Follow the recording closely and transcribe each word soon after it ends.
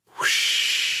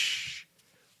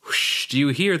do you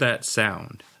hear that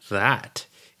sound? That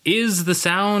is the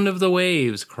sound of the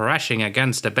waves crashing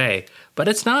against a bay. But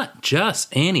it's not just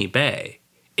any bay.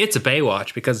 It's a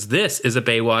Baywatch, because this is a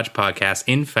Baywatch podcast.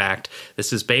 In fact,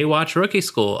 this is Baywatch Rookie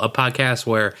School, a podcast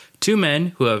where two men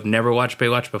who have never watched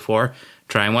Baywatch before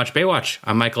try and watch Baywatch.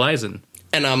 I'm Michael Eisen.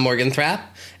 And I'm Morgan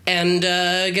Thrapp. And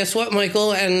guess what,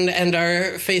 Michael and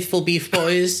our faithful beef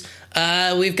boys?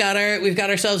 We've got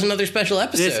ourselves another special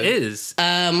episode. This is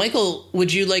Michael.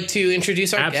 Would you like to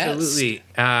introduce our guest? Absolutely.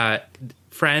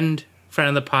 Friend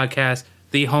of the podcast,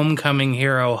 the homecoming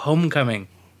hero, Homecoming.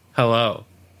 Hello.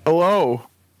 Hello.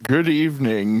 Good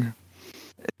evening.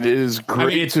 It is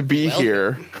great to be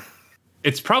here.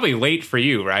 It's probably late for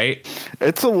you, right?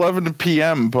 It's 11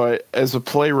 p.m., but as a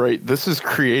playwright, this is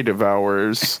creative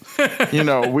hours. You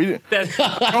know,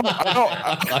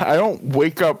 I don't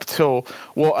wake up till,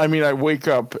 well, I mean, I wake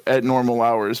up at normal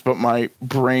hours, but my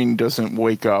brain doesn't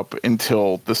wake up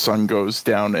until the sun goes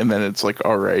down, and then it's like,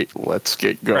 all right, let's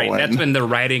get going. Right, that's when the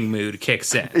writing mood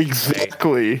kicks in.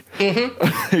 Exactly. Right?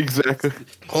 Mm-hmm. Exactly.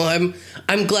 Well,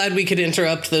 I'm glad we could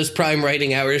interrupt those prime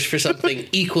writing hours for something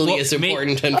equally as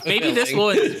important and fulfilling. Maybe this will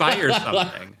inspire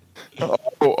something.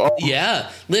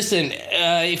 Yeah. Listen,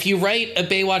 if you write a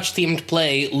Baywatch-themed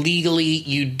play, legally,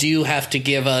 you do have to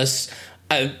give us,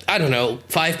 I don't know,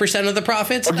 5% of the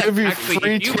profits? I'll give you Actually,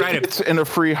 free if you write tickets and a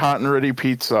free hot and ready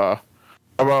pizza.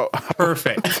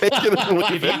 Perfect. Take it or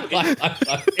leave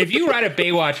it. If you write a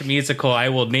Baywatch musical, I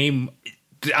will name...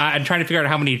 I'm trying to figure out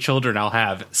how many children I'll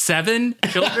have. 7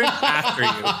 children after you.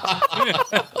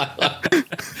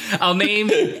 I'll name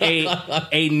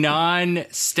a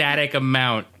non-static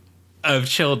amount of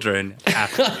children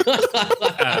after you.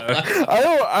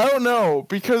 I don't know,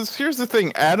 because here's the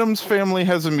thing. Addams Family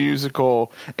has a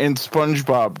musical and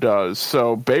SpongeBob does.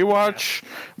 So Baywatch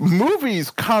movies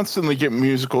constantly get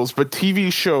musicals, but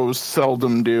TV shows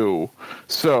seldom do.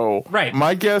 So right.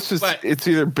 My guess is it's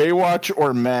either Baywatch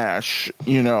or MASH,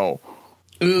 you know.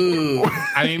 Ooh.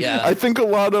 I mean, yeah. I think a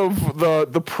lot of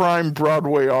the prime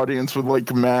Broadway audience would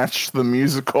like MASH the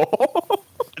musical.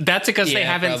 That's because they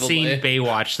haven't seen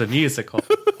Baywatch the musical.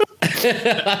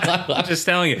 I'm just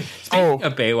telling you. Speaking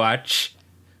of Baywatch,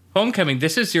 Homecoming,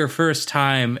 this is your first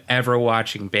time ever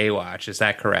watching Baywatch. Is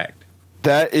that correct?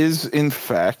 That is, in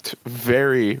fact,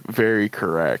 very, very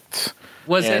correct.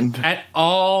 Was it at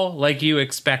all like you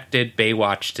expected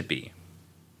Baywatch to be?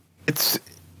 It's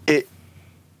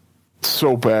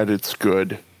so bad it's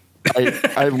good.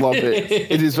 I love it.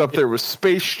 It is up there with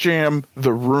Space Jam,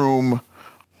 The Room,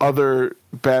 other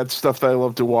bad stuff that I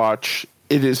love to watch.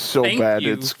 It is so bad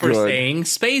it's good. Thank you for saying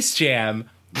Space Jam,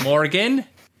 Morgan.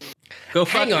 Go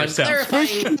fuck yourself.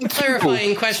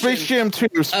 Clarifying question. Space Jam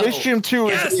 2. Space Jam 2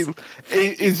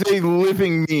 is a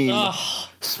living meme.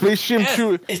 Space Jam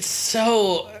 2. It's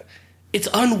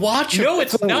unwatchable. No,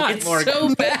 it's not. It's Morgan.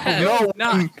 so bad. No,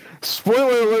 not.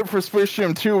 Spoiler alert for Space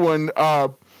Jam 2 when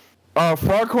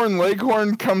Foghorn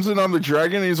Leghorn comes in on the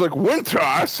dragon and he's like, winter,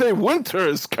 I say winter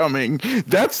is coming.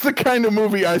 That's the kind of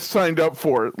movie I signed up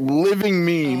for. Living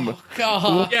meme.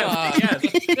 Oh, God. Yes,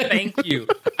 thank you.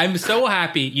 I'm so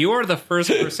happy. You are the first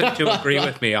person to agree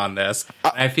with me on this.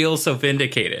 I feel so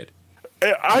vindicated.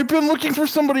 I've been looking for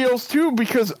somebody else too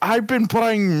because I've been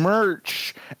buying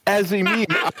merch as a meme.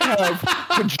 I have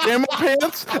pajama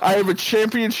pants. I have a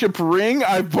championship ring.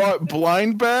 I bought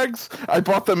blind bags. I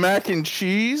bought the mac and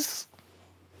cheese.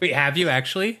 Wait, have you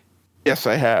actually? Yes,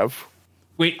 I have.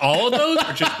 Wait, all of those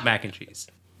or just the mac and cheese?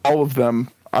 All of them.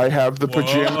 I have the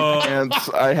pajama pants.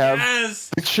 I have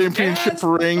the championship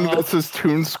ring that says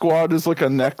Toon Squad is like a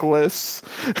necklace.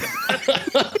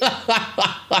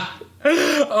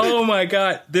 Oh my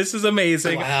god, this is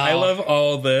amazing. Wow. I love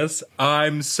all this.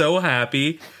 I'm so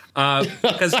happy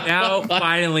because now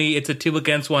finally it's a 2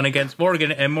 against 1 against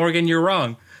Morgan, and Morgan, you're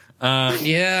wrong.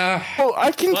 Yeah. Well,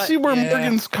 I can see where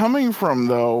Morgan's coming from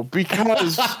though,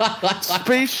 because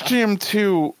Space Jam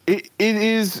 2 it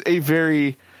is a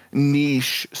very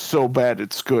niche, so bad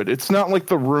it's good. It's not like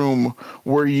The Room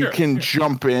where you can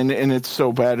jump in and it's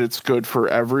so bad it's good for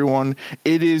everyone.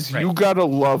 It is you gotta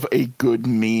love a good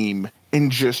meme and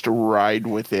just ride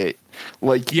with it.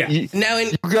 Like you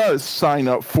gotta sign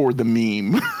up for the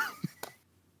meme.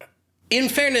 In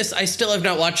fairness, I still have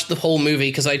not watched the whole movie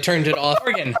because I turned it off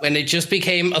when it just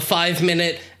became a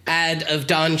 5-minute ad of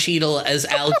Don Cheadle as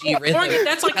Algae Rhythm,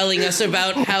 that's like, telling us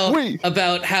about how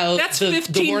that's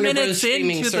the Warner Bros.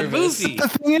 Streaming into service. the movie. The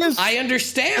thing is, I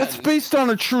understand. that's based on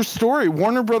a true story.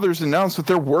 Warner Brothers announced that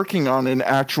they're working on an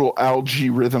actual Algae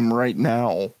Rhythm right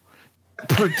now.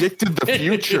 Predicted the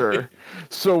future.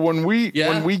 So when we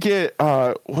get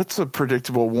what's a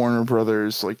predictable Warner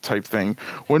Brothers like type thing?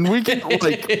 When we get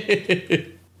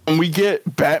like And we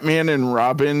get Batman and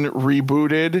Robin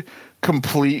rebooted,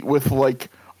 complete with like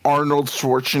Arnold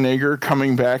Schwarzenegger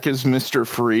coming back as Mr.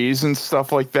 Freeze and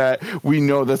stuff like that. We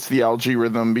know that's the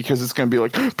algorithm because it's going to be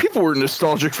like, people were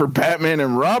nostalgic for Batman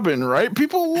and Robin, right?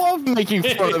 People love making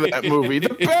fun of that movie.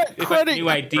 The Bat credit New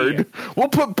idea. card. We'll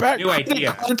put Bat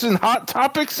credit cards and Hot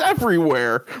Topics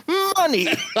everywhere. Money.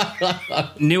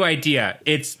 New idea.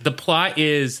 The plot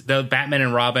is the Batman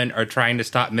and Robin are trying to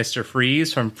stop Mr.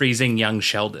 Freeze from freezing young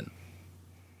Sheldon.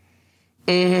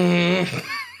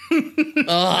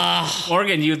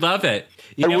 Morgan, you'd love it.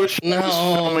 I wish I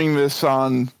was filming this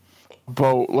on a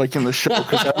boat, like in the show,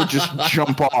 because I would just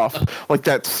jump off. Like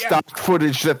that stock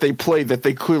footage that they played that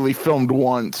they clearly filmed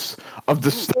once of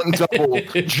the stunt double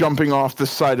jumping off the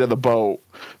side of the boat.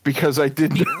 Because I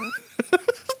didn't.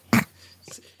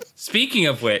 Speaking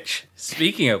of which,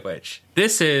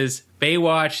 this is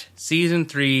Baywatch Season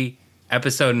 3,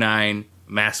 Episode 9,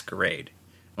 Masquerade.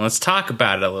 Let's talk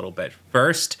about it a little bit.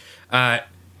 First, it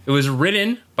was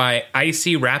written by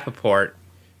I.C. Rappaport,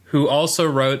 who also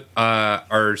wrote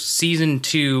our Season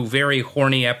 2 very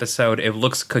horny episode, If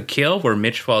Looks Could Kill, where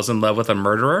Mitch falls in love with a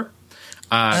murderer.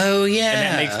 Oh, yeah. And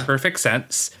that makes perfect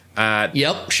sense.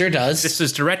 Yep, sure does. This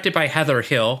was directed by Heather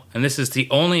Hill, and this is the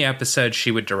only episode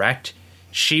she would direct.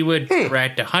 She would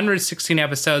direct 116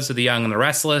 episodes of The Young and the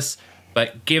Restless,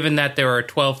 but given that there are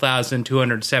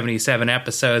 12,277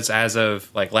 episodes as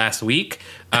of like last week,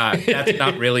 that's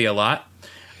not really a lot.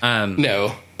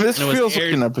 No. This feels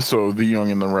like an episode of The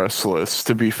Young and the Restless,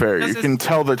 to be fair. You can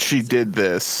tell that she did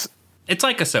this. It's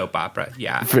like a soap opera,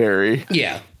 yeah. Very.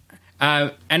 Yeah.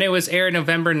 And it was aired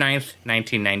November 9th,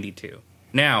 1992.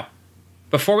 Now,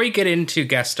 before we get into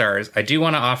guest stars, I do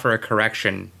want to offer a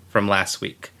correction from last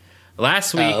week.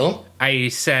 Last week, I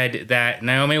said that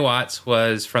Naomi Watts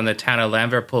was from the town of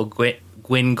Lamverpool,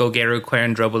 Gwyn Gogeru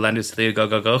Quern Drobolandus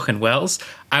Gogogoch and Wells.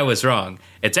 I was wrong.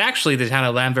 It's actually the town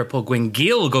of Lamverpool, Gwyn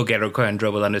Gil Gogeru Quern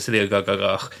Drobolandus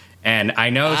Gogogoch. And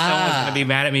I know someone's going to be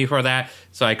mad at me for that,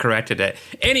 so I corrected it.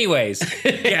 Anyways,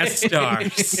 guest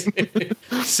stars.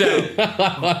 So,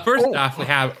 first off, we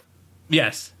have...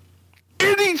 Yes.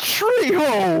 Eddie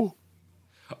Trejo!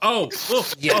 Oh,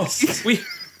 yes.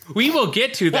 We will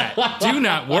get to that. Do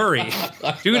not worry.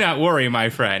 Do not worry, my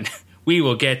friend. We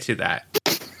will get to that.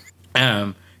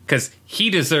 Because he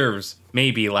deserves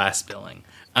maybe last billing.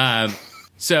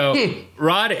 So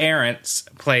Rod Arentz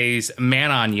plays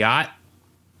Man on Yacht.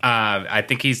 I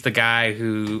think he's the guy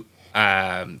who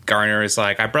Garner is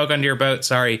like, I broke under your boat,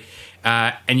 sorry.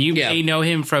 And you may know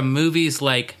him from movies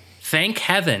like Thank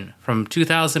Heaven from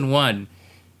 2001.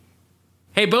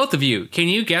 Hey, both of you, can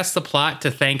you guess the plot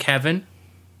to Thank Heaven?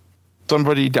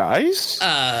 Somebody dies?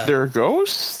 They're a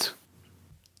ghost?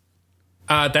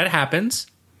 That happens.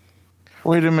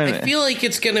 Wait a minute. I feel like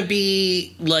it's gonna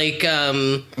be like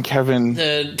Kevin,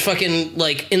 the fucking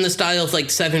like in the style of like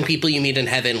Seven People You Meet in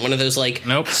Heaven, one of those like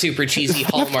super cheesy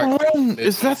Hallmark.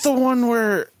 Is that the one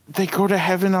where they go to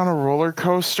heaven on a roller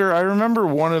coaster? I remember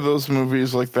one of those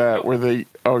movies like that where they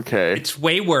It's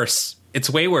way worse.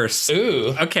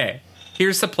 Ooh. Okay.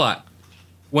 Here's the plot.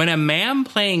 When a man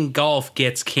playing golf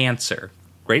gets cancer,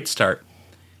 great start.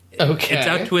 Okay. It's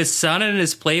out to his son and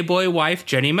his Playboy wife,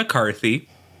 Jenny McCarthy.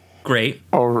 Great.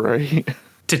 All right.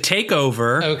 To take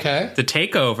over. Okay. To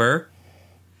take over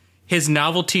his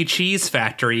novelty cheese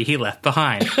factory he left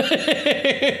behind.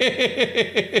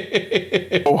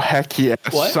 Oh, heck yes.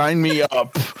 What? Sign me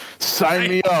up. Sign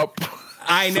me up.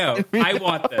 I know. I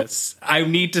want this. I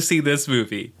need to see this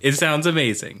movie. It sounds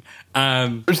amazing.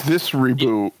 There's this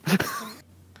reboot.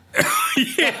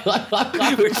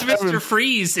 Where's Mr.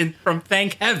 Freeze from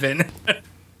Thank Heaven?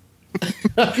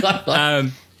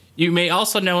 You may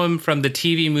also know him from the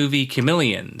TV movie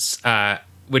Chameleons,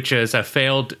 which is a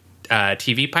failed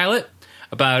TV pilot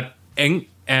about...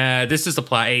 this is the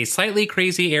plot. A slightly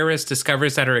crazy heiress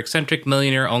discovers that her eccentric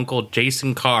millionaire uncle,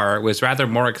 Jason Carr, was rather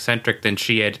more eccentric than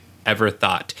she had ever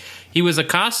thought. He was a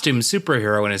costume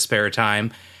superhero in his spare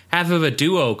time, half of a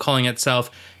duo calling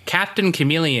itself Captain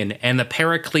Chameleon and the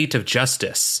Paraclete of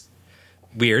Justice.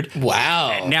 Weird.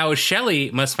 Wow. Now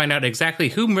Shelley must find out exactly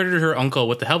who murdered her uncle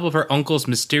with the help of her uncle's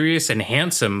mysterious and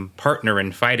handsome partner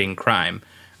in fighting crime.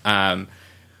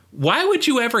 Why would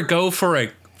you ever go for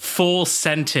a full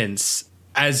sentence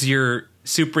as your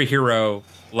superhero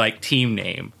like team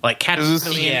name, like Captain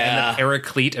Chameleon and the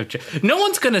Paraclete of No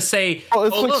one's gonna say. Well,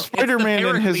 it's like Spider-Man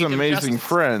and His Amazing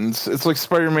Friends. It's like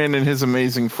Spider-Man and His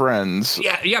Amazing Friends.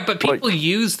 Yeah, but people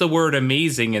use the word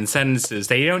 "amazing" in sentences.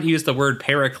 They don't use the word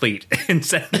 "paraclete" in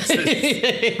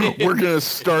sentences. We're gonna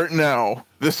start now.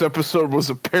 This episode was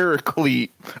a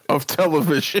paraclete of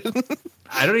television.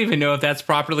 I don't even know if that's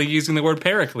properly using the word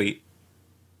paraclete.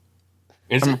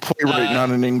 I'm a playwright, not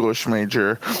an English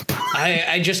major.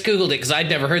 I just Googled it because I'd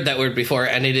never heard that word before,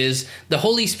 and it is the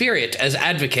Holy Spirit as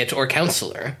advocate or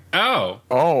counselor. Oh.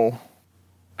 Oh.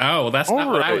 Oh, that's not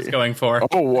what I was going for.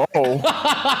 Oh, whoa.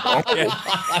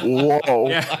 Whoa.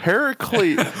 Yeah.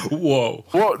 Heracles. Whoa.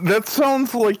 Well, that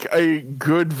sounds like a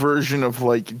good version of,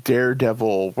 like,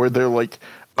 Daredevil, where they're, like,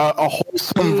 a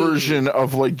wholesome version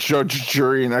of, like, Judge,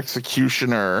 Jury, and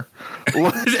Executioner.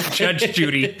 Judge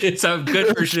Judy. Some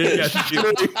good version of Judge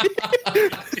Judy.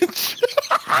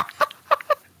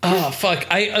 Oh, fuck.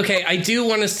 I do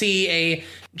want to see a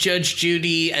Judge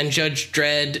Judy and Judge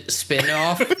Dredd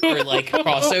spin-off or, like,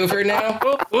 crossover now,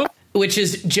 which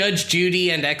is Judge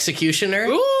Judy and Executioner.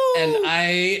 Ooh. And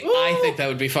I think that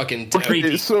would be fucking dope.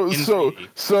 Okay, so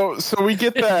we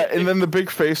get that, and then the big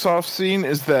face-off scene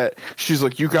is that she's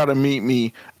like, "You got to meet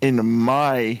me on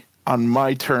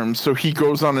my terms." So he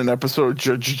goes on an episode of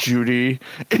Judge Judy,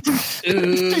 and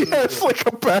he has like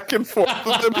a back and forth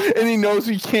with him, and he knows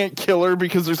he can't kill her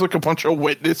because there's like a bunch of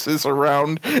witnesses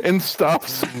around and stuff.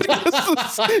 So he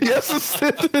has to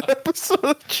sit in an episode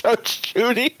of Judge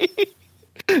Judy.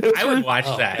 I would watch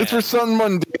that. It's for something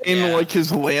mundane, like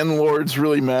his landlord's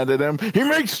really mad at him. He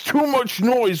makes too much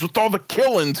noise with all the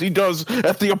killings he does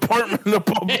at the apartment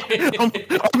above.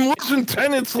 I'm losing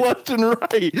tenants left and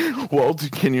right. Well,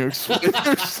 can you explain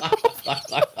yourself?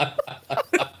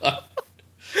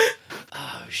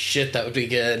 Oh, shit, that would be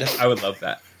good. I would love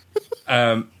that.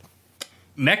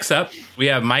 Next up, we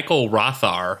have Michael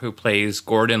Rothar, who plays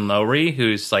Gordon Lowry,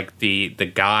 who's like the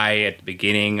guy at the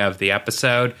beginning of the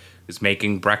episode who's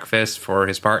making breakfast for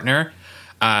his partner.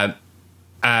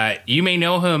 You may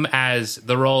know him as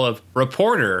the role of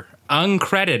reporter,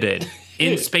 uncredited,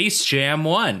 in Space Jam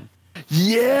 1.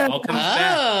 Yeah. All comes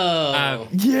back.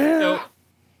 Yeah.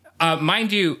 So,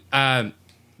 mind you,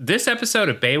 this episode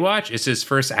of Baywatch is his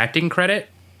first acting credit.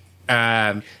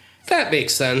 That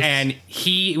makes sense. And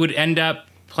he would end up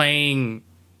playing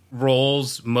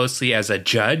roles mostly as a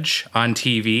judge on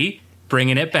TV,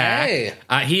 bringing it back. Hey.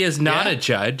 He is not a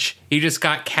judge. He just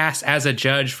got cast as a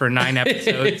judge for 9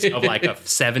 episodes of like a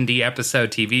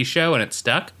 70-episode TV show, and it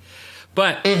stuck.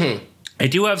 But I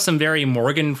do have some very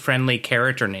Morgan-friendly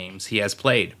character names he has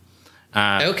played.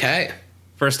 Okay.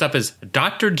 First up is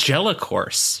Dr.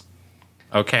 Jellicorse.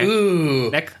 Okay. Ooh.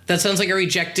 That sounds like a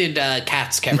rejected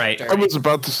Cats character. I was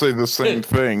about to say the same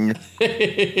thing.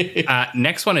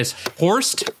 Next one is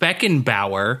Horst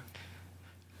Beckenbauer.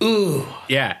 Ooh.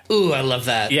 Yeah. Ooh, I love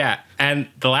that. Yeah. And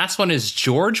the last one is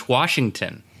George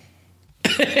Washington.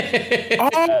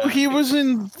 Oh, he was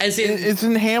in. It's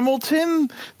in Hamilton.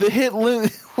 The hit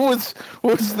was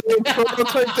the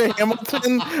prototype to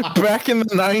Hamilton back in the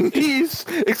 90s,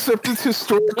 except it's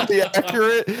historically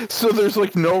accurate. So there's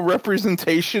like no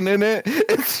representation in it.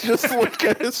 It's just like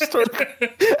a historically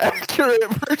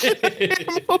accurate version of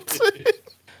Hamilton.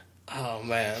 Oh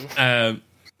man.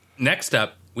 Next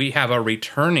up, we have a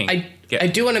returning. I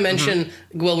do want to mention,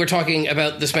 while we're talking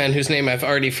about this man whose name I've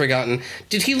already forgotten,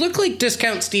 did he look like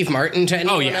Discount Steve Martin to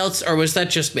anyone else, or was that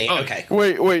just me? Okay.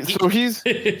 Wait. So he's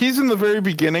in the very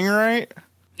beginning, right?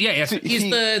 Yeah. He's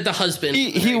the husband.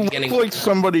 He looked like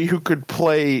somebody who could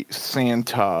play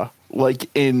Santa. Like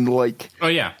in like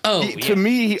to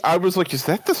me, I was like, is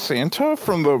that the Santa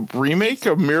from the remake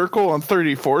of Miracle on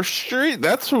 34th Street?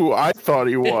 That's who I thought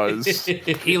he was.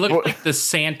 He looked like the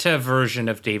Santa version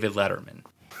of David Letterman.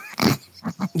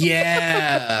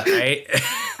 Yeah. Right?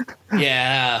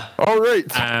 Yeah. All right.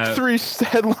 3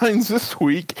 headlines this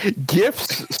week: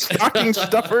 gifts, stocking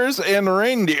stuffers, and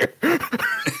reindeer.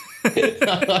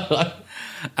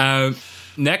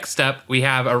 Next up, we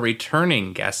have a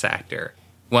returning guest actor.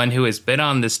 One who has been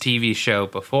on this TV show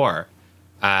before,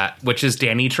 which is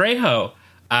Danny Trejo.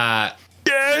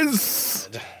 Yes!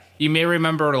 You may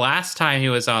remember last time he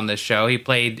was on this show, he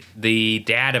played the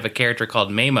dad of a character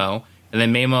called Mamo, and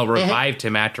then Mamo revived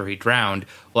him after he drowned.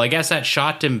 Well, I guess that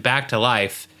shot him back to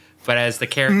life, but as the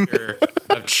character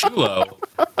of Chulo.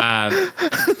 And,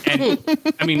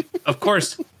 I mean, of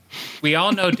course, we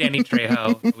all know Danny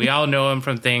Trejo. We all know him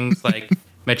from things like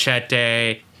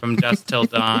Machete, from Dusk Till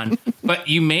Dawn. But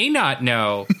you may not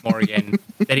know, Morgan,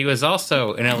 that he was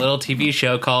also in a little TV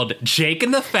show called Jake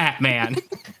and the Fat Man.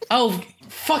 Oh,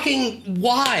 fucking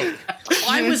why?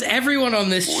 Why was everyone on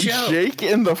this show? Jake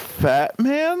and the Fat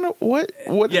Man? What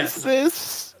is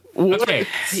this? What? Okay.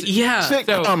 Yeah.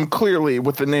 Sitcom, clearly,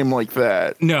 with a name like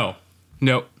that. No.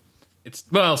 It's,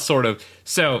 well, sort of.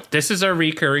 So, this is a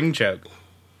recurring joke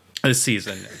this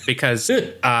season because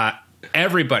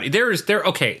everybody,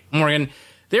 okay, Morgan,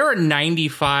 there are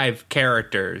 95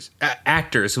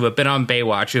 actors who have been on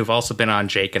Baywatch who have also been on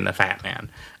Jake and the Fat Man.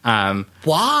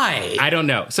 Why? I don't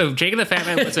know. So Jake and the Fat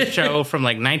Man was a show from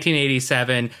like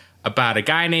 1987 about a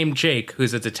guy named Jake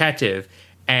who's a detective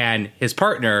and his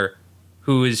partner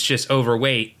who is just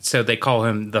overweight, so they call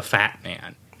him the Fat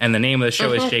Man. And the name of the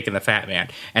show is Jake and the Fat Man.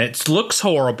 And it looks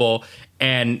horrible,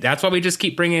 and that's why we just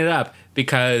keep bringing it up,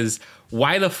 because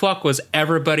why the fuck was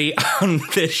everybody on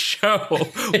this show?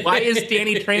 Why is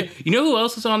Danny Trejo? You know who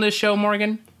else was on this show,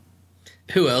 Morgan?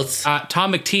 Who else?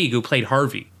 Tom McTeague, who played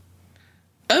Harvey.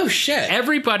 Oh, shit.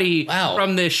 Everybody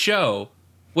from this show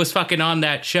was fucking on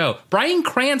that show. Bryan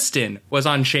Cranston was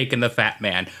on Jake and the Fat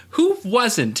Man. Who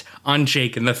wasn't on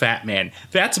Jake and the Fat Man?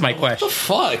 That's my question.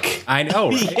 What the fuck? I know,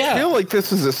 right? Yeah. I feel like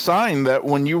this is a sign that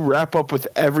when you wrap up with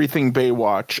everything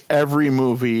Baywatch, every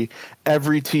movie,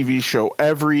 every TV show,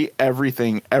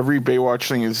 everything, every Baywatch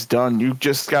thing is done, you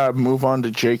just gotta move on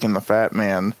to Jake and the Fat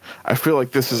Man. I feel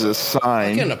like this is a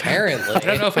sign. Fucking apparently. I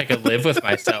don't know if I could live with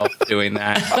myself doing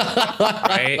that.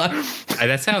 Right?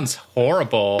 That sounds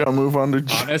horrible. Gotta move on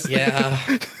to Honestly. Yeah.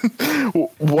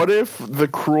 What if the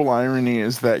cruel irony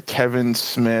is that Kevin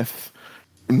Smith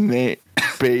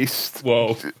based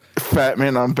Whoa. Fat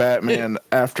Man on Batman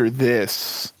after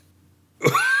this?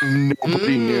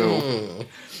 Nobody knew.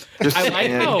 Just I like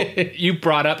how you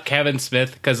brought up Kevin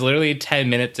Smith, because literally 10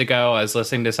 minutes ago I was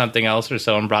listening to something else or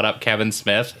someone brought up Kevin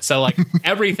Smith. So like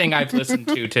everything I've listened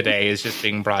to today is just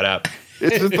being brought up.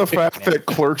 Is it the fact that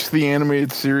Clerks the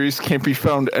animated series can't be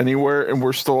found anywhere and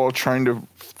we're still all trying to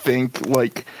think,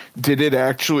 like, did it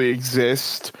actually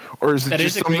exist? Or is it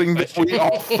just something that we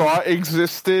all thought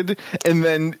existed and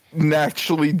then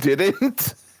actually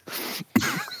didn't?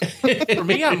 For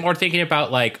me, I'm more thinking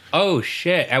about like, oh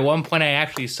shit, at one point I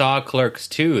actually saw Clerks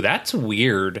 2. That's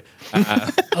weird.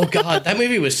 Oh, God. That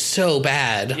movie was so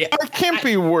bad. Yeah. It can't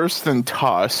be worse than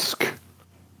Tusk.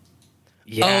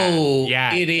 Yeah, Oh,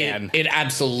 yeah, it is. It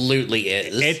absolutely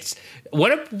is. It's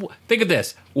what if? Think of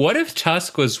this. What if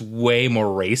Tusk was way more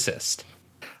racist?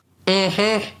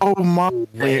 Oh my!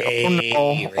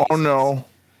 Oh no!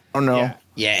 Oh no!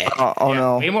 Yeah.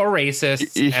 No! Way more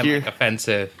racist and like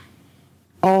offensive.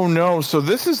 Oh no! So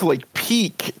this is like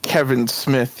peak Kevin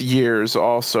Smith years,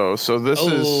 also. So this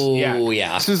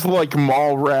yeah. This is like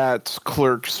Mallrats,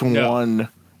 Clerks 1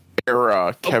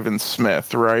 era Kevin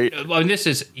Smith, right? Well, and this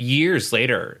is years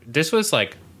later. This was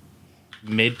like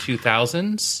mid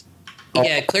 2000s.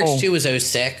 Yeah, Clerks 2 was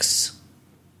 06.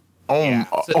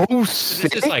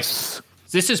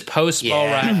 This is post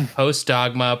Mallrats, post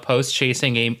Dogma, post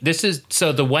Chasing Amy. This is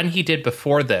so the one he did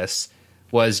before this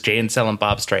was Jay and Silent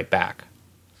Bob Strike Back,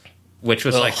 which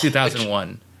was like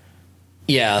 2001.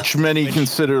 Which many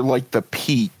consider like the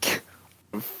peak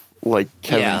of like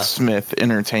Kevin Smith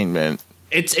entertainment.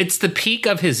 It's the peak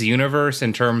of his universe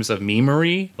in terms of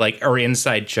memery, like, or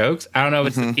inside jokes. I don't know if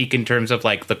it's the peak in terms of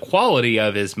like the quality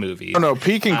of his movie. Oh no,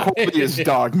 peak in quality is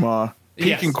Dogma.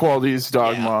 Peak in quality is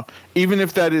Dogma. Yeah. Even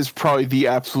if that is probably the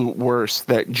absolute worst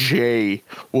that Jay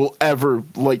will ever,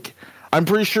 like, I'm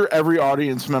pretty sure every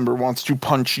audience member wants to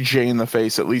punch Jay in the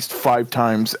face at least 5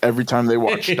 times every time they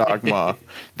watch Dogma.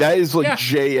 That is like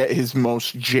Jay at his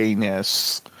most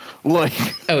Jayness.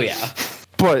 Like, oh yeah.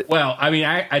 But well, I mean,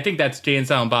 I think that's Jay and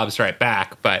Silent Bob Strike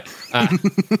Back, but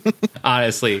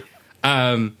honestly.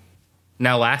 Now,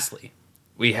 lastly,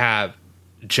 we have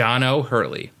John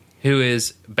O'Hurley, who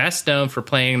is best known for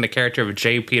playing the character of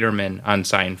Jay Peterman on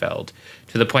Seinfeld,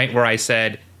 to the point where I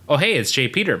said, oh, hey, it's Jay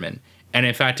Peterman. And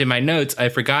in fact, in my notes, I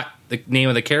forgot the name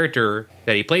of the character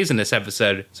that he plays in this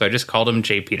episode, so I just called him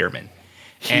Jay Peterman.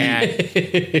 And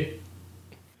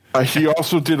he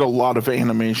also did a lot of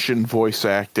animation voice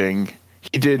acting.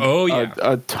 He did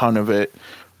a ton of it.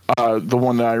 The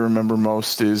one that I remember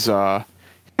most is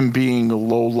him being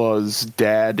Lola's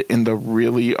dad in the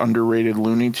really underrated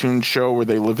Looney Tunes show where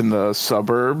they live in the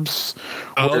suburbs.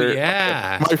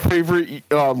 My favorite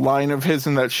line of his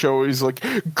in that show is like,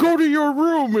 go to your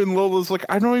room. And Lola's like,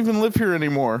 I don't even live here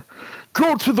anymore.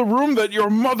 Go to the room that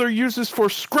your mother uses for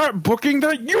scrapbooking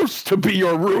that used to be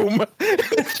your room.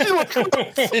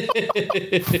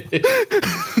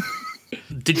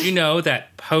 Did you know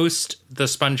that post the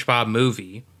SpongeBob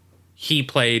movie, he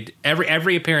played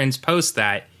every appearance post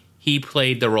that he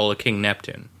played the role of King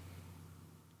Neptune?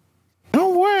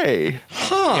 No way.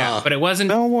 Huh. Yeah, but it wasn't.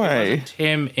 No way. It wasn't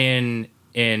him in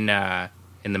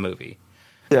the movie.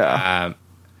 Yeah.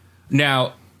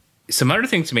 Now, some other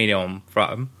things you may know him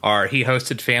from are he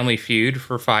hosted Family Feud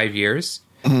for 5 years.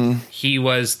 Mm-hmm. He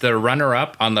was the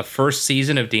runner-up on the first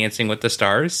season of Dancing with the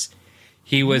Stars.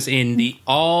 He was in the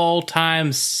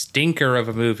all-time stinker of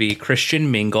a movie,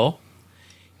 Christian Mingle.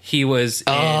 He was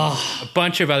in a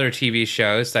bunch of other TV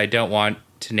shows that I don't want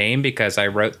to name because I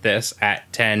wrote this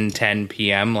at 10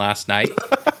 p.m. last night.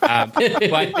 But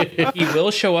he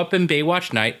will show up in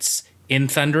Baywatch Nights, in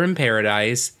Thunder in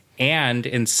Paradise, and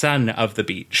in Son of the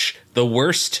Beach. The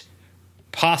worst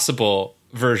possible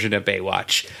version of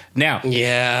Baywatch. Now,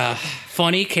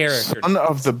 funny character. Son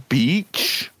of the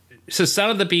Beach? So Son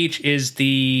of the Beach is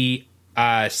the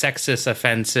sexist,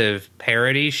 offensive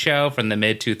parody show from the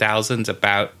mid-2000s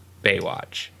about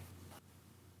Baywatch.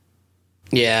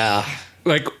 Yeah.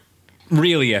 Like,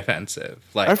 really offensive.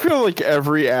 Like, I feel like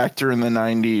every actor in the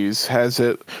 90s has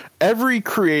it. Every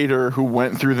creator who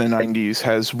went through the 90s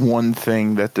has one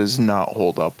thing that does not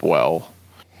hold up well.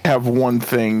 Have one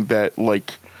thing that,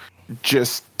 like,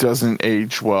 just doesn't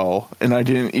age well. And I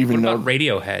didn't even know.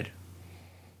 Radiohead?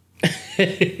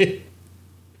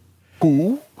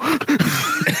 Who?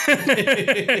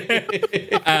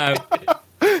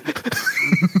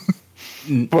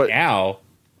 But now,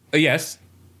 yes.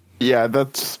 Yeah,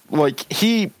 that's like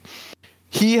he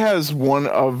has one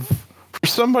of, for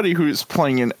somebody who's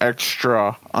playing an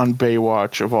extra on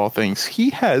Baywatch of all things, he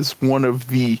has one of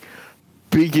the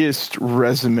biggest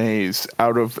resumes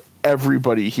out of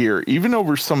everybody here, even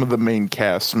over some of the main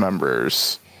cast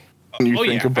members. When you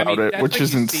think about it, which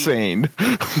is insane.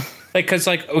 Like, because,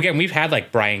 like, again, we've had,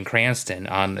 like, Bryan Cranston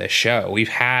on the show. We've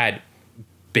had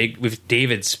with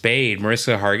David Spade,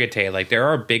 Marissa Hargitay. Like, there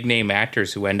are big name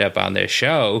actors who end up on this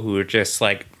show who are just,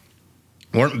 like,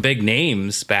 weren't big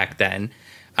names back then.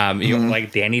 You know,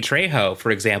 like Danny Trejo, for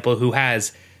example, who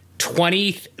has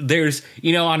 20. There's,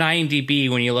 you know, on IMDb,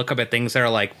 when you look up at things that are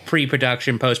like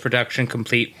pre-production, post-production,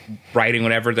 complete writing,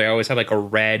 whatever, they always have like a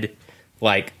red,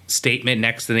 like, statement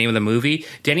next to the name of the movie.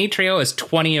 Danny Trejo has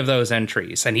 20 of those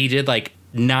entries, and he did like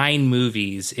 9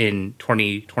 movies in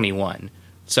 2021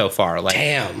 so far. Like,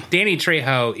 damn, Danny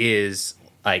Trejo is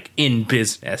like in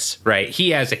business, right?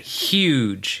 He has a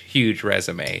huge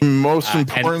resume. Most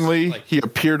importantly, he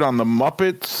appeared on the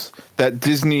Muppets, that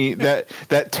Disney, that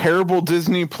terrible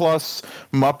Disney Plus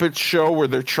Muppet show where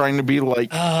they're trying to be like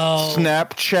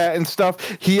Snapchat and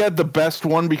stuff. He had the best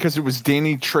one because it was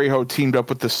Danny Trejo teamed up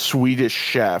with the Swedish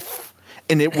Chef.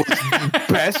 And it was the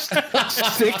best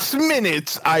 6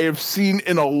 minutes I have seen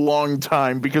in a long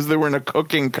time because they were in a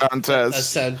cooking contest. That's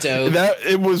so dope.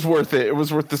 It was worth it. It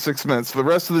was worth the 6 minutes. The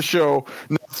rest of the show,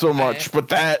 not so much, but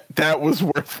that was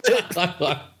worth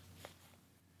it.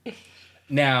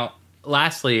 Now,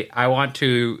 lastly, I want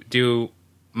to do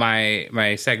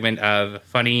my segment of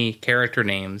funny character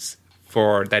names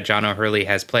for that John O'Hurley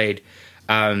has played.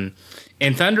 In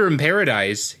Thunder in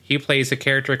Paradise, he plays a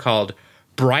character called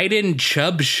Bryden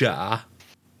Chubshaw.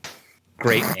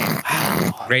 Great name.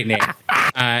 Great name.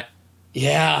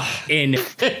 Yeah. In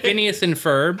Phineas and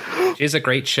Ferb, which is a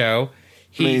great show,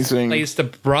 he plays the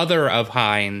brother of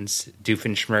Heinz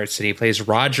Doofenshmirtz, and he plays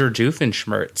Roger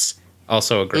Doofenshmirtz.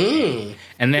 Also a great name.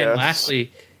 And then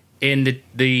lastly, in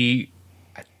the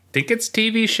I think it's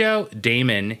TV show,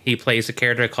 Damon, he plays a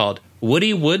character called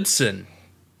Woody Woodson,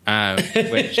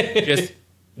 which just,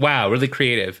 wow, really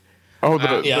creative. Oh,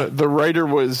 the writer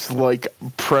was like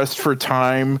pressed for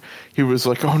time. He was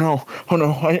like, oh no,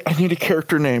 I need a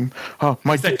character name. Oh,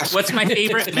 what's my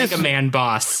favorite Mega Man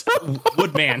boss?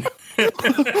 Woodman. I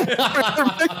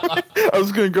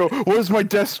was gonna go, what is my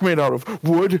desk made out of?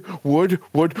 Woody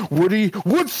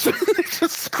Woodson.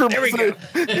 There we go.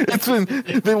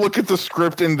 They look at the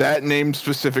script and that name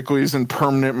specifically is in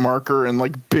permanent marker and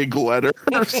like big letters.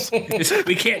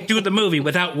 We can't do the movie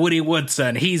without Woody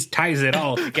Woodson. He ties it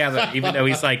all together, even though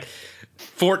he's like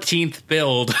 14th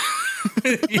build.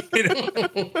 You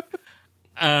know?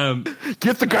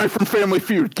 Get the guy from Family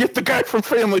Feud.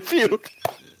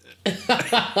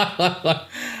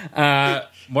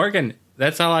 Morgan,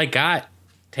 that's all I got.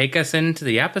 Take us into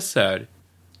the episode.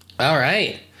 All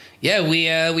right. Yeah,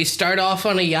 we start off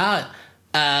on a yacht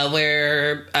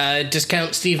where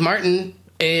discount Steve Martin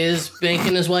is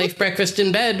making his wife breakfast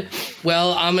in bed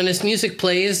while ominous music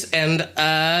plays, and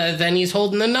then he's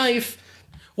holding a knife.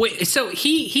 Wait, so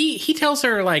he tells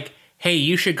her, like, hey,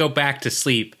 you should go back to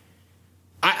sleep.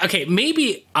 Okay,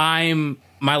 maybe my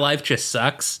life just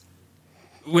sucks,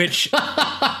 which,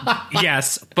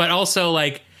 yes, but also,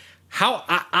 like, how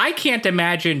I can't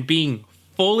imagine being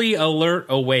fully alert,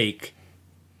 awake,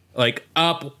 like,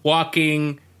 up,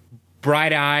 walking,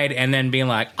 bright-eyed, and then being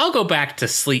like, I'll go back to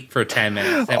sleep for 10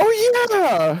 minutes.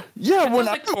 Yeah. When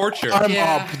like torture. I'm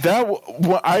up,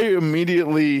 I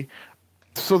immediately.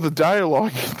 So the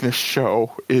dialogue in this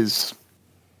show is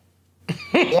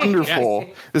wonderful.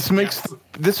 Yes.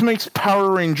 This makes Power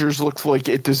Rangers look like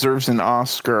it deserves an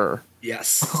Oscar. Yes.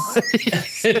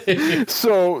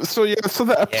 So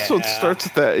the episode starts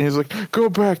with that, and he's like, "Go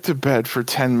back to bed for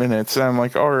 10 minutes." And I'm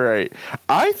like, "All right."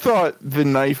 I thought the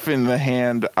knife in the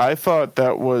hand, I thought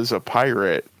that was a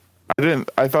pirate.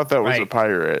 I thought that was a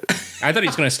pirate. I thought he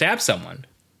was going to stab someone.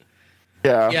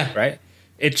 Yeah. Right?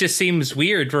 It just seems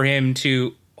weird for him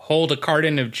to hold a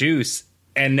carton of juice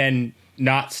and then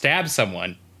not stab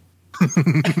someone.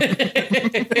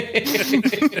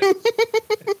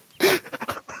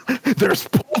 There's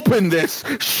pulp in this.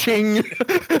 Shing.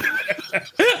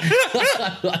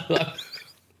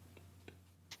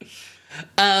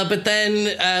 But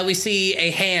then we see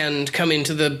a hand come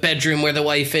into the bedroom where the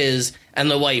wife is, and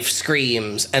the wife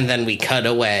screams, and then we cut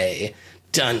away.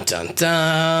 Dun, dun,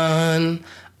 dun.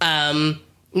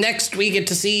 Next, we get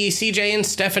to see CJ and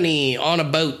Stephanie on a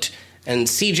boat, and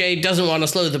CJ doesn't want to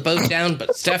slow the boat down,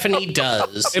 but Stephanie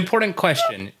does. Important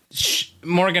question.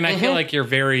 Morgan, I feel like you're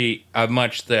very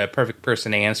much the perfect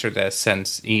person to answer this,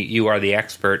 since you are the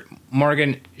expert.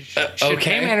 Morgan, should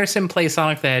Pam Anderson play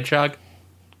Sonic the Hedgehog?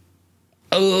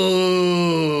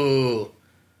 Oh,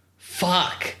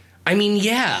 fuck. I mean,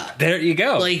 yeah. There you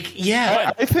go. Like,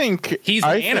 yeah. I think he's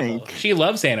an animal. She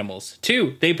loves animals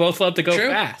too. They both love to go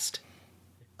fast.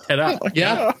 Ta-da.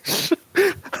 Yeah.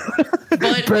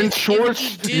 But Ben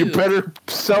Schwartz, you better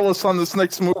sell us on this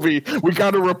next movie. We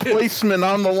got a replacement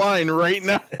on the line right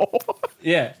now.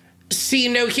 Yeah. See,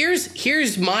 no,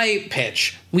 here's my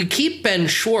pitch. We keep Ben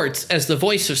Schwartz as the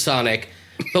voice of Sonic,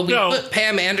 but we put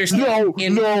Pam Anderson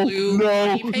in blue.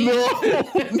 No,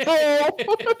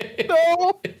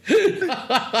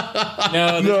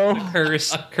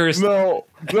 curse. No,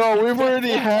 we've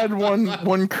already had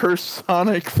one curse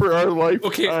Sonic for our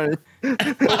lifetime.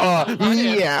 Okay.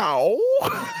 Meow.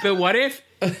 But what if,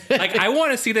 like, I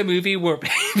want to see the movie where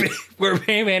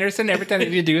Pam Anderson, every time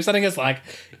they do something, is like,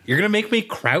 "You're gonna make me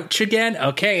crouch again?"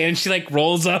 Okay, and she like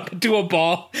rolls up into a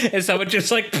ball, and someone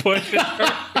just like pushes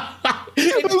her.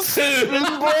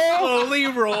 Slowly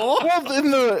roll. Well,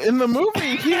 in the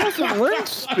movie, he hasn't learned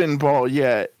spinball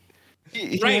yet.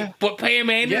 Right, but Pam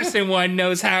Anderson one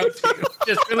knows how to,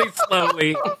 just really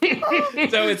slowly.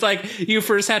 So it's like you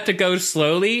first have to go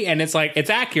slowly, and it's like it's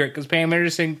accurate because Pam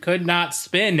Anderson could not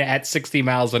spin at 60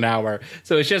 miles an hour.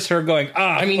 So it's just her going,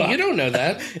 I mean, you don't know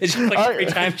that. It's just like every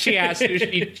time she has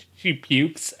to, she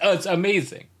pukes. Oh, it's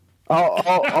amazing.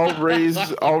 I'll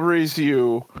raise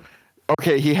you.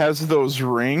 Okay, he has those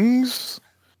rings.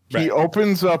 Right. He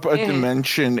opens up a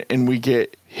dimension, and we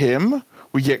get him.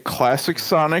 We get classic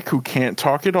Sonic, who can't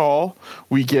talk at all.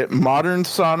 We get modern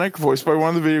Sonic, voiced by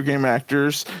one of the video game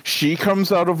actors. She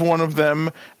comes out of one of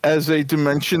them as a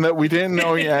dimension that we didn't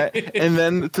know yet. And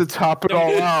then to top it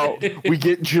all out, we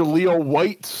get Jaleel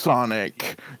White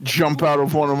Sonic jump out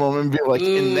of one of them and be like,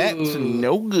 and that's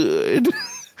no good.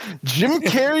 Jim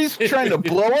Carrey's trying to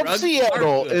blow up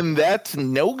Seattle, and that's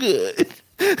no good.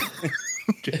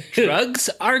 Drugs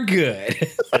are good.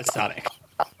 That's Sonic.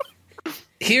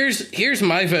 Here's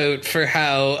my vote for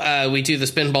how we do the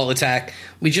spinball attack.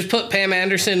 We just put Pam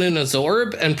Anderson in a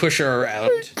Zorb and push her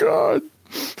around. God.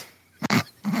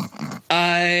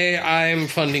 I'm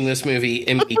funding this movie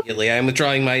immediately. I'm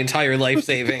withdrawing my entire life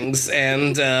savings,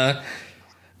 and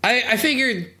I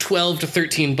figured $12 to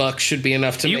 $13 should be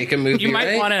enough to make a movie. You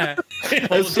might want to.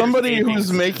 As somebody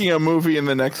who's making a movie in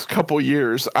the next couple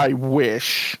years, I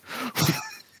wish.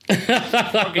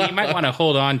 Okay, you might want to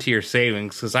hold on to your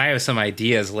savings because I have some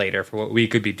ideas later for what we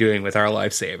could be doing with our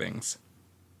life savings.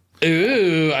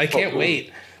 Ooh, I can't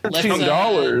wait.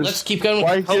 $13. Let's keep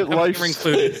going. You're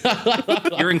included.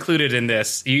 You're included in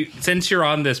this. Since you're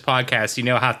on this podcast, you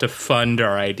know how to fund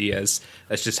our ideas.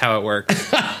 That's just how it works.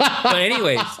 But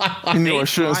anyways, I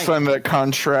should have signed that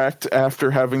contract after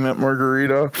having that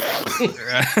margarita.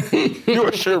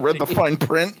 I should have read the fine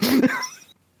print.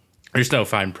 There's no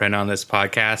fine print on this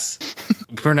podcast.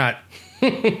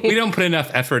 We don't put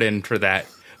enough effort in for that.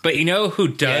 But you know who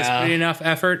does put enough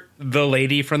effort? The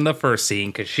lady from the first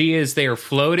scene, because she is there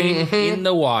floating in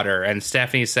the water, and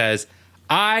Stephanie says,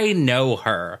 "I know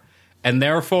her," and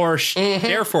therefore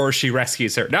she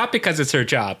rescues her. Not because it's her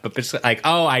job, but it's like,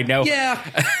 oh, I know. Yeah,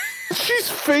 she's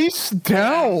face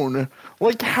down.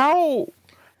 Like how?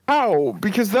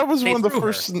 Because that was one of the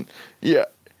first. Yeah.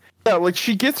 Yeah, like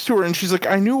she gets to her and she's like,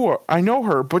 I know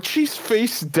her, but she's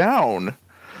face down.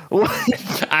 Like,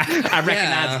 I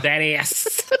recognize that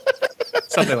ass.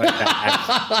 Something like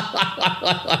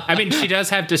that. I mean, she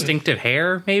does have distinctive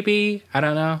hair, maybe. I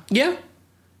don't know. Yeah.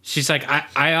 She's like,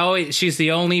 she's the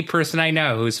only person I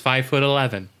know who's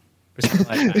 5'11". Or something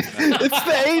like that. It's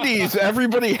the 80s.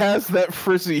 Everybody has that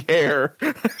frizzy hair.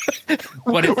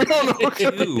 What is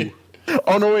it?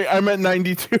 Oh no, wait, I meant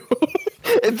 92.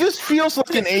 This feels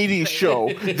like an 80s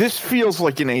show. This feels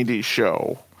like an 80s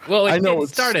show. Well, I know it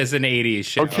started as an 80s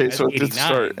show. Okay, so it did 89.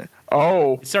 start.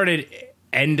 Oh. It started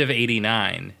end of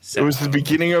 89. So. It was the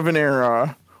beginning of an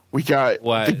era. We got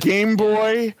the Game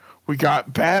Boy, we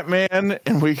got Batman,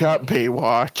 and we got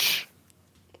Baywatch.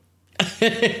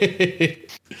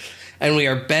 And we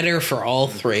are better for all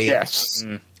three. Yes.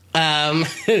 But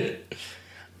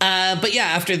yeah,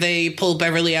 after they pull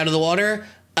Beverly out of the water,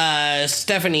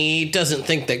 Stephanie doesn't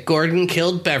think that Gordon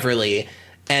killed Beverly.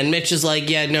 And Mitch is like,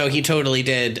 yeah, no, he totally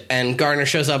did. And Garner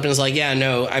shows up and is like, yeah,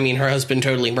 no, I mean, her husband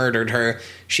totally murdered her.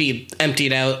 He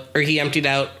emptied out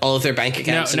all of their bank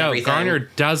accounts and everything. Garner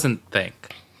doesn't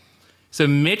think. So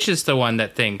Mitch is the one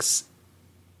that thinks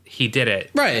he did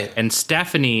it. Right. And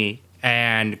Stephanie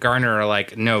and Garner are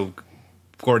like, no,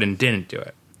 Gordon didn't do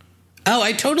it. Oh,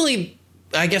 I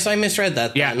guess I misread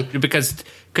that. Yeah, then. because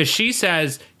she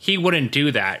says he wouldn't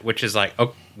do that, which is like,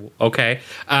 okay.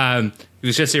 He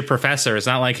was just your professor. It's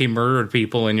not like he murdered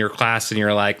people in your class and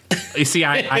you're like, you see,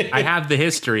 I have the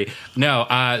history.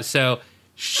 No, so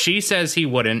she says he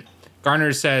wouldn't.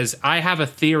 Garner says, I have a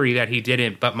theory that he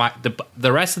didn't, but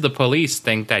the rest of the police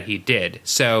think that he did.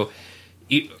 So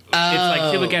it's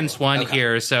like 2 against 1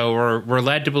 here. So we're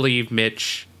led to believe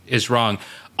Mitch is wrong.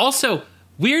 Also,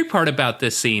 weird part about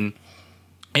this scene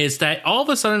is that all of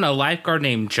a sudden a lifeguard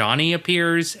named Johnny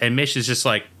appears and Mitch is just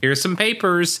like, here's some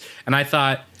papers. And I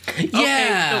thought,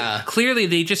 yeah, so clearly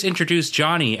they just introduced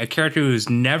Johnny, a character who's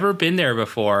never been there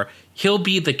before. He'll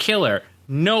be the killer.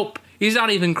 Nope. He's not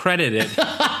even credited.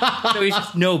 So he's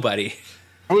just nobody.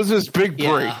 It was his big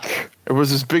break. It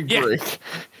was his big break.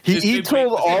 He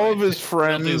told all of his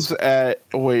friends so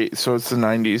it's the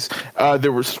 90s. They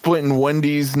were splitting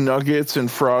Wendy's nuggets and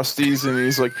Frosties, and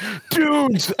he's like,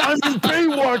 dudes, I'm in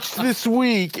Baywatch this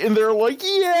week. And they're like,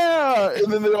 yeah.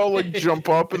 And then they all like jump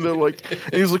up and they're like,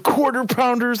 and he's like, quarter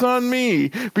pounders on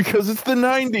me because it's the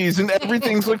 90s and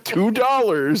everything's like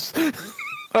 $2.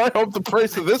 I hope the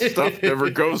price of this stuff never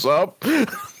goes up.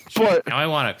 But now I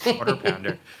want a quarter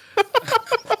pounder.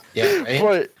 Yeah, right?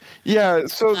 But yeah,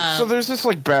 so there's this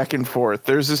like back and forth.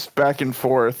 There's this back and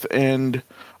forth, and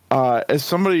as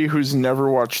somebody who's never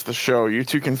watched the show, you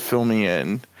two can fill me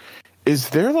in. Is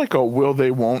there like a will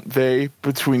they, won't they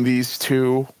between these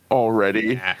two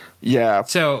already? Yeah.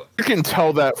 So you can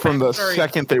tell that from the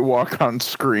second they walk on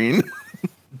screen.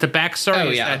 The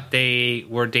backstory is that they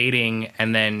were dating,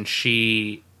 and then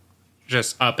she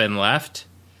just up and left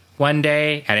one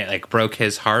day, and it like broke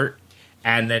his heart.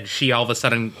 And then she all of a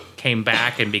sudden came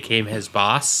back and became his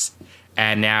boss.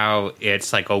 And now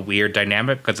it's like a weird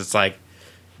dynamic because it's like,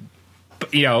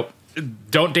 you know,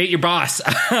 don't date your boss.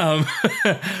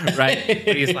 Right?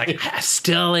 But he's like, I'm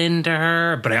still into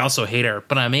her, but I also hate her,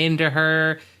 but I'm into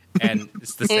her. And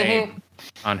it's the same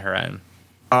on her end.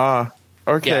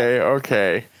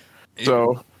 Okay.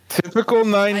 So typical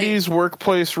 90s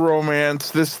workplace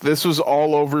romance. This was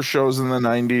all over shows in the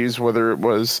 90s, whether it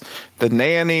was The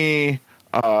Nanny,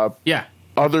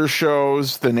 other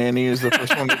shows. The Nanny is the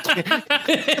first one that came.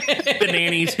 The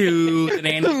Nanny 2, The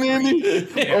Nanny. The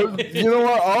Nanny. Oh, you know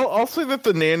what? I'll say that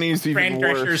The Nanny's even Fran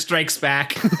worse. Drescher Strikes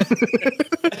Back.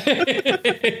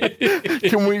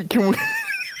 Can we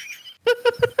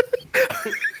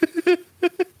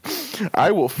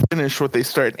I will finish what they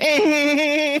start.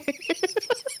 I'm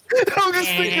just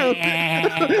thinking of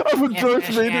a Darth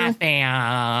Vader.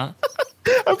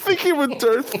 I'm thinking of a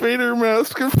Darth Vader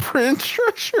mask of Fran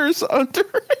Drescher's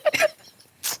underwear.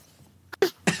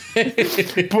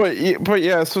 But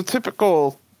yeah, so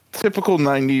typical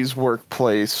 90s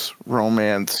workplace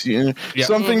romance, you know,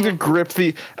 something to grip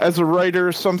as a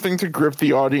writer, something to grip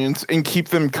the audience and keep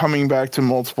them coming back to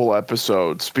multiple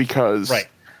episodes because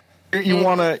you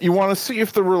want to see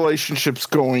if the relationship's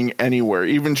going anywhere.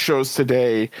 Even shows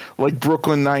today like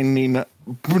Brooklyn Nine-Nine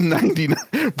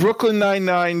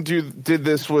did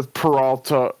this with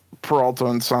Peralta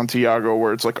and Santiago,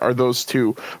 where it's like, are those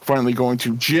two finally going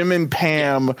to Jim and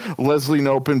Pam, Leslie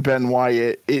Knope and Ben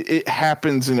Wyatt? It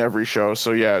happens in every show.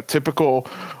 So yeah, typical.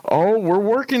 Oh, we're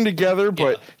working together,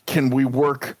 but can we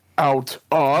work out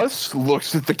us?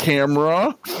 Looks at the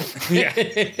camera. Yeah.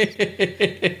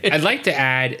 I'd like to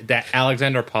add that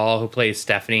Alexandra Paul, who plays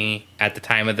Stephanie at the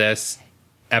time of this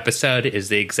episode, is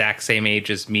the exact same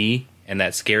age as me, and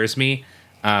that scares me.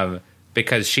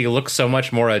 Because she looks so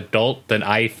much more adult than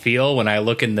I feel when I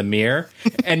look in the mirror.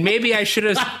 And maybe I should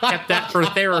have kept that for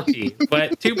therapy,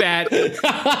 but too bad.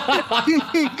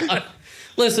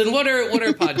 Listen, what are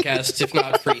podcasts if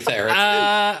not free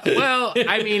therapy? Well,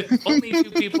 I mean, only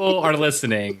 2 people are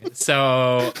listening.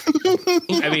 So,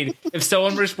 I mean, if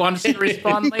someone wants to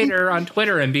respond later on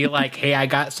Twitter and be like, hey, I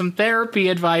got some therapy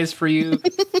advice for you,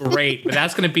 great. But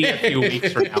that's going to be a few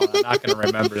weeks from now. I'm not going to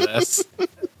remember this.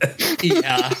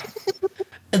 Yeah.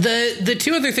 The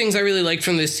 2 other things I really liked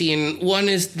from this scene, one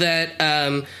is that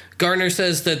Garner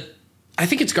says that, I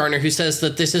think it's Garner who says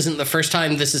that this isn't the first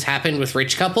time this has happened with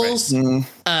rich couples,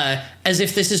 as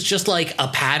if this is just like a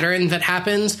pattern that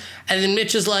happens. And then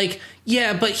Mitch is like,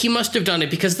 yeah, but he must have done it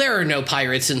because there are no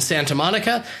pirates in Santa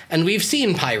Monica, and we've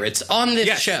seen pirates on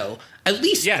this show. At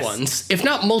least once, if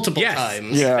not multiple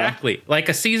times. Yeah. Exactly. Like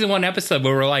a season 1 episode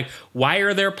where we're like, why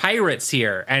are there pirates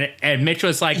here? And Mitch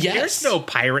was like, there's no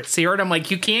pirates here. And I'm like,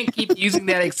 you can't keep using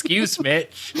that excuse,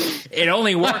 Mitch. It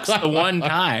only works the one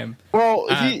time. Well,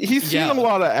 he's seen a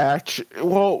lot of action.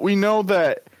 Well, we know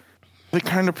that the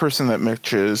kind of person that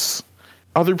Mitch is,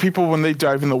 other people, when they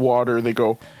dive in the water, they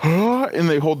go, huh, and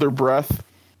they hold their breath.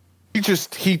 He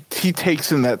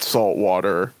takes in that salt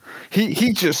water.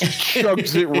 He just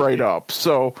chugs it right up.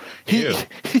 So he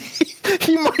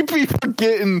might be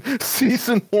forgetting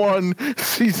season 1,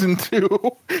 season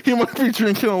 2. He might be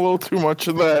drinking a little too much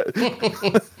of that.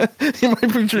 He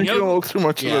might be drinking a little too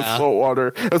much of that salt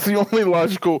water. That's the only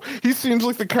logical. He seems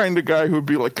like the kind of guy who would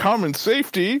be like, common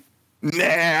safety.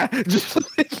 Nah. Just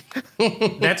like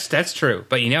That's true.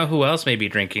 But you know who else may be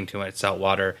drinking too much salt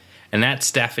water? And that's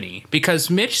Stephanie. Because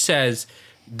Mitch says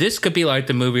this could be like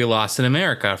the movie Lost in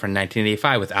America from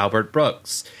 1985 with Albert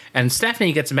Brooks. And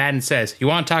Stephanie gets mad and says, you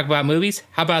want to talk about movies?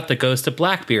 How about The Ghost of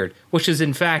Blackbeard, which is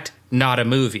in fact not a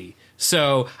movie.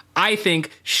 So I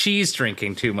think she's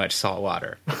drinking too much salt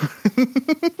water.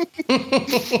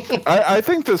 I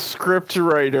think the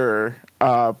scriptwriter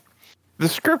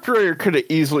could have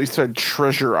easily said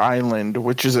Treasure Island,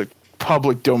 which is a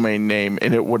public domain name,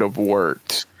 and it would have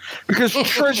worked. Because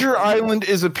Treasure Island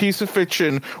is a piece of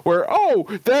fiction where,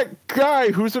 that guy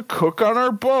who's a cook on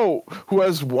our boat, who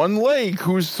has one leg,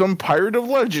 who's some pirate of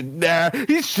legend. Nah,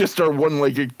 he's just our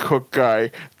one-legged cook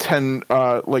guy. An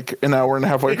hour and a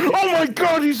half later. Oh my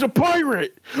God, he's a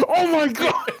pirate! Oh my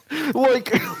God!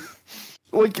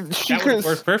 She that would have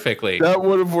worked perfectly. That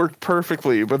would have worked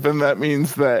perfectly, but then that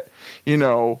means that,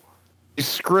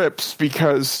 scripts,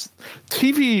 because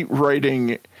TV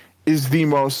writing is the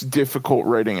most difficult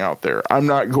writing out there. I'm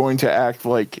not going to act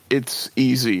like it's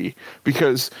easy,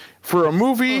 because for a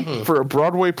movie, for a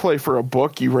Broadway play, for a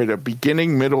book, you write a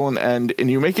beginning, middle, and end, and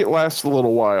you make it last a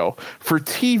little while. For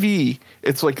TV,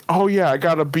 it's like, oh yeah, I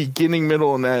got a beginning,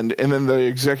 middle, and end, and then the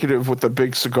executive with the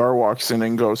big cigar walks in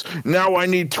and goes, now I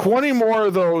need 20 more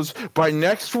of those by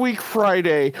next week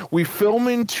Friday. We film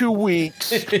in 2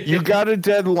 weeks. You got a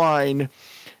deadline.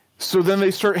 So then they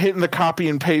start hitting the copy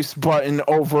and paste button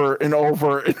over and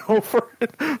over and over.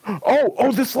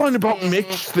 This line about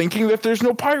Mitch thinking that there's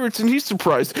no pirates and he's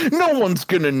surprised. No one's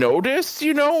going to notice,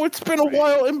 it's been a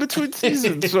while in between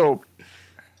seasons. So,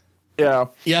 yeah.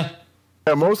 Yeah.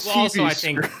 Most well, also, I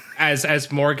think,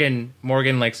 as Morgan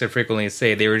likes to frequently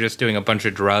say, they were just doing a bunch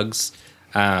of drugs.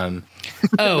 Probably.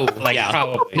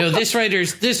 No, this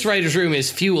writer's room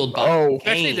is fueled by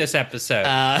especially this episode.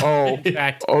 In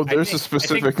fact, there's a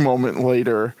specific moment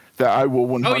later that I will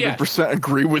 100%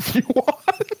 agree with you on.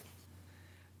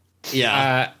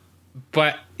 Yeah.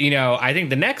 But, I think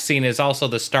the next scene is also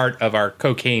the start of our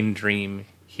cocaine dream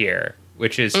here,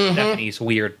 which is Stephanie's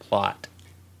weird plot.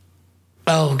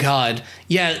 Oh, God.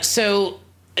 Yeah, so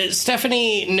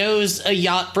Stephanie knows a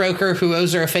yacht broker who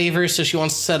owes her a favor, so she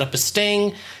wants to set up a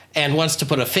sting and wants to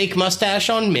put a fake mustache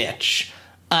on Mitch.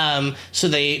 So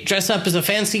they dress up as a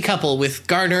fancy couple with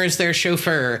Garner as their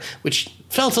chauffeur, which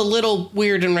felt a little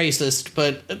weird and racist,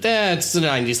 but it's the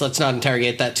 90s. Let's not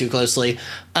interrogate that too closely.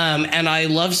 And I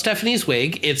love Stephanie's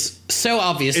wig. It's so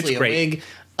obviously a wig,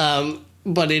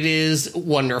 but it is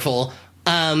wonderful.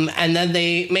 And then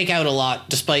they make out a lot,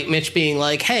 despite Mitch being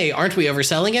like, hey, aren't we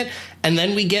overselling it? And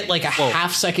then we get like a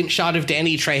half-second shot of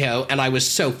Danny Trejo, and I was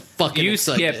so fucking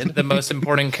excited. You skipped the most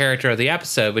important character of the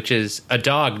episode, which is a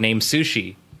dog named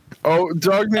Sushi. Oh,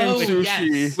 dog named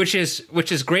Sushi. Yes.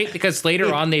 Which is great, because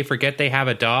later on they forget they have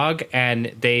a dog,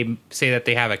 and they say that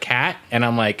they have a cat, and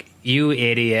I'm like, you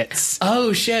idiots.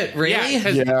 Oh, shit, really? Yeah,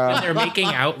 when they're making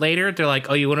out later, they're like,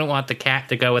 oh, you wouldn't want the cat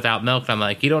to go without milk. And I'm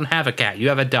like, you don't have a cat. You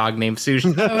have a dog named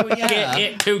Sushi. Oh, yeah. Get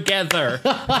it together.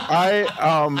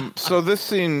 So this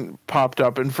scene popped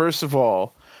up, and first of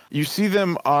all, you see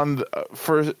them on the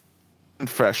first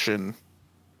confession.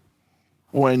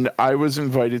 when I was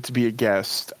invited to be a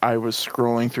guest, I was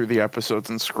scrolling through the episodes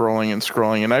and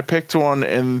scrolling, and I picked one,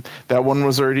 and that one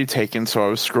was already taken, so I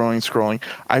was scrolling.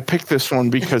 I picked this one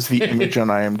because the image on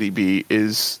IMDb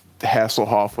is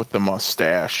Hasselhoff with the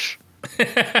mustache.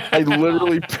 I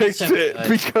literally picked it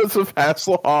because of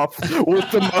Hasselhoff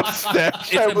with the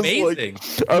mustache. It's amazing.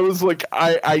 I was like,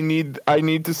 I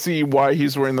need to see why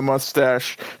he's wearing the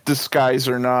mustache, disguise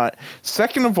or not.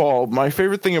 Second of all, my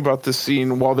favorite thing about this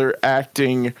scene, while they're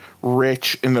acting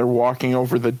rich and they're walking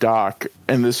over the dock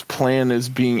and this plan is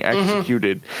being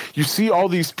executed, you see all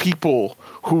these people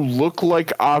who look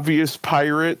like obvious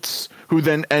pirates who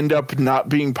then end up not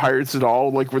being pirates at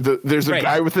all. Like there's a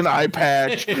guy with an eye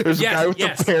patch. There's a guy with a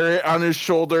parrot on his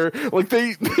shoulder. Like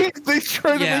they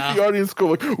try to make the audience go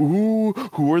like, ooh,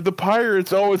 who are the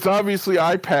pirates? Oh, it's obviously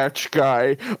eye patch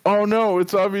guy. Oh no,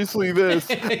 it's obviously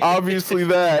this, obviously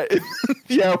that.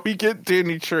 Yeah, we get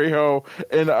Danny Trejo,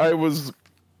 and I was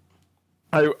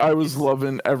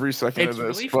loving every second of this.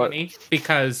 It's really funny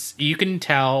because you can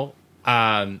tell.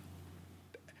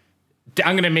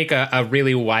 I'm going to make a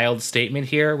really wild statement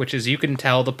here, which is you can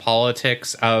tell the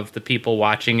politics of the people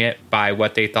watching it by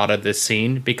what they thought of this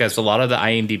scene, because a lot of the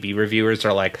IMDb reviewers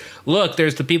are like, look,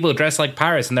 there's the people who dress like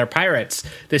pirates and they're pirates.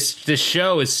 This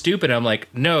show is stupid. I'm like,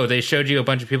 no, they showed you a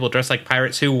bunch of people dressed like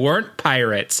pirates who weren't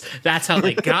pirates. That's how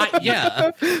they got you.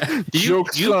 you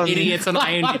idiots on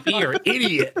IMDb are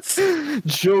idiots.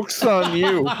 Joke's on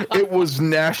you. It was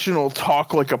National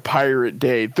Talk Like a Pirate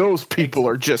Day. Those people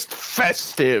are just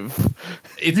festive.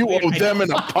 You owe them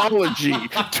an apology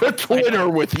to Twitter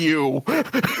with you.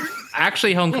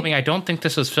 Actually, Homecoming, I don't think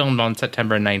this was filmed on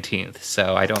September 19th,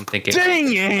 so I don't think it... Dang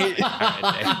it!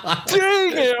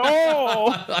 Dang it!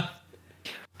 Oh!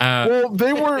 Well,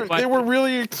 they were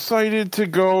really excited to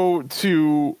go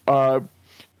to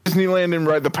Disneyland and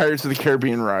ride the Pirates of the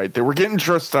Caribbean ride. They were getting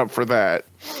dressed up for that.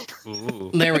 Ooh.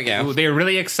 There we go. Ooh, they were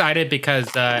really excited because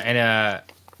in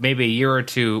maybe a year or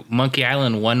two, Monkey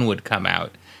Island 1 would come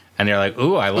out. And they're like,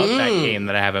 ooh, I love that game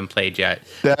that I haven't played yet.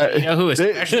 You know who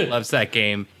especially loves that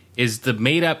game is the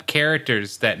made-up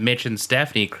characters that Mitch and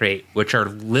Stephanie create, which are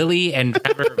Lily and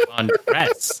Trevor Von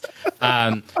Dress.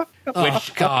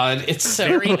 Which, God, it's so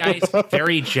very nice,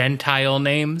 very Gentile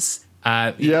names.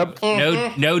 Yep.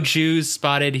 No Jews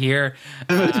spotted here.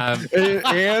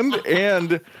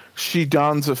 And she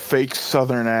dons a fake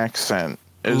Southern accent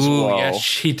as well. Yes,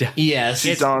 she does. Yes,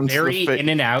 it's very in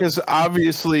and out. Because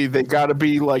obviously they got to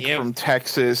be like from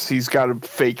Texas. He's got to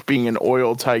fake being an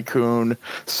oil tycoon,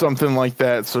 something like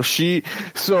that. So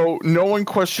no one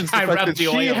questions the fact that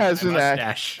she has an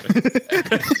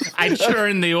accent. I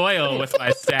churn the oil with my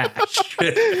stash.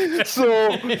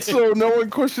 so no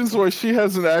one questions why she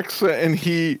has an accent, and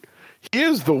he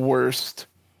is the worst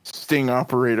sting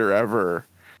operator ever.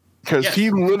 Because he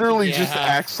literally just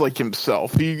acts like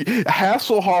himself.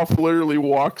 Hasselhoff literally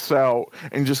walks out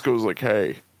and just goes like,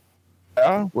 "Hey,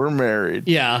 yeah, we're married."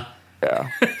 Yeah.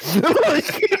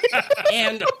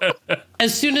 And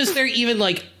as soon as they're even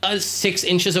like 6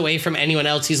 inches away from anyone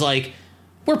else, he's like,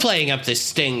 "We're playing up this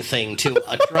Sting thing too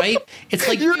much, right?" It's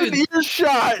like, you're in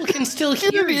earshot. People can still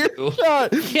hear you.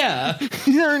 Yeah,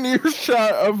 you're in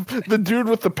earshot of the dude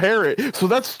with the parrot. So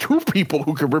that's 2 people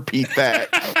who can repeat that.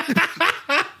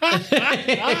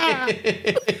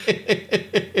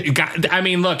 I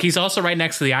mean, look, he's also right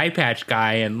next to the eye patch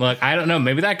guy, and look, I don't know,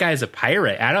 maybe that guy's a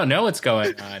pirate. I don't know what's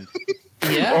going on.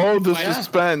 The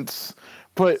suspense.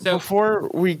 But before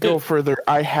we go further,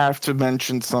 I have to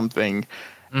mention something.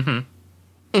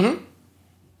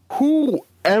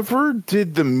 Whoever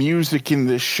did the music in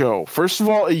this show, first of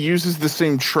all, it uses the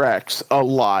same tracks a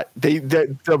lot. The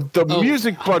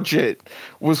music budget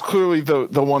was clearly the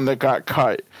one that got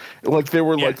cut. Like they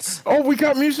were like, "Oh, we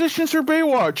got musicians for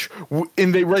Baywatch,"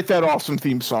 and they write that awesome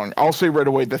theme song. I'll say right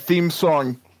away, the theme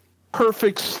song,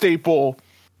 perfect staple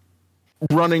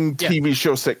running TV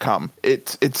show sitcom.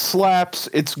 It slaps.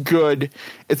 It's good.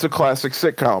 It's a classic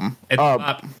sitcom.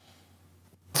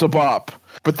 It's a bop.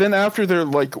 But then after they're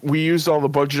like, we used all the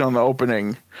budget on the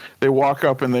opening, they walk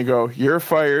up and they go, "You're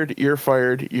fired, you're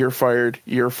fired, you're fired,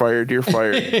 you're fired, you're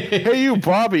fired." "Hey, you,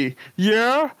 Bobby.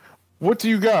 Yeah? What do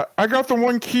you got?" "I got the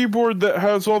one keyboard that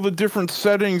has all the different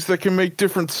settings that can make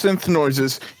different synth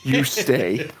noises." "You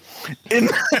stay." Well,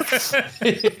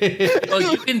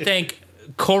 you can thank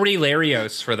Corey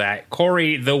Larios for that.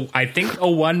 Corey, I think a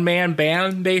one-man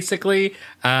band, basically.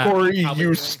 Corey,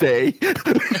 you stay.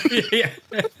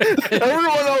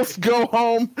 Everyone else go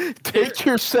home, take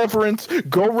your severance,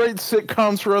 go write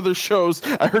sitcoms for other shows.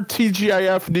 I heard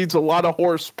TGIF needs a lot of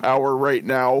horsepower right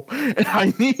now, and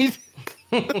I need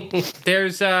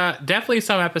There's definitely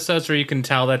some episodes where you can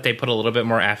tell that they put a little bit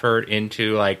more effort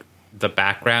into like the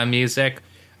background music,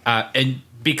 and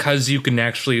because you can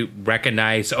actually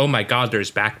recognize, oh my god,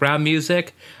 there's background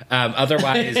music.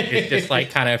 Otherwise, it just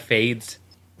like kind of fades.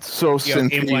 So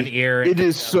synthy. In one ear. It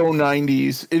is so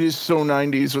 90s. It is so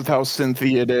 90s with how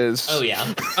synthy it is. Oh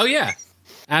yeah. Oh yeah,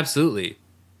 absolutely.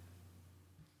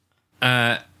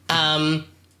 But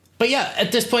yeah,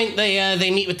 at this point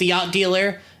they meet with the yacht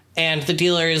dealer, and the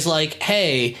dealer is like,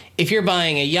 "Hey, if you're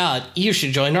buying a yacht, you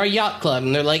should join our yacht club."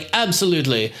 And they're like,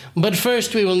 "Absolutely, but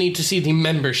first we will need to see the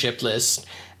membership list."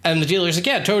 And the dealer's like,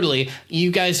 "Yeah, totally. You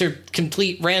guys are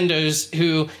complete randos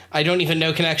who I don't even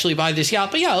know can actually buy this yacht,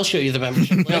 but yeah, I'll show you the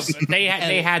membership list." They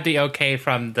had the okay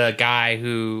from the guy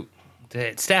who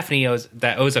Stephanie owes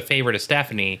a favor to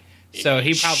Stephanie, so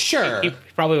he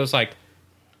probably was like,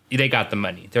 they got the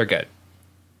money, they're good.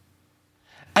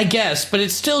 I guess, but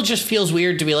it still just feels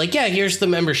weird to be like, "Yeah, here's the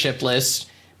membership list,"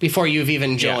 before you've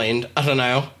even joined. Yeah. I don't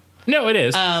know. No, it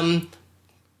is.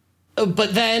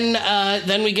 But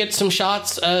then we get some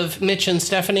shots of Mitch and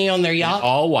Stephanie on their yacht,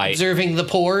 all white, observing the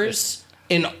pores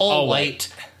in all white,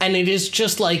 and it is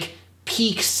just like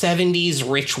peak 70s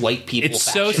rich white people. It's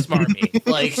fashion. so smarmy,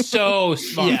 like so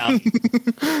smart. Yeah.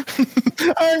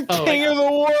 I'm king of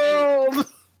the world.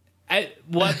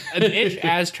 Mitch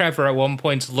as Trevor at one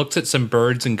point looks at some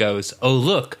birds and goes, "Oh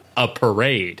look, a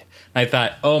parade." I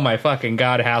thought, "Oh my fucking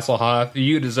god, Hasselhoff,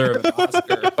 you deserve an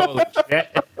Oscar." Holy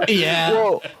shit. Yeah.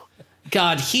 Whoa.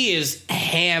 God, he is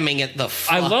hamming it the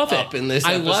fuck I love up it. in this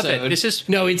I episode. love it. This is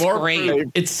it's great.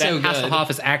 proof It's so that good. Hasselhoff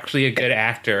is actually a good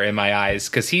actor in my eyes,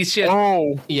 because he's just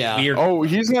weird. Oh,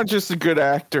 he's not just a good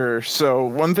actor. So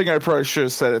one thing I probably should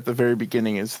have said at the very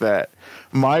beginning is that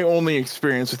my only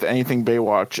experience with anything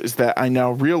Baywatch is that I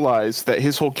now realize that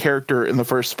his whole character in the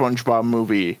first SpongeBob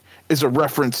movie is a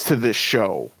reference to this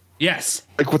show. Yes.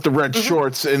 Like with the red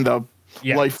shorts and the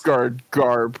lifeguard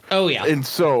garb. Oh, yeah. And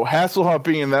so Hasselhoff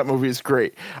being in that movie is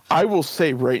great. I will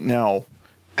say right now,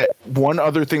 one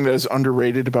other thing that is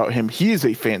underrated about him, he is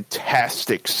a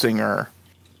fantastic singer.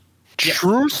 Yep.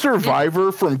 True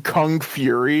Survivor from Kung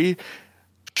Fury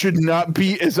should not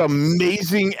be as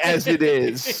amazing as it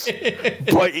is.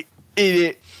 But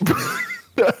it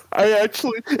I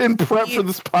actually, in prep for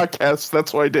this podcast,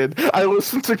 that's what I did. I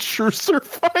listened to True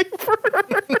Survivor.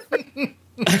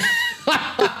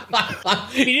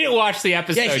 You didn't watch the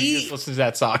episode, you just listened to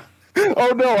that song.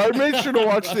 Oh no, I made sure to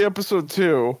watch the episode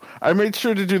too. I made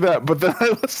sure to do that, but then I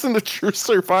listened to True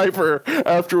Survivor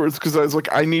afterwards because I was like,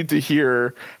 I need to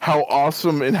hear how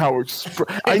awesome and how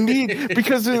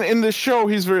because in the show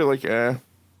he's very like, I'm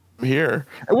here,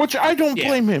 which I don't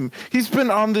blame him. He's been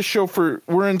on the show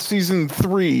we're in season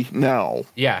 3 now.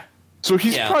 Yeah. So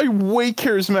he's probably way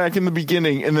charismatic in the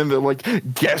beginning, and then they're like,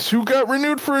 guess who got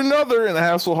renewed for another? And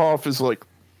Hasselhoff is like,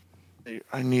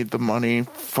 I need the money.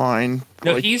 Fine.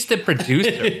 No, like, he's the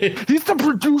producer. He's the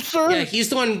producer? Yeah, he's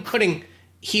the one putting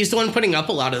up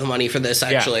a lot of the money for this,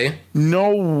 actually. Yeah.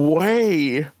 No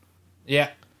way. Yeah.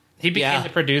 He became the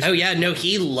producer. Oh, yeah. No,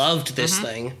 he loved this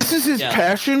thing. This is his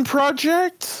passion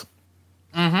project?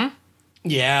 Mm-hmm.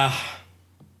 Yeah.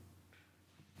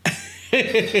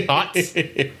 Thoughts?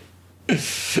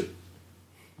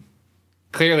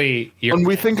 Clearly, when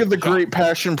we think of the great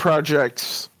passion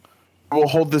projects, we'll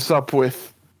hold this up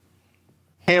with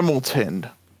Hamilton,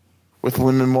 with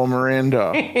Lin-Manuel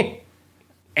Miranda,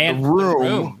 and The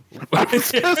Room. I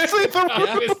was going to say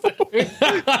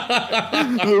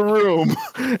The Room.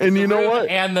 And you know what?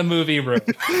 And the movie Room.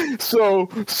 So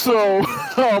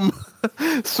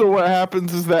what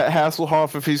happens is that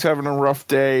Hasselhoff, if he's having a rough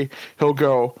day, he'll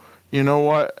go, you know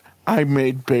what? I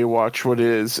made Baywatch what it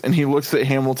is. And he looks at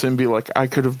Hamilton and be like, I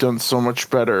could have done so much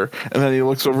better. And then he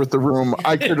looks over at The Room.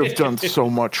 I could have done so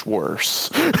much worse.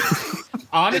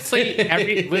 Honestly,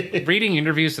 reading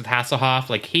interviews with Hasselhoff,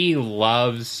 like, he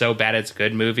loves So Bad It's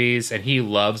Good movies, and he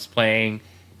loves playing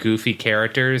goofy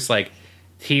characters. Like,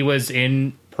 he was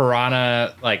in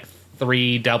Piranha, like,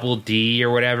 3 Double D or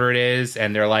whatever it is,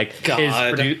 and they're like,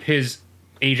 his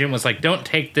agent was like, don't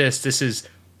take this. This is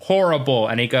horrible.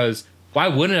 And he goes, why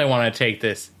wouldn't I want to take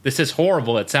this? This is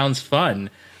horrible. It sounds fun.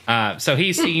 So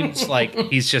he seems like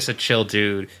he's just a chill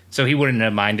dude. So he wouldn't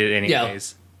have minded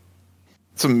anyways. Yeah.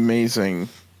 It's amazing.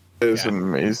 It's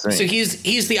amazing. So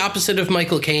he's the opposite of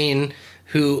Michael Caine,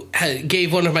 who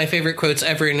gave one of my favorite quotes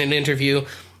ever in an interview,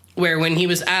 where when he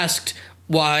was asked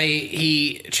why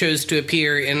he chose to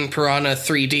appear in Piranha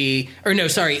 3D,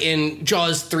 in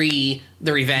Jaws 3,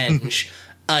 The Revenge,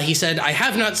 He said, "I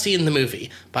have not seen the movie.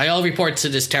 By all reports,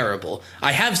 it is terrible.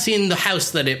 I have seen the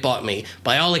house that it bought me.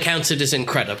 By all accounts, it is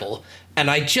incredible." And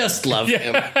I just love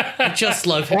him. I just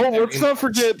love him. Well, let's not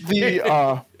forget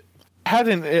the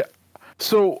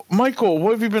So, Michael,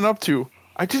 what have you been up to?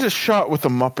 I did a shot with a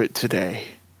Muppet today.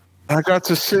 I got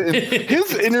to sit in.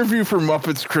 His interview for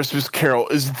Muppets Christmas Carol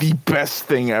is the best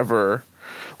thing ever.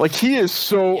 Like, he is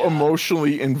so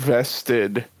emotionally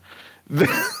invested.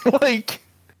 Like,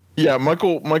 yeah,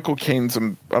 Michael Caine's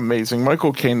amazing.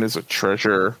 Michael Caine is a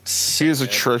treasure. He is a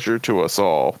treasure to us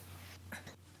all.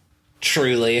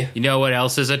 Truly. You know what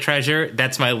else is a treasure?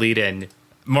 That's my lead-in.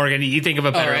 Morgan, you think of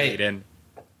a better right. lead-in.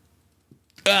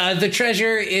 The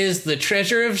treasure is the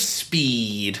treasure of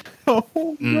speed.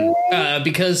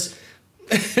 Because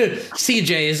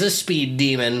CJ is a speed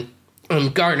demon.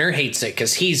 Garner hates it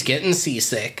because he's getting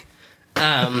seasick.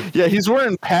 Yeah, he's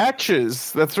wearing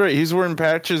patches. That's right. He's wearing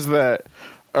patches that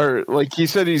are, like he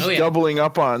said, he's doubling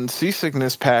up on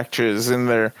seasickness patches, and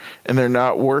they're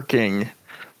not working.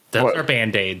 Those are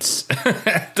Band-Aids.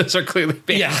 Those are clearly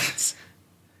Band-Aids. Yeah.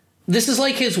 This is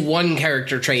like his one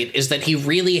character trait, is that he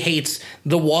really hates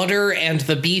the water and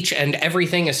the beach and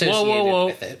everything associated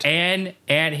with it.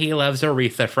 And he loves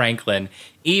Aretha Franklin,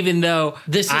 even though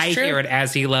I hear it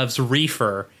as he loves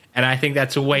reefer, and I think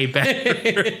that's way better.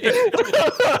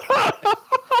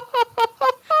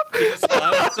 He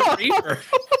loves reefer.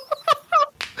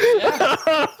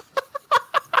 Yeah.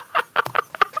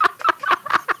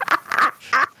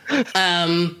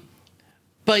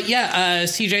 But yeah,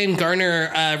 CJ and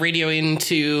Garner radio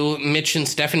into Mitch and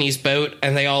Stephanie's boat,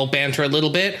 and they all banter a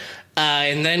little bit.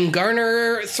 And then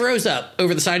Garner throws up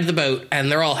over the side of the boat, and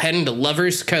they're all heading to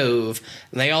Lover's Cove.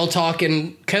 And they all talk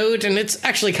in code, and it's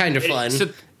actually kind of fun.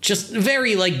 Just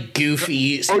very, like,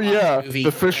 goofy. Oh, yeah.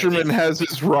 The fisherman has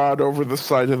his rod over the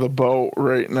side of the boat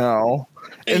right now.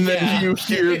 And then you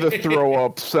hear the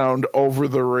throw-up sound over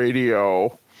the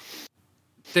radio.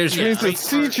 Which means that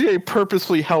CJ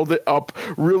purposely held it up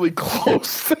really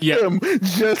close to him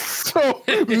just so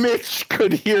Mitch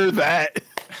could hear that.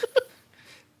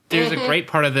 There's a great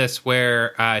part of this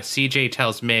where CJ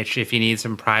tells Mitch if he needs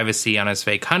some privacy on his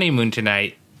fake honeymoon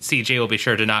tonight, CJ will be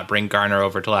sure to not bring Garner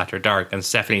over till after dark. And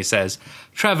Stephanie says,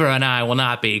 "Trevor and I will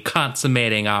not be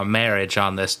consummating our marriage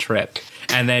on this trip."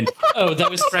 And then, that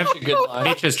was such a good line.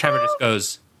 Mitch's Trevor just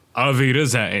goes, "Auf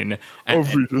Wiedersehen," and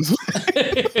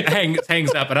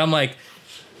hangs up. And I'm like,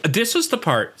 this was the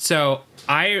part. So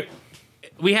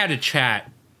we had a chat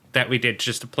that we did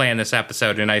just to plan this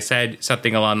episode, and I said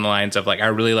something along the lines of, like, I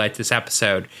really like this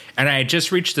episode. And I had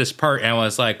just reached this part, and I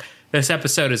was like, this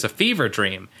episode is a fever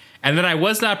dream. And then I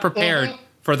was not prepared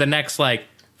for the next, like,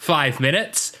 5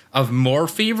 minutes of more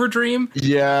fever dream.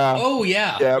 Yeah. Oh,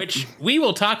 yeah. Yep. Which we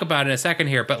will talk about in a second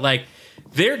here. But, like,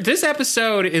 this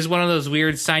episode is one of those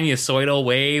weird sinusoidal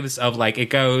waves of, like, it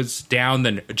goes down,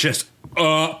 then just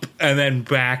up, and then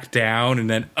back down, and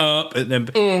then up, and then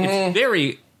it's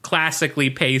very classically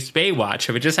paced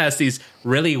Baywatch. It just has these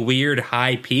really weird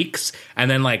high peaks, and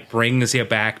then, like, brings you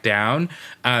back down.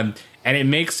 And it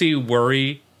makes you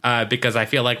worry because I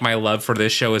feel like my love for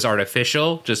this show is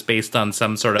artificial, just based on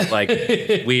some sort of, like,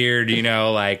 weird,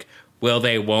 like, will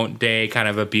they, won't they kind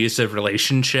of abusive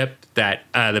relationship that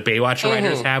the Baywatch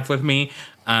writers have with me.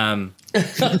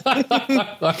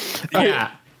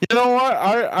 Yeah. You know what?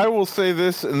 I will say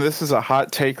this, and this is a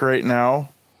hot take right now.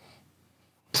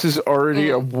 This is already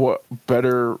a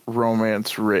better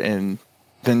romance written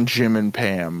than Jim and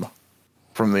Pam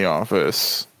from The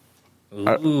Office.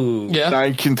 Ooh.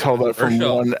 I can tell that from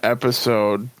one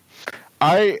episode.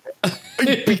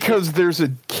 Because there's a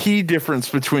key difference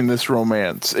between this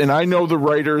romance, and I know the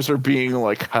writers are being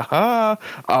like, haha,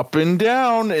 up and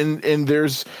down, and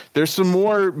there's some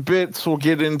more bits we'll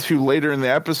get into later in the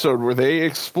episode where they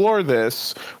explore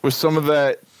this with some of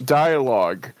that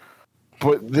dialogue.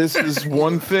 But this is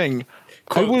one thing.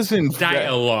 I was in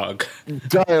dialogue.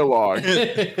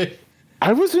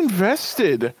 I was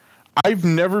invested. I've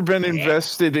never been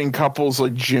invested in couples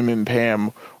like Jim and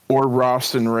Pam or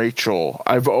Ross and Rachel.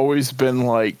 I've always been,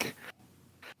 like,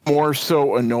 more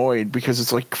so annoyed because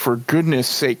it's like, for goodness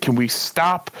sake, can we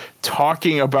stop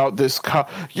talking about this?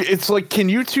 It's like, can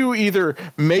you two either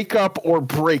make up or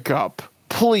break up,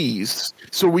 please,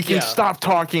 so we can stop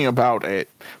talking about it,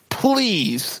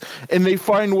 please? And they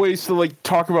find ways to, like,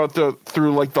 talk about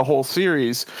through like the whole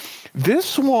series.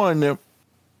 This one,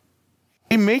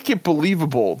 they make it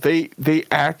believable. They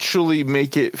actually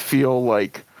make it feel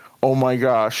like, oh my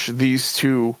gosh, these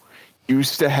two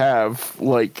used to have,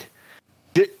 like,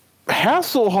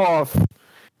 Hasselhoff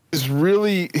is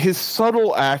really, his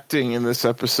subtle acting in this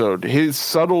episode, his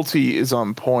subtlety is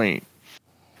on point.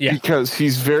 Yeah. Because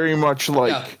he's very much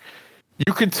like, Yeah.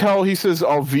 you could tell he says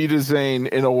Auf Wiedersehen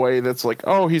in a way that's like,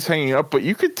 oh, he's hanging up, but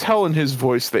you could tell in his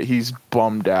voice that he's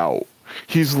bummed out.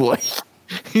 He's like,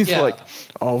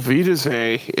 Auf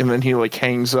Wiedersehen, and then he like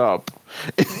hangs up.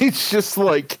 It's just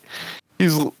like,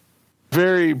 he's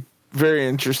very, very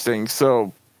interesting.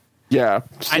 So, yeah.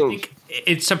 So, I think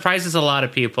it surprises a lot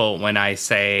of people when I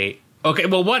say, okay,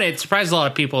 well, one, it surprises a lot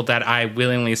of people that I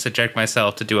willingly subject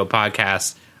myself to do a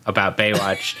podcast about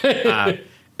Baywatch.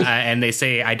 And they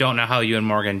say, I don't know how you and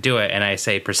Morgan do it. And I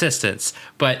say persistence.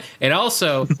 But it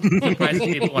also surprises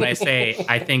people when I say,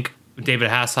 I think David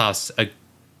Hasselhoff's a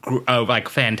like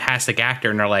fantastic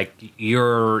actor. And they're like,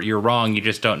 you're wrong. You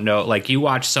just don't know. Like, you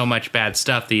watch so much bad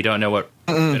stuff that you don't know what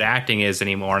good acting is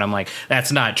anymore. And I'm like,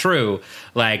 that's not true.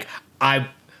 Like, I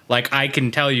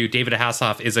can tell you David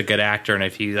Hasselhoff is a good actor, and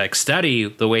if you like study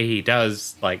the way he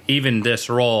does like even this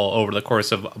role over the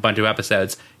course of a bunch of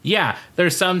episodes, yeah,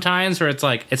 there's some times where it's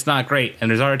like it's not great, and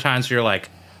there's other times where you're like,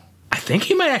 I think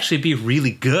he might actually be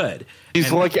really good.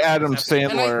 He's like Adam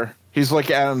Sandler. He's like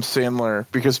Adam Sandler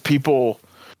because people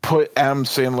put Adam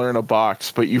Sandler in a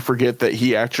box, but you forget that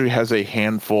he actually has a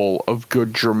handful of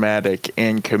good dramatic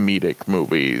and comedic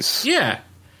movies. Yeah.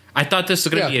 I thought this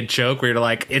was going to be a joke where you're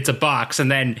like, it's a box, and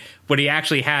then what he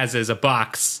actually has is a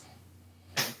box.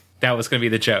 That was going to be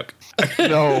the joke.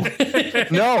 No,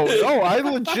 I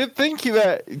legit think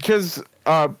that because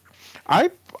I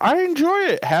enjoy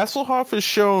it. Hasselhoff has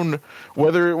shown,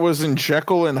 whether it was in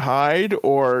Jekyll and Hyde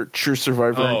or True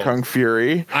Survivor and Kung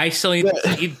Fury. I still need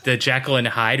to see the Jekyll and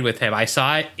Hyde with him. I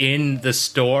saw it in the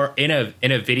store, in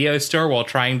a video store while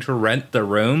trying to rent the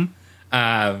room.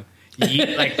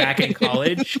 Like back in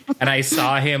college, and I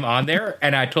saw him on there,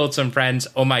 and I told some friends,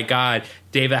 "Oh my god,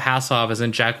 David Hasselhoff is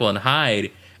in Jekyll and Hyde,"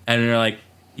 and they're like,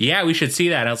 "Yeah, we should see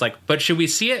that." And I was like, "But should we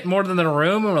see it more than the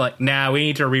room?" And we're like, "Nah, we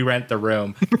need to re-rent the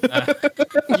room."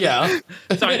 Yeah,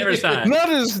 so I never saw it.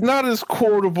 Not as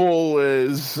quotable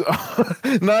as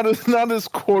not as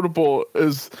quotable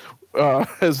as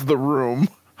the room.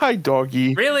 Hi,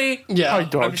 doggy. Really? Yeah, Hi,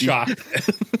 doggy. I'm shocked.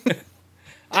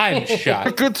 I'm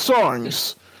shocked. Good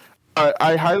songs.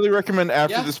 I highly recommend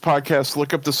after this podcast,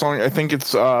 look up the song. I think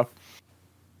it's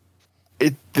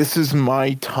This Is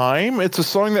My Time. It's a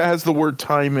song that has the word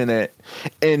time in it,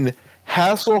 and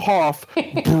Hasselhoff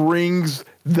brings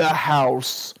the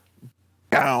house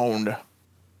down.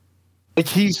 Like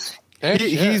he's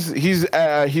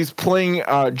playing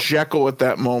Jekyll at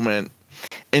that moment,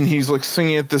 and he's like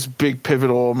singing at this big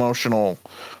pivotal emotional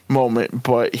moment,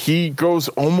 but he goes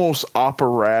almost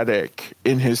operatic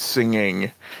in his singing,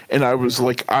 and I was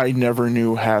like, I never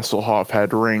knew Hasselhoff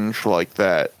had range like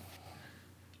that.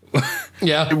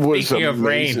 Yeah. It was Speaking of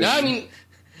range, amazing. I mean,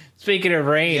 speaking of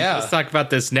range, let's talk about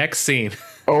this next scene.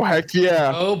 Oh heck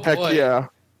yeah! Oh, boy. Heck yeah!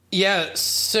 yeah.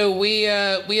 So we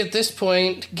at this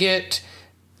point get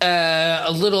a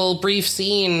little brief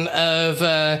scene of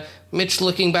Mitch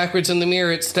looking backwards in the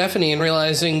mirror at Stephanie and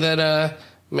realizing that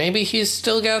maybe he's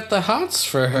still got the hots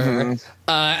for her. Mm-hmm.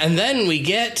 And then we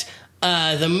get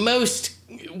the most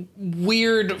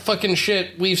weird fucking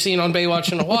shit we've seen on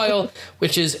Baywatch in a while,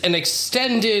 which is an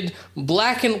extended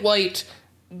black and white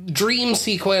dream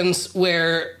sequence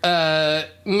where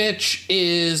Mitch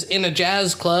is in a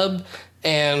jazz club.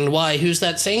 And why? Who's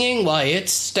that singing? Why,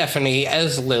 it's Stephanie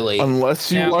as Lily.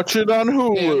 Unless you watch it on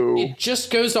Hulu. It just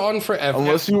goes on forever.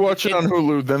 Unless you watch it on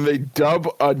Hulu, then they dub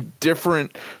a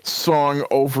different song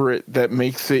over it that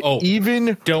makes it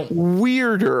even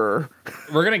weirder.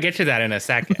 We're going to get to that in a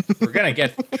second. We're going to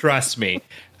get, trust me.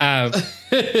 Now,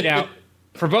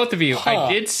 for both of you, I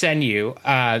did send you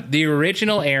the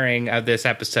original airing of this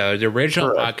episode. The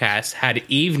original podcast had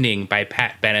Evening by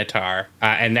Pat Benatar,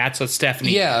 and that's what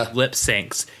Stephanie lip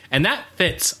syncs. And that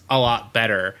fits a lot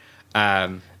better.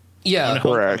 Correct.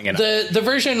 The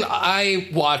version I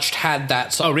watched had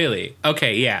that song. Oh, really?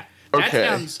 Okay, yeah. That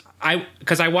sounds...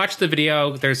 Because I watched the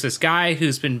video, there's this guy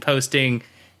who's been posting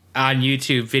on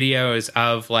YouTube videos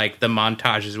of like the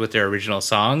montages with their original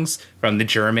songs from the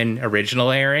German original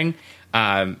airing.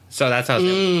 So that's how I was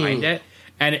able to find it.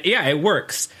 And yeah, it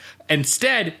works.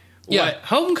 Instead, what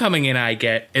Homecoming and I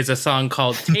get is a song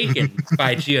called Taken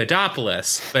by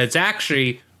Giodopoulos, but it's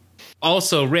actually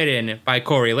also written by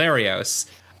Corey Larios.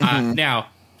 Now,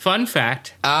 fun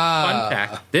fact,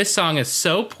 this song is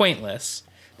so pointless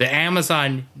that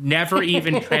Amazon never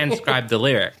even transcribed the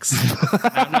lyrics.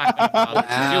 I'm not going to bother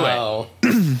to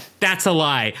do it. That's a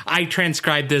lie. I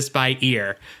transcribed this by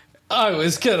ear. I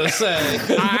was gonna say.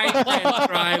 I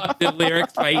transcribed the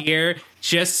lyrics by ear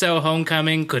just so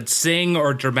Homecoming could sing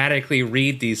or dramatically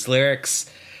read these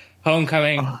lyrics.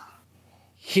 Homecoming,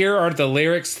 here are the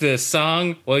lyrics to this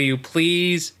song. Will you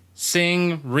please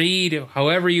sing, read,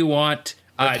 however you want?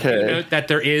 Do note that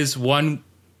there is one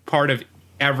part of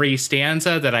every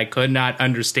stanza that I could not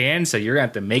understand, so you're gonna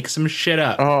have to make some shit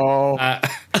up. Oh,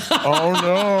 oh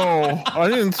no! I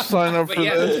didn't sign up for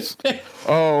this.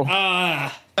 Oh,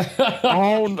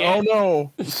 oh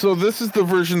no! So this is the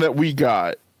version that we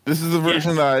got. This is the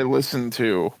version that I listened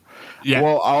to. Yeah.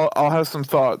 Well, I'll have some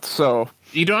thoughts. So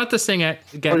you don't have to sing it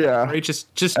again. Right?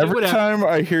 Just do every time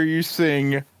I hear you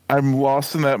sing, I'm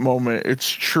lost in that moment. It's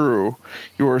true.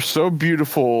 You are so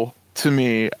beautiful to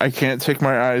me. I can't take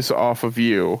my eyes off of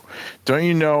you. Don't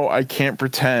you know I can't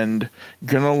pretend?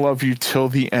 Gonna love you till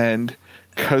the end.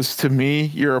 'Cause to me,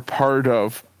 you're a part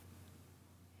of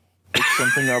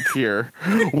something up here.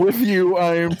 With you,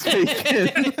 I am taken.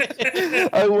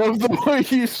 I love the way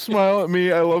you smile at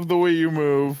me. I love the way you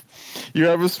move. You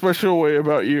have a special way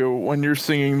about you when you're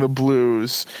singing the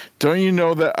blues. Don't you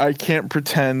know that I can't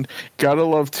pretend? Gotta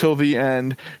love till the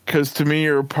end. 'Cause to me,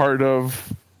 you're a part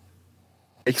of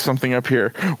something up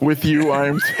here. With you, I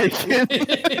am taken.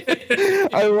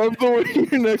 I love the way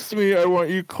you're next to me. I want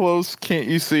you close. Can't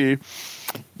you see?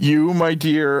 You, my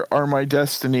dear, are my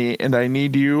destiny, and I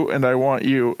need you, and I want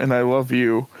you, and I love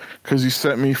you, 'cause you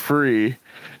set me free.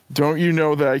 Don't you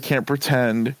know that I can't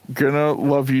pretend? Gonna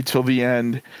love you till the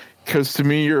end. 'Cause to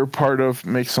me, you're a part of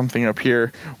make something up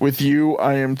here. With you,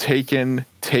 I am taken,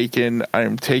 taken. I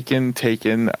am taken,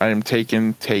 taken. I am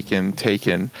taken, taken,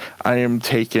 taken. I am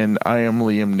taken. I am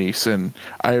Liam Neeson.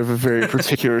 I have a very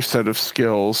particular set of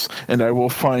skills, and I will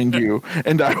find you.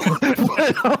 And I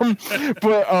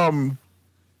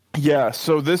yeah,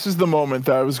 so this is the moment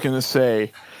that I was going to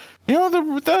say, you know,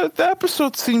 the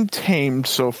episode seemed tamed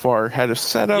so far. Had a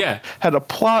setup, had a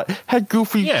plot, had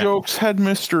goofy jokes, had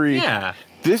mystery. Yeah.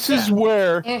 This is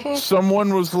where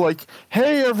someone was like,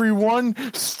 hey, everyone,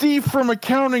 Steve from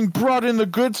accounting brought in the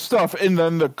good stuff. And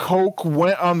then the Coke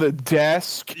went on the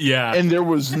desk. Yeah. And there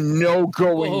was no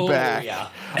going back. Yeah.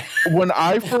 When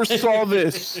I first saw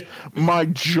this, my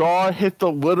jaw hit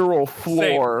the literal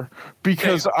floor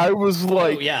because I was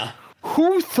like,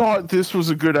 who thought this was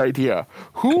a good idea?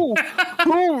 Who,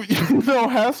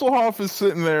 Hasselhoff is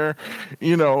sitting there,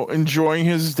 enjoying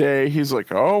his day. He's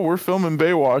like, oh, we're filming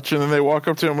Baywatch. And then they walk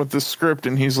up to him with this script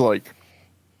and he's like,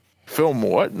 film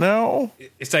what now?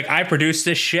 It's like, I produced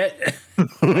this shit.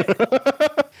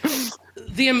 The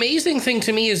amazing thing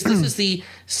to me is this is the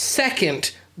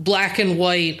second black and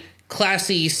white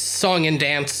classy song and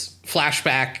dance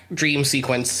flashback dream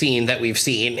sequence scene that we've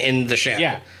seen in the show.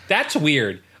 Yeah, that's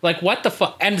weird. Like, what the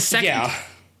fuck? And second,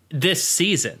 this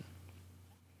season.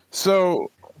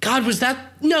 So, God, was that?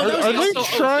 No, that was it's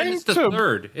the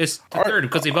third. It's the third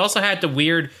because they've also had the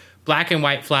weird black and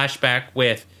white flashback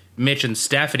with Mitch and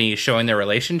Stephanie showing their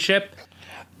relationship.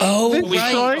 Oh, we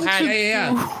want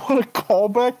to call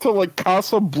back to like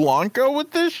Casablanca with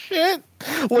this shit.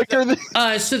 Like, are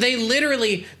they? So they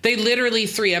literally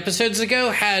 3 episodes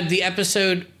ago had the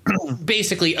episode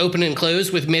basically open and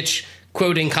close with Mitch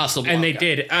quoting Casablanca, and they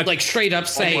did like straight up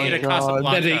saying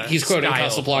that he's quoting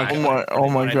Casablanca. Oh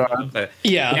my god!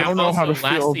 Yeah, I don't know how to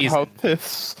feel about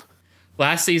this.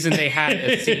 Last season they had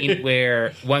a scene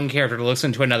where one character looks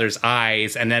into another's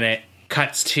eyes, and then it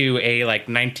cuts to a like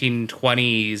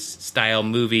 1920s style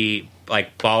movie,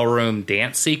 like ballroom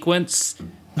dance sequence,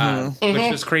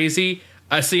 which was crazy.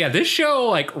 So yeah, this show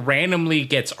like randomly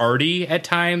gets arty at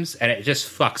times, and it just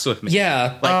fucks with me.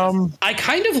 Yeah, like, I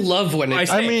kind of love when it.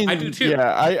 I do too.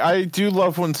 Yeah, I do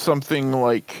love when something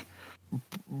like,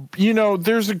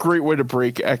 there's a great way to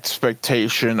break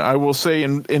expectation. I will say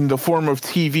in the form of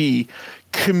TV,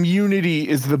 Community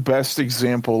is the best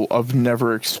example of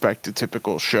never expect a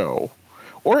typical show.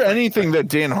 Or anything that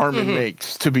Dan Harmon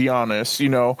makes, to be honest.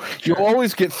 You'll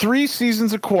always get 3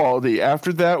 seasons of quality.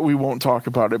 After that, we won't talk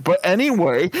about it. But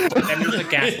anyway. Then there's a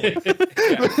gas leak.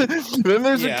 Then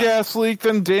there's a gas leak.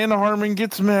 Then Dan Harmon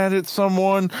gets mad at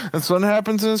someone. And something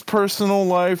happens in his personal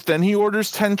life. Then he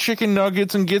orders 10 chicken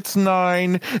nuggets and gets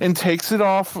 9 and takes it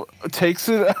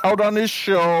out on his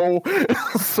show.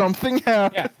 Something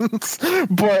happens.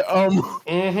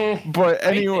 Yeah. But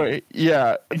anyway,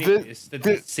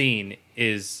 this scene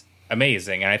is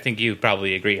amazing, and I think you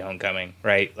probably agree, Homecoming,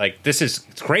 right? Like, it's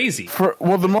crazy.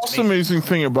 The most amazing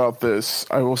thing about this,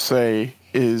 I will say,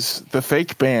 is the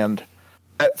fake band.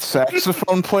 That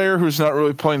saxophone player who's not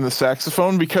really playing the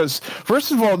saxophone, because,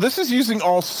 first of all, this is using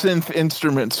all synth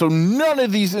instruments, so none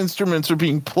of these instruments are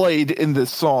being played in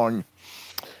this song.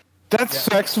 That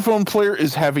saxophone player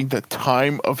is having the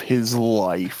time of his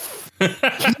life.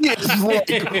 He is like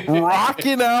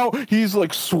rocking out. He's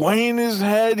like swaying his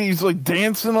head. He's like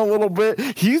dancing a little bit.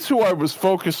 He's who I was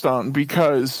focused on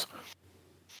because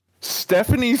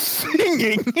Stephanie's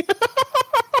singing.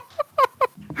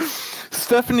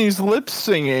 Stephanie's lip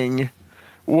singing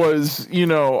was,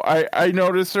 I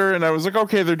noticed her and I was like,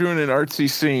 okay, they're doing an artsy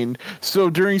scene. So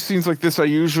during scenes like this, I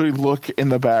usually look in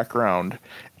the background,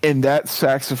 and that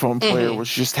saxophone player was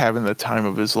just having the time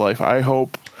of his life. I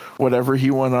hope whatever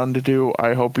he went on to do,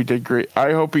 I hope he did great.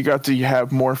 I hope he got to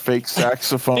have more fake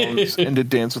saxophones and to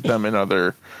dance with them in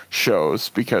other shows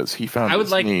because he found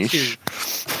his niche.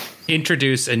 To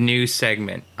introduce a new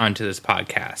segment onto this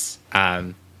podcast.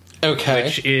 Okay.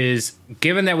 Which is,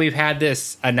 given that we've had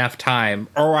this enough time,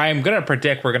 or I'm going to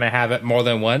predict we're going to have it more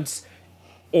than once,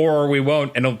 or we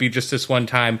won't, and it'll be just this one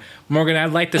time. Morgan,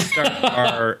 I'd like to start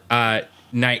our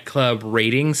nightclub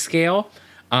rating scale,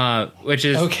 which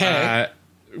is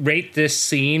rate this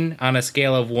scene on a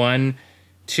scale of 1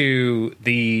 to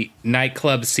the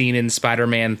nightclub scene in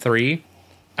Spider-Man 3.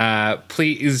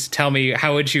 Please tell me,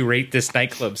 how would you rate this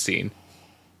nightclub scene?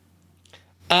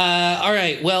 All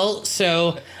right. Well,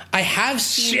 so I have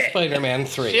seen Spider-Man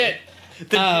 3. Shit.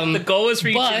 The goal is for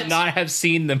you to not have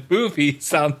seen the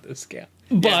movies on the scale.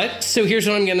 But, so here's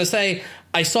what I'm going to say.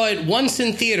 I saw it once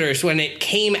in theaters when it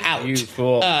came out. You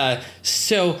fool.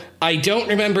 So I don't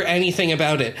remember anything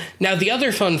about it. Now, the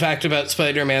other fun fact about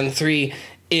Spider-Man 3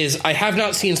 is I have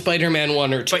not seen Spider-Man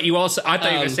 1 or 2. But you also, I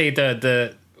thought you were going to say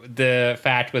the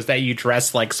fact was that you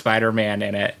dressed like Spider-Man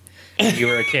in it. You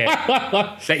were a kid.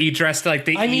 That you dressed like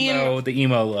the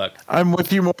emo look. I'm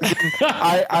with you, Morgan.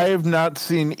 I have not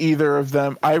seen either of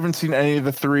them. I haven't seen any of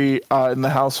the three. In the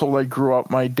household I grew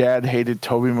up, my dad hated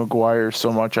Tobey Maguire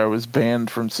so much I was banned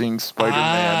from seeing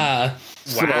Spider-Man.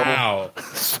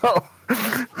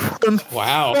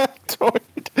 Wow.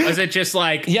 Was it just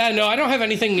like... Yeah, no, I don't have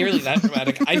anything nearly that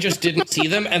dramatic. I just didn't see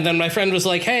them, and then my friend was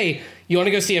like, hey, you want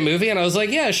to go see a movie? And I was like,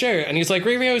 yeah, sure. And he's like,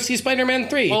 we're going to go see Spider-Man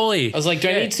 3. Holy I was like, do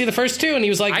I need to see the first two? And he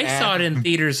was like, I saw it in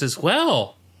theaters as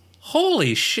well.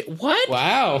 Holy shit. What?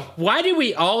 Wow. Why did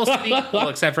we all see... well,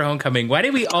 except for Homecoming. Why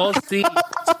did we all see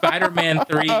Spider-Man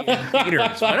 3 in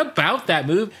theaters? What about that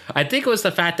movie? I think it was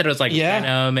the fact that it was like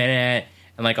Venom in it,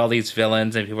 and like all these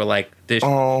villains, and people were like, this is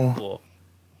cool.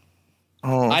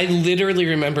 I literally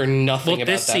remember nothing about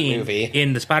this that scene movie.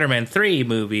 In the Spider-Man 3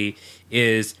 movie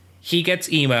is he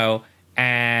gets emo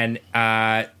and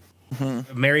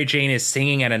Mary Jane is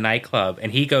singing at a nightclub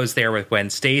and he goes there with Gwen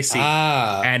Stacy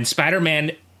and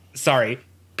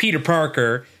Peter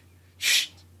Parker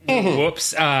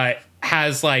starts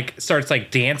like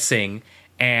dancing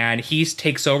and he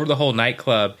takes over the whole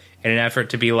nightclub in an effort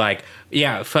to be like,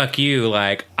 yeah, fuck you,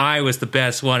 like I was the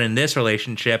best one in this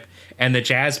relationship. And the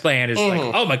jazz band is like,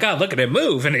 oh my God, look at him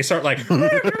move. And they start like... And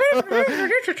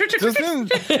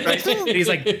he's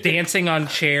like dancing on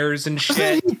chairs and shit.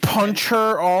 Doesn't he punch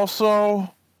her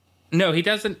also? No, he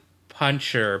doesn't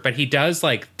punch her, but he does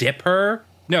like dip her.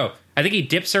 No, I think he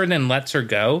dips her and then lets her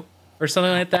go or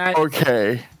something like that.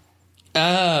 Okay.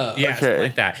 Oh. Yeah, something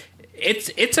like that. It's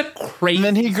a crazy... And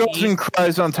then he goes and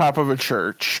cries on top of a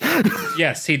church.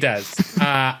 Yes, he does.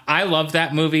 I love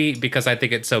that movie because I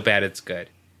think it's so bad it's good.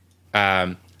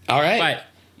 All right.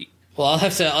 But I'll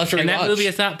have to rewatch. And that movie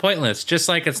is not pointless. Just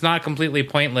like it's not completely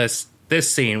pointless,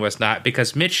 this scene was not,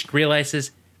 because Mitch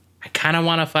realizes, I kind of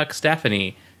want to fuck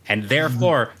Stephanie. And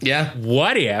therefore,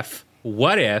 what if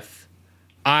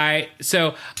I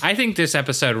think this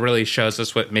episode really shows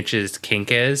us what Mitch's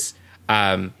kink is.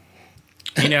 Playing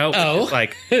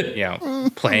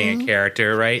a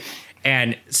character, right?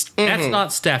 And that's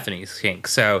not Stephanie's kink.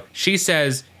 So she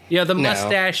says, the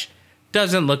mustache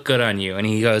doesn't look good on you. And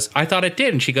he goes, I thought it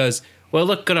did. And she goes, well, it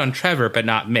looked good on Trevor, but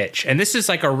not Mitch. And this is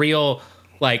like a real,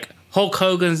 like, Hulk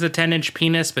Hogan's the 10-inch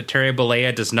penis, but Terry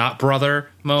Bollea does not brother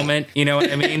moment. You know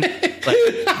what I mean?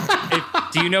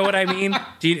 Do you know what I mean?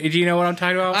 Do you know what I'm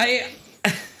talking about?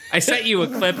 I sent you a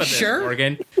clip of this,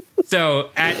 Morgan. So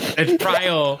at a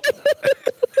trial...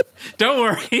 Don't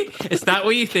worry, it's not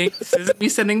what you think. This isn't me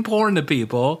sending porn to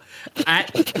people. At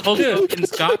Hulk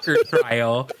Hogan's Gawker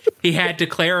trial, he had to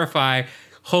clarify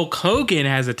Hulk Hogan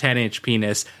has a 10-inch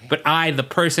penis, but I, the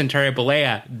person Terry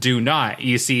Bollea, do not.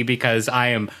 You see, because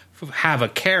I have a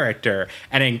character,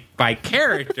 and my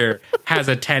character has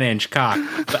a 10-inch cock,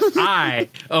 but I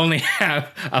only have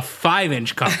a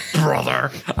 5-inch cock, brother.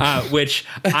 Which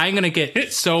I'm gonna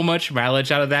get so much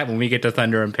mileage out of that when we get to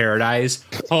Thunder in Paradise.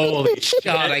 Holy shit!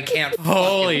 God, I can't.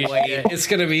 Holy shit! It's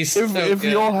gonna be so if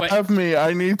good. you'll have me,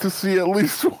 I need to see at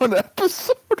least one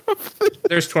episode of this.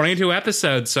 There's 22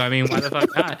 episodes, so I mean, why the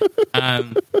fuck not?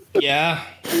 Yeah.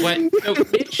 So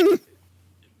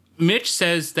Mitch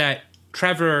says that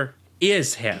Trevor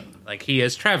is him. Like, he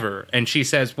is Trevor. And she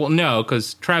says, well, no,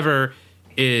 because Trevor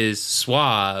is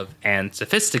suave and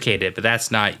sophisticated, but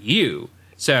that's not you.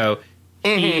 So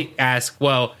he asks,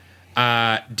 well,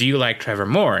 do you like Trevor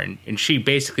more? And she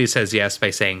basically says yes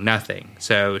by saying nothing.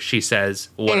 So she says,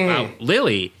 what about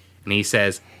Lily? And he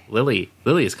says, Lily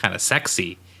is kind of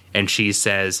sexy. And she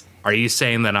says, are you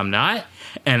saying that I'm not?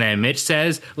 And then Mitch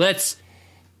says, let's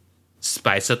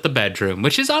spice up the bedroom,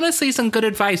 which is honestly some good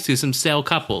advice to some stale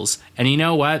couples. And you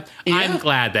know what? Yeah. I'm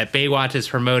glad that Baywatch is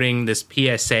promoting this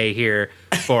PSA here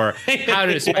for how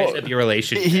to spice up your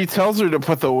relationship. He tells her to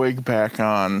put the wig back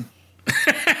on.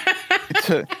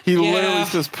 He literally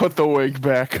says, put the wig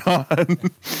back on.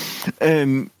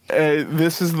 And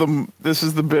this is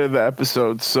the bit of the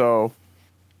episode. So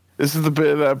this is the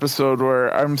bit of the episode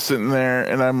where I'm sitting there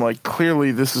and I'm like,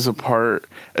 clearly this is a part,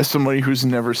 as somebody who's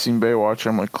never seen Baywatch,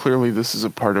 I'm like, clearly this is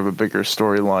a part of a bigger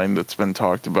storyline that's been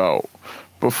talked about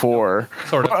before.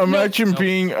 Sort of. Imagine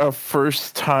being a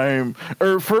first time,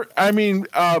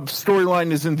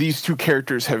 storyline is in these two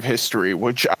characters have history,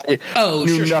 which I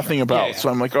knew nothing about. Yeah. So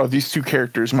I'm like, these two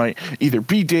characters might either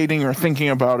be dating or thinking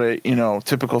about it,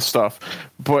 typical stuff.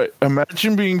 But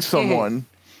imagine being someone,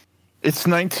 it's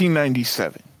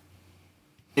 1997.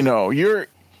 You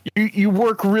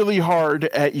work really hard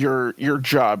at your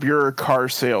job. You're a car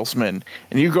salesman,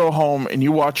 and you go home and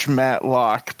you watch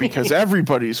Matlock because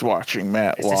everybody's watching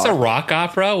Matlock. Is this a rock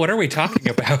opera? What are we talking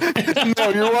about? No,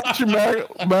 you're watching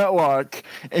Matlock,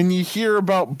 and you hear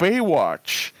about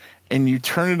Baywatch, and you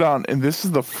turn it on, and this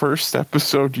is the first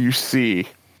episode you see.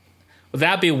 Well,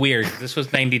 that'd be weird. This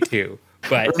was 92,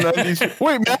 but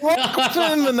wait, Matlock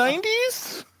wasn't in the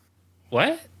 90s?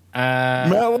 What?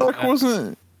 Matlock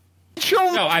wasn't.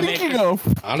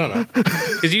 I don't know.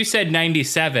 Because you said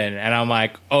 97, and I'm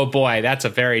like, oh boy, that's a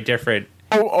very different.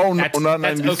 No, not 97.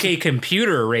 That's OK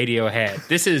Computer Radiohead.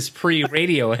 This is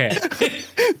pre-Radiohead.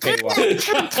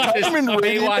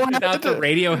 Baywatch without the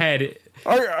Radiohead.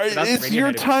 Is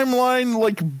your timeline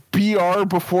like BR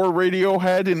before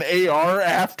Radiohead and AR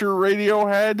after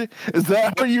Radiohead? Is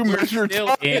that how you measure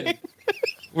time?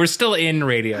 We're still in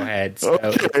Radiohead, so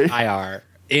it's IR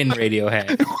in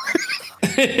Radiohead.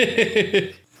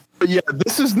 But yeah,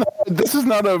 this is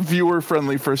not a viewer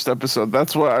friendly first episode.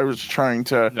 That's what I was trying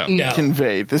to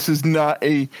convey. This is not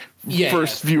a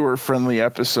first viewer friendly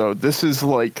episode. This is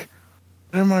like,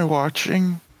 what am I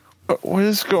watching? What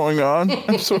is going on?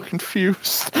 I'm so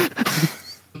confused. But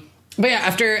yeah,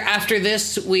 after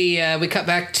this, we cut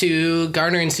back to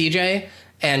Garner and CJ.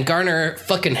 And Garner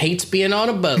fucking hates being on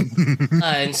a boat.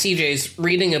 And CJ's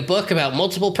reading a book about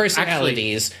multiple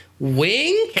personalities. Actually,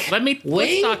 wink.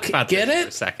 Let's talk about this for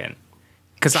a second.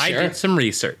 Because I did some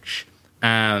research.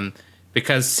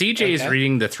 Because CJ is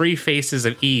reading The Three Faces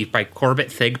of Eve by Corbett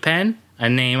Thigpen, a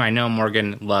name I know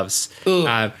Morgan loves.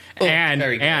 And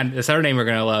this other name we're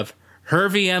going to love,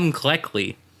 Hervey M.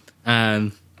 Cleckley,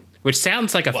 which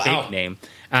sounds like a fake name.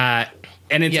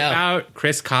 And it's about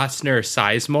Chris Costner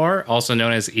Sizemore, also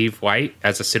known as Eve White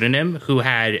as a pseudonym, who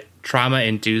had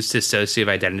trauma-induced dissociative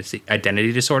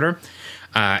identity disorder.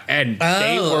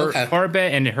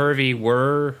 Corbett and Hervey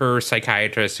were her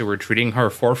psychiatrists who were treating her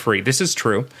for free. This is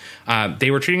true.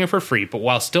 They were treating her for free, but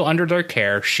while still under their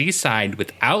care, she signed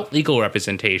without legal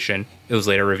representation, it was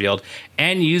later revealed,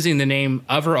 and using the name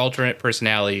of her alternate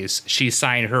personalities, she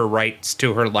signed her rights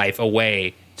to her life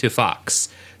away to Fox.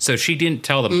 So she didn't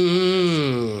tell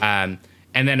them. And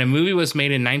then a movie was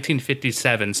made in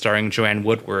 1957 starring Joanne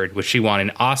Woodward, which she won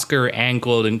an Oscar and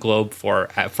Golden Globe for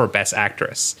Best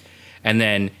Actress. And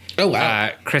then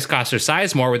Chris Costner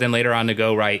Sizemore would then later on to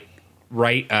go write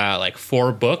like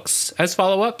 4 books as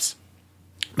follow-ups.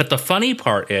 But the funny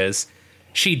part is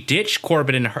she ditched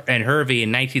Corbett and Hervey in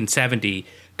 1970,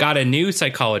 got a new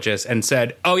psychologist, and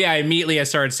said, oh yeah, immediately I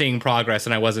started seeing progress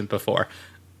and I wasn't before.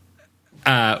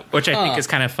 Which I think is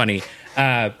kind of funny,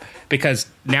 because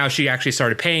now she actually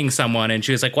started paying someone and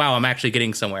she was like, wow, I'm actually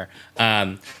getting somewhere,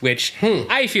 which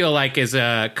I feel like is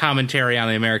a commentary on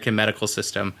the American medical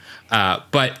system.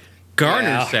 But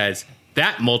Garner says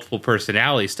that multiple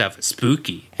personality stuff is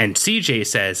spooky. And CJ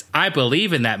says, I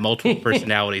believe in that multiple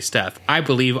personality stuff. I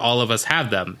believe all of us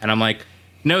have them. And I'm like,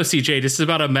 no, CJ, this is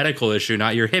about a medical issue,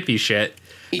 not your hippie shit.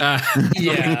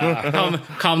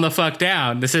 Calm the fuck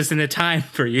down. This isn't a time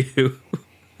for you.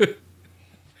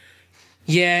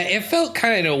 Yeah, it felt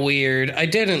kind of weird. I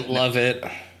didn't love it.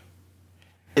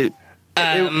 It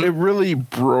really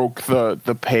broke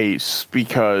the pace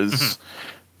because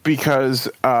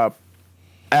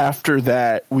after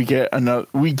that we get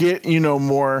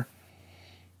more.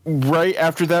 Right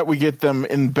after that we get them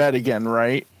in bed again,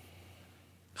 right?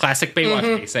 Classic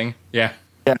Baywatch pacing. Yeah.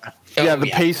 Yeah, the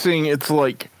pacing, it's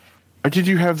like, why did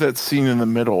you have that scene in the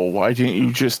middle? Why didn't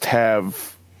you just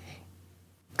have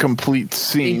complete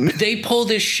scene? They pull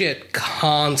this shit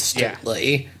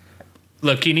constantly.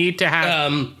 Look, you need to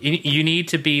have you need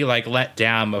to be like let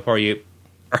down before you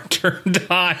are turned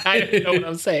on. I don't know what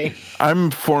I'm saying.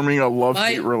 I'm forming a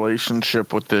love-hate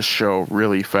relationship with this show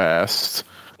really fast.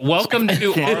 Welcome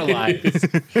to our lives.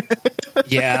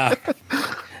 Yeah.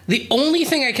 The only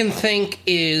thing I can think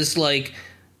is, like,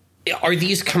 are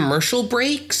these commercial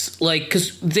breaks? Like,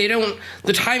 because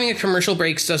the timing of commercial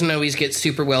breaks doesn't always get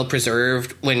super well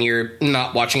preserved when you're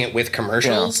not watching it with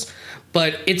commercials. Yeah.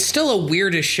 But it's still a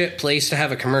weird as shit place to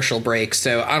have a commercial break,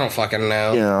 so I don't fucking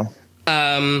know. Yeah.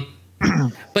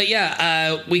 But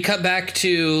yeah, we cut back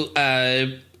to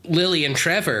Lily and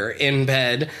Trevor in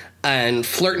bed and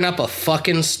flirting up a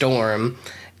fucking storm.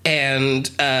 And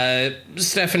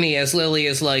Stephanie, as Lily,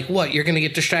 is like, what, you're going to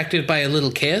get distracted by a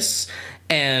little kiss?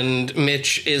 And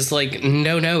Mitch is like,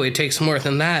 no, it takes more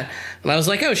than that. And I was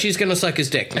like, oh, she's going to suck his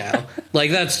dick now.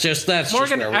 Like, that's Morgan, just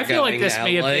where we're I feel like this now.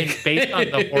 may have been based on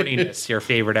the horniness, your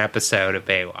favorite episode of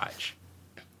Baywatch.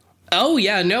 Oh,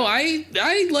 yeah, no, I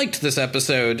liked this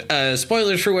episode.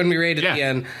 Spoilers for when we rate it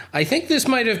again. I think this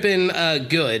might have been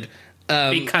good.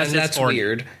 Because that's horny.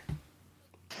 weird.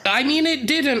 I mean, it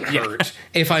didn't hurt,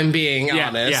 if I'm being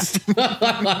honest.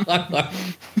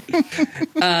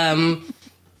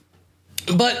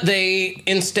 But they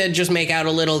instead just make out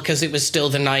a little because it was still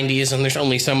the 90s and there's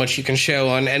only so much you can show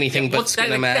on anything but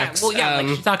Skinamax. Like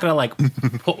she's not gonna like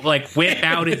whip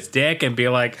out his dick and be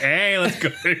like, "Hey, let's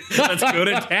go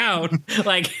to town."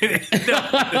 Like,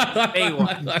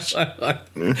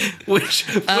 which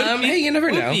hey, you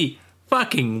never know. Be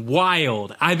fucking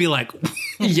wild. I'd be like, "Whoa,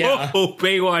 yeah,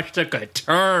 Baywatch took a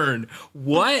turn."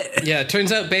 What? Yeah, it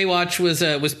turns out Baywatch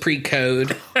was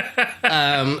pre-code.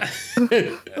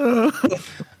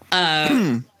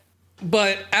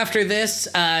 But after this,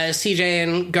 CJ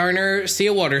and Garner see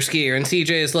a water skier, and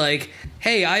CJ is like,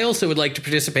 hey, I also would like to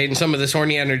participate in some of this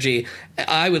horny energy.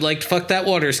 I would like to fuck that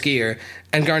water skier.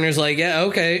 And Garner's like, yeah,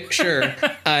 okay, sure.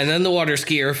 And then the water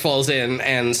skier falls in,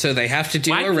 and so they have to do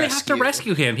Why a do they rescue. have to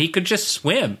rescue him? He could just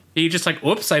swim. He just like,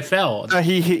 whoops, I fell.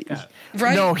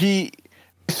 Right? No, he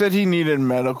said he needed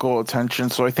medical attention,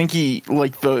 so I think he,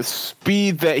 like, the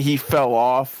speed that he fell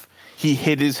off, he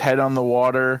hit his head on the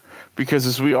water, because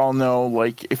as we all know,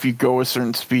 like, if you go a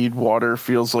certain speed, water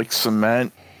feels like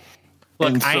cement.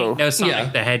 Look, I ain't no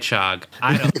Sonic the Hedgehog.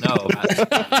 I don't know about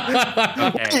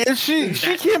that. Okay. She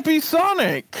can't be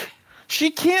Sonic.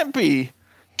 She can't be.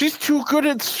 She's too good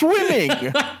at swimming.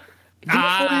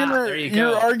 There you go.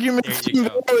 Your argument's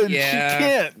valid. Yeah. She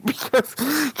can't,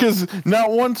 because not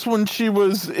once when she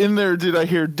was in there did I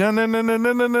hear That's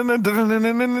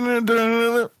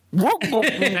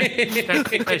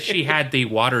because she had the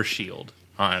water shield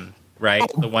on, right?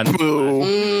 The one.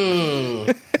 Boo.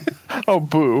 Oh,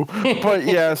 boo. But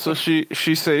yeah, so she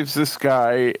saves this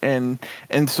guy, and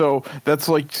so that's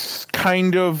like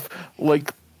kind of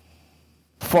like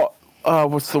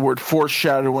what's the word,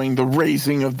 foreshadowing the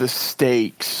raising of the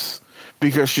stakes,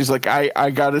 because she's like, I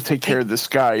gotta take care of this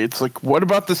guy. It's like, what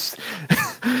about this?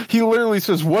 He literally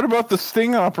says, what about the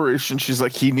sting operation? She's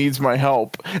like, he needs my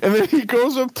help. And then he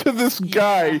goes up to this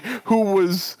guy who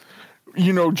was,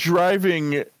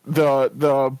 driving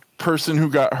the person who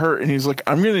got hurt, and he's like,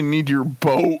 I'm gonna need your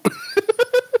boat.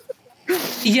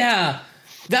 Yeah.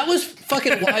 That was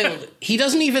fucking wild. He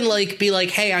doesn't even be like,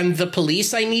 hey, I'm the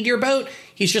police, I need your boat.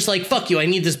 He's just like, fuck you, I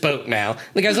need this boat now.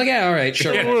 The guy's like, yeah, all right,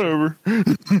 sure. Whatever.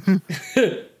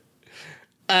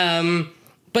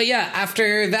 But yeah,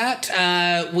 after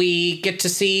that, we get to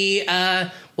see,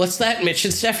 what's that? Mitch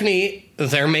and Stephanie,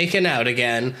 they're making out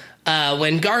again.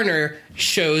 When Garner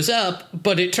shows up,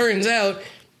 but it turns out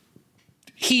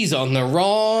he's on the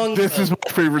wrong. This is my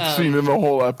favorite scene in the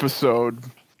whole episode.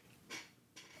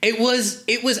 It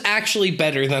was actually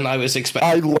better than I was expecting.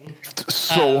 I laughed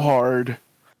so hard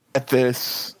at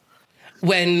this.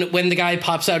 When the guy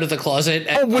pops out of the closet.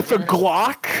 With a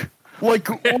Glock? Like,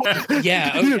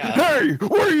 yeah. Hey,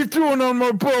 what are you doing on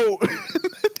my boat?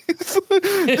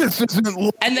 This isn't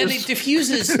lovers. And then it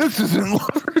diffuses. This isn't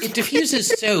lovers. It diffuses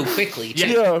so quickly. Too.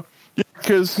 Yeah.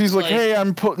 Because he's like, hey,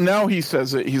 now he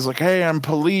says it. He's like, hey, I'm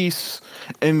police.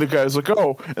 And the guy's like,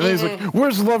 oh. And then he's like,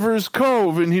 where's Lover's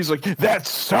Cove? And he's like, that's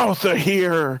south of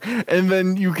here. And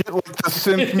then you get like the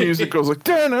synth music goes like,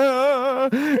 da-na.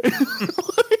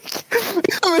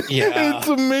 Yeah. It's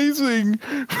amazing.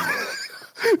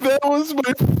 That was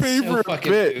my favorite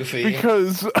bit. goofy.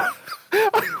 Because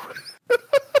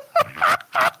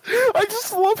I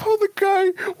just love how the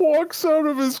guy walks out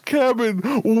of his cabin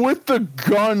with the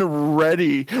gun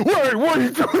ready. Wait, what are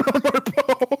you doing on my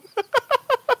boat?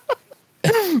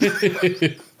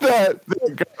 that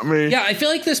got me. Yeah, I feel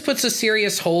like this puts a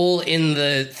serious hole in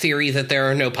the theory that there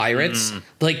are no pirates.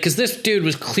 Like, because this dude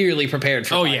was clearly prepared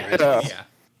for pirates.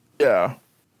 Yeah.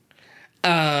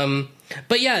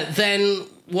 But yeah, then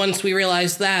once we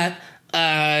realize that,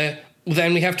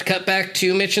 then we have to cut back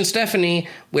to Mitch and Stephanie,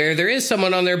 where there is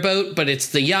someone on their boat, but it's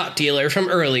the yacht dealer from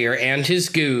earlier and his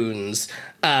goons,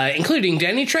 including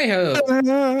Danny Trejo.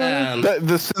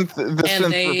 The synth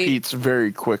repeats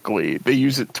very quickly. They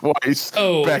use it twice,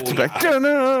 back to back.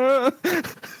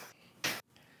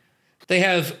 They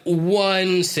have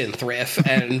one synth riff,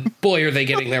 and boy, are they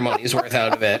getting their money's worth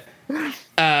out of it.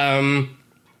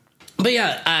 But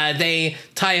yeah, they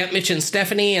tie up Mitch and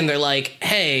Stephanie, and they're like,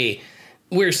 hey,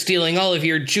 we're stealing all of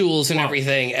your jewels and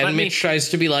everything. And Mitch tries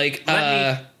to be like, go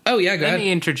ahead. Let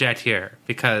me interject here,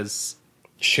 because...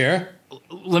 Sure.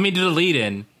 Let me do the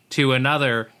lead-in to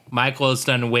another Michael has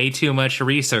done way too much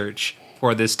research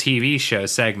for this TV show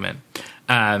segment.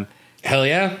 Hell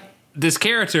yeah. This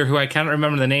character, who I can't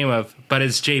remember the name of, but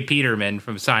it's Jay Peterman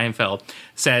from Seinfeld,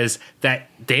 says that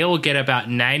they will get about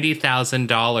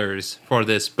 $90,000 for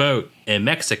this boat in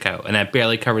Mexico, and that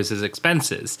barely covers his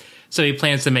expenses. So he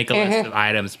plans to make a list of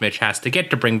items Mitch has to get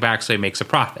to bring back so he makes a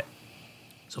profit.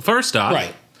 So first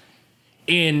off,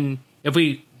 if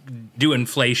we do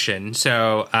inflation,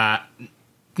 so $90,000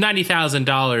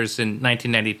 in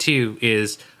 1992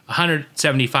 is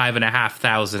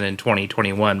 $175,500 in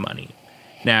 2021 money.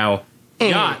 Now,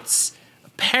 yachts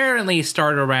apparently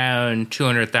start around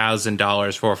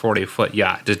 $200,000 for a 40-foot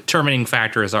yacht. Determining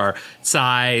factors are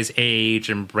size, age,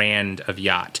 and brand of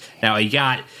yacht. Now, a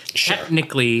yacht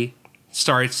technically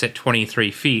starts at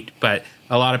 23 feet, but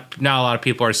not a lot of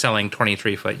people are selling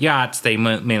 23-foot yachts. They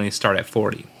mainly start at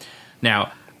 40.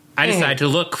 Now, I decided to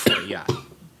look for a yacht.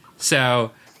 So...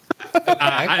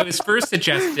 I was first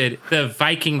suggested the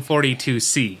Viking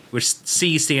 42C, which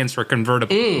C stands for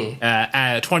convertible.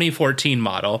 A 2014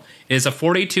 model. It is a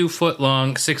 42-foot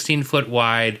long, 16-foot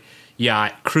wide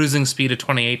yacht, cruising speed of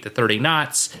 28 to 30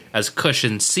 knots, has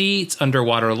cushioned seats,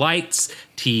 underwater lights,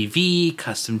 TV,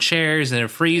 custom chairs, and a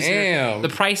freezer. Damn. The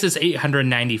price is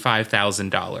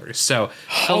 $895,000, so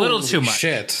a little too much.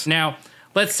 Shit. Now,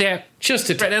 let's say I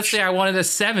wanted a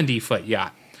 70-foot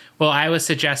yacht. Well, I was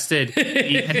suggested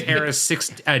the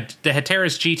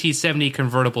Hatteras GT70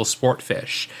 convertible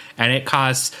Sportfish, and it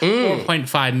costs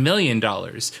 $4.5 million.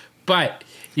 But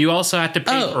you also have to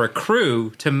pay for a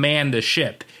crew to man the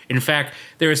ship. In fact,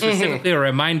 there is specifically a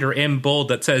reminder in bold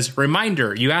that says,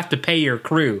 "Reminder: you have to pay your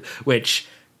crew." Which,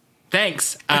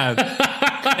 thanks. Now,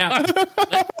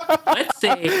 let's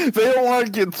say they don't want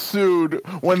to get sued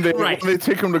when they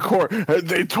take them to court.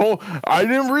 I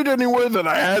didn't read anywhere that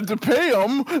I had to pay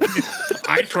them.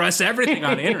 I trust everything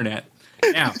on the internet.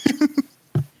 Now,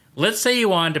 let's say you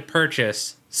wanted to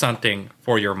purchase something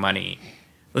for your money.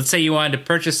 Let's say you wanted to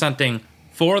purchase something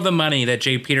for the money that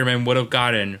Jay Peterman would have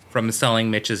gotten from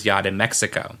selling Mitch's yacht in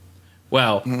Mexico.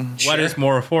 Well, what is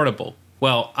more affordable?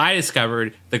 Well, I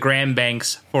discovered the Grand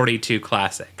Banks 42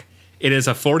 Classic. It is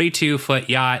a 42-foot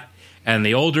yacht, and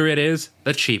the older it is,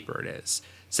 the cheaper it is.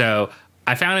 So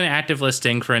I found an active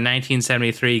listing for a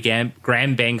 1973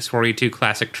 Grand Banks 42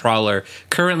 Classic trawler,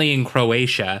 currently in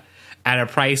Croatia, at a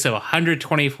price of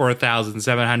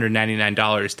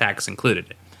 $124,799, tax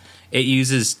included. It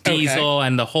uses diesel,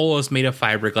 and the hull is made of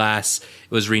fiberglass.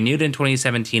 It was renewed in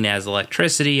 2017 as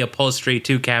electricity, upholstery,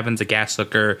 2 cabins, a gas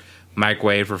cooker,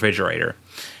 microwave, refrigerator.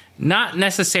 Not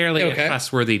necessarily a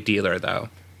trustworthy dealer, though.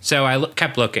 So I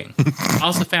kept looking.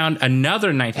 Also found another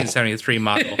 1973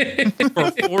 model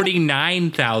for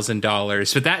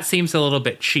 $49,000, but that seems a little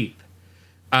bit cheap.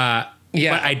 But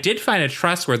I did find a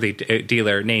trustworthy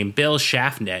dealer named Bill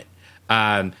Schaffnet.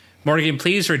 Morgan,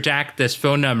 please redact this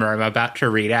phone number I'm about to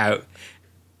read out.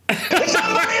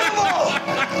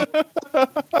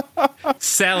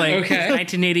 Selling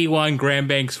 1981 Grand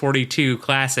Banks 42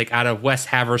 Classic out of West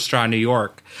Haverstraw, New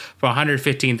York for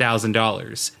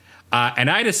 $115,000.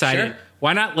 And I decided,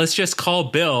 why not? Let's just call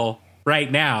Bill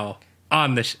right now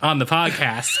on the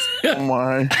podcast. Oh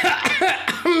my!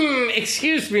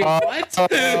 Excuse me. What?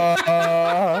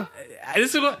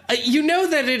 This is what, you know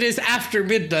that it is after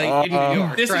midnight in New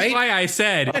York. This is why I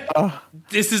said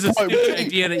this is a stupid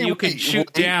idea that you could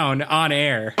shoot down on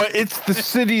air. But it's the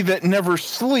city that never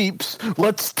sleeps.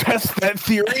 Let's test that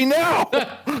theory now.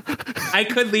 I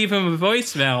could leave him a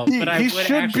voicemail, but I would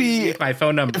actually leave my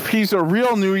phone number. If he's a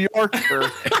real New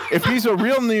Yorker,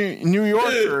 New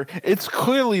Yorker, it's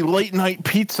clearly late night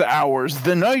pizza hours.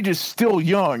 The night is still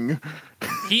young.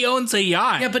 He owns a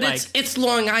yacht. Yeah, but like, it's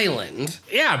Long Island.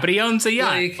 yeah, but he owns a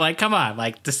yacht. Like- Like, come on,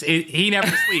 like he never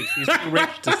sleeps. He's too rich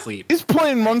to sleep. He's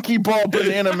playing Monkey Ball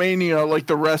Banana Mania like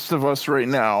the rest of us right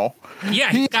now.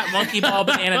 Yeah, he's got Monkey Ball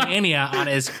Banana Mania on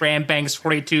his Grand Banks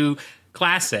 42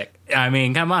 Classic. I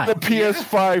mean, come on. The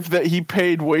PS5 that he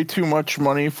paid way too much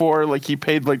money for, like he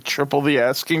paid like triple the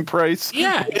asking price.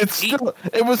 Yeah,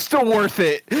 it was still worth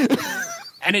it.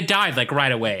 And it died like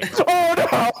right away. Oh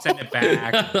no! Send it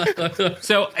back.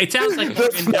 So it sounds like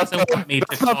Morgan doesn't want me to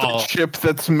That's not call. the chip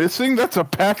that's missing. That's a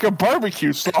pack of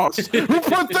barbecue sauce. Who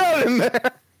put that in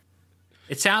there?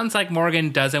 It sounds like Morgan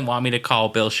doesn't want me to call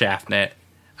Bill Shaftnett.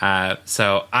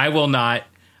 So I will not,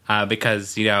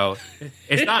 because, you know,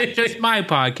 it's not just my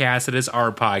podcast, it is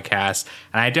our podcast.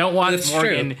 And I don't want That's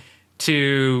Morgan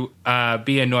to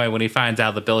be annoyed when he finds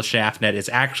out that Bill Shaftnett is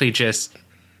actually just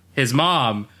his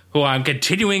mom, who I'm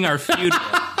continuing our feud with.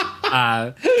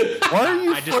 Why are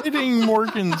you fighting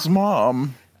Morgan's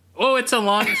mom? Oh, it's a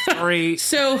long story.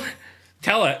 So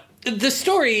Tell it. the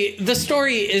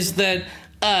story is that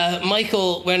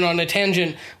Michael went on a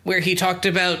tangent where he talked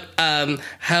about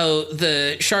how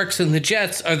the Sharks and the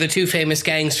Jets are the two famous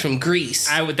gangs from Greece.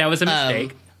 That was a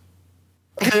mistake.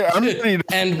 Okay, I'm ready to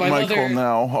And fight my Michael mother-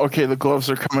 now. Okay, the gloves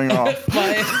are coming off.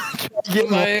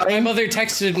 My mother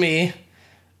texted me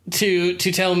to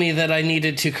tell me that I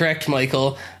needed to correct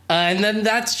Michael, and then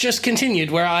that's just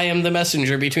continued where I am the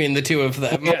messenger between the two of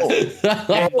them.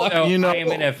 So you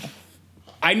know-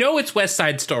 I know it's West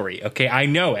Side Story. Okay, I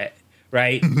know it.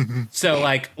 Right. So,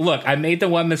 like, look, I made the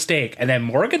one mistake, and then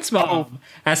Morgan's mom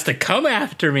has to come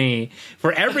after me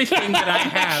for everything that I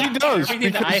have. She does,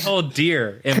 everything that I because- hold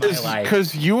dear in my life.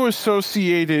 Because you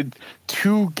associated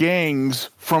two gangs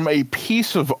from a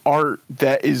piece of art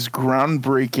that is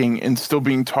groundbreaking and still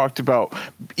being talked about,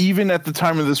 even at the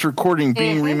time of this recording,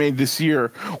 being remade this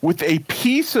year, with a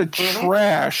piece of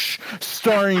trash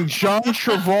starring John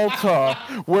Travolta,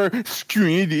 where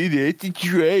stranded at the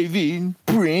drive-in,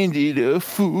 branded a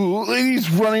fool, and he's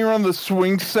running around the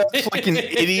swing sets like an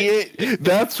idiot.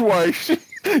 That's why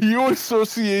you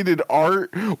associated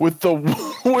art with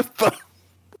the.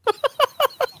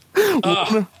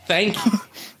 Thank you.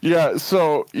 Yeah,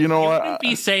 so you know I what? wouldn't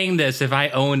be saying this if I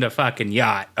owned a fucking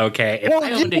yacht, okay? If Well,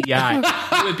 I owned a yacht,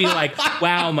 it would be like,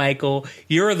 wow, Michael,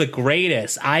 you're the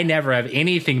greatest. I never have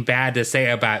anything bad to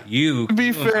say about you. To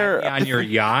be fair, on your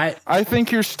yacht. I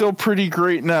think you're still pretty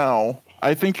great now.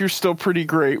 I think you're still pretty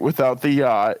great without the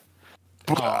yacht.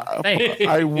 But Thanks.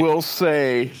 I will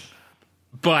say,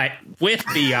 But with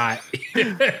the yacht,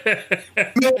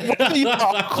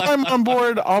 I'll climb on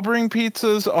board. I'll bring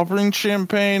pizzas. I'll bring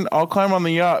champagne. I'll climb on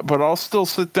the yacht, but I'll still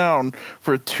sit down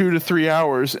for 2 to 3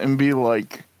 hours and be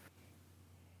like,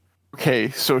 okay,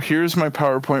 so here's my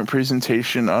PowerPoint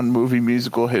presentation on movie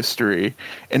musical history.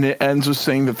 And it ends with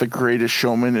saying that The Greatest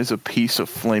Showman is a piece of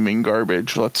flaming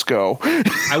garbage. Let's go.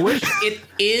 I wish It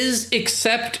is,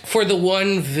 except for the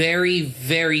one very,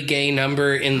 very gay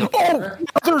number in the bar.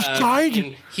 Other side.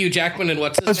 between Hugh Jackman and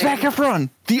what's his Zac name? Efron,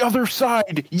 The Other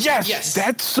Side. Yes, Yes.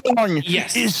 that song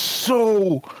Yes. is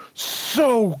so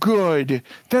good.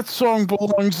 That song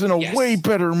belongs in a Yes. way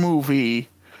better movie.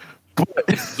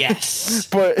 Yes.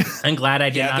 But I'm glad I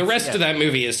did Yeah, not the rest see of it. that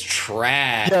movie is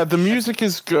trash. yeah, the music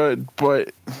is good,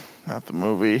 but not the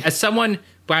movie. As someone,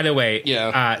 by the way,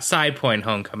 Yeah. Side Point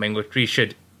Homecoming, which we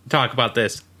should talk about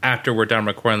this after we're done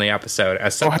recording the episode.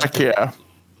 As Oh someone heck yeah.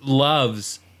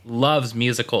 loves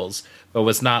musicals, but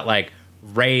was not like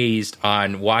raised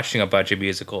on watching a bunch of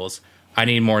musicals, I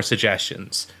need more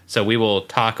suggestions. So we will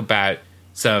talk about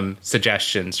some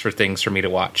suggestions for things for me to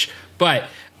watch. But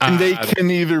And they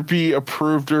can either be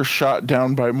approved or shot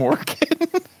down by Morgan.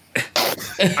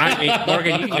 I mean,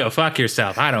 Morgan, you can go fuck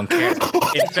yourself. I don't care.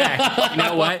 In fact, you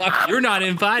know what? You're not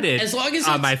invited As long as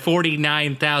on it's- my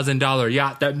 $49,000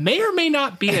 yacht that may or may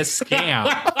not be a scam,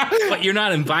 but you're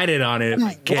not invited on it. If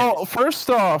I get Well, first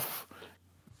off,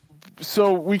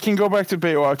 so we can go back to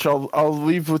Baywatch. I'll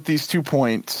leave with these 2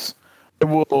 points. I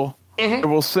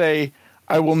will say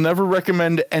I will never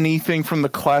recommend anything from the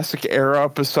classic era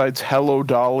besides Hello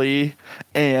Dolly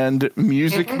and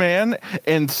Music Man.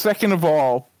 And second of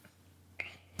all,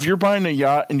 if you're buying a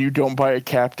yacht and you don't buy a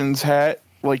captain's hat,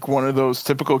 like one of those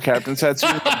typical captain's hats,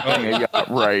 you're not buying a yacht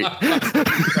right.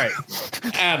 right.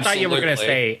 Absolutely. I thought you were going to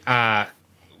say,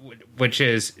 which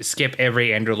is skip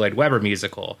every Andrew Lloyd Webber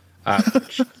musical.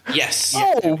 Yes.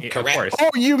 Oh, Of Correct. course. Oh,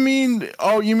 you mean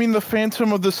the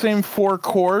Phantom of the same 4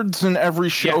 chords in every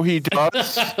show he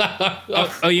does?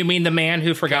 Oh, you mean the man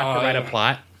who forgot to write a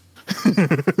plot?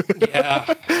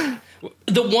 Yeah.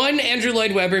 The one Andrew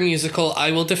Lloyd Webber musical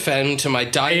I will defend to my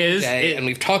dying Is day, it- and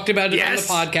we've talked about it Yes.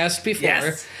 on the podcast before,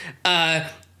 Yes.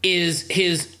 is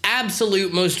his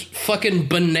absolute most fucking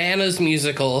bananas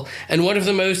musical, and one of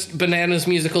the most bananas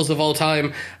musicals of all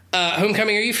time,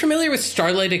 Homecoming. Are you familiar with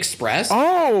Starlight Express?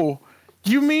 Oh,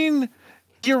 you mean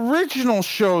the original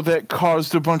show that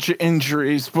caused a bunch of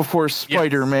injuries before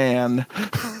Spider-Man?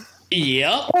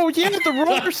 Yep. Oh yeah, the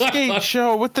roller skate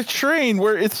show with the train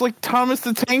where it's like Thomas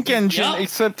the Tank Engine,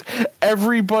 except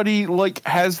everybody like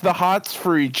has the hots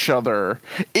for each other.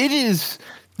 It is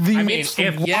the most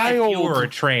if wild. you were a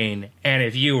train and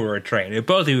if you were a train, if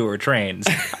both of you were trains,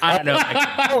 I don't know if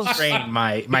I could train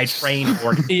my train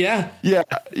organ. Yeah.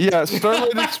 Yeah.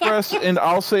 Starlight Express, and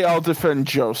I'll defend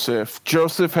Joseph.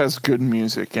 Joseph has good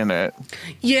music in it.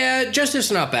 Yeah,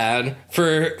 Joseph's not bad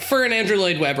for an Andrew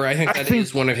Lloyd Webber. I think that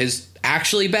is one of his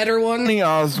actually better ones. Donny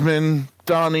Osmond,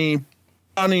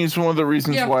 Donnie's one of the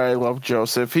reasons why I love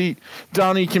Joseph.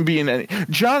 Donnie can be in any.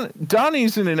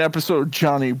 Donnie's in an episode of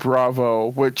Johnny Bravo,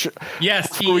 which he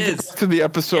is. To the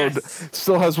episode,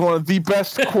 still has one of the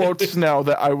best quotes now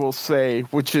that I will say,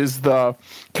 which is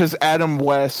because Adam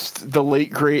West, the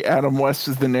late great Adam West,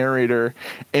 is the narrator,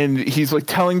 and he's like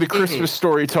telling the Christmas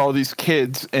story to all these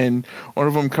kids, and one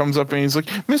of them comes up and he's like,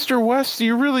 "Mr. West, do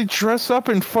you really dress up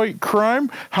and fight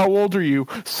crime? How old are you?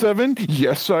 7?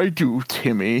 Yes, I do,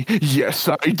 Timmy. Yes,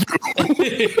 I do."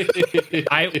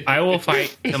 I will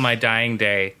fight till my dying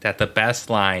day that the best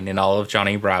line in all of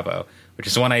Johnny Bravo, which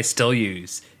is one I still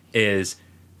use, is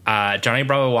Johnny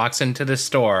Bravo walks into the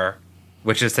store,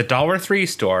 which is the $3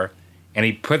 store, and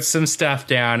he puts some stuff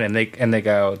down, and they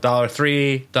go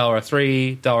 $3,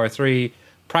 $3,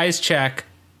 price check,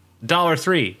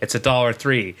 $3. It's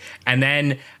 $3, and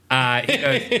then he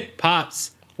goes,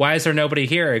 "Pops, why is there nobody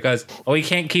here?" He goes, "Oh, we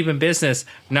can't keep in business,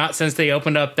 not since they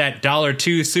opened up that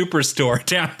 $2 superstore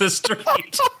down the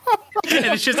street." And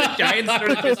it's just a giant store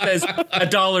that just says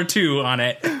 $2 on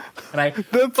it, and I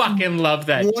fucking love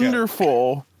that.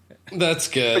 Wonderful. Joke. That's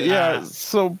good. But yeah,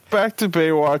 so back to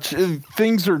Baywatch.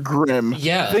 Things are grim.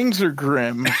 Yeah. Things are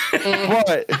grim.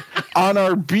 But on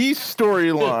our B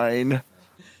storyline,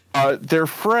 their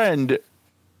friend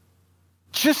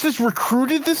just has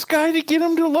recruited this guy to get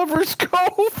him to Lover's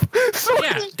Cove. So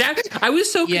Yeah, I was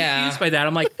so confused by that.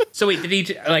 I'm like, so wait,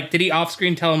 did he off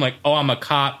screen tell him like, "Oh, I'm a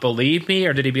cop, believe me,"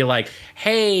 or did he be like,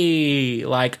 "Hey,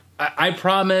 like I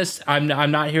promise, I'm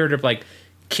not here to like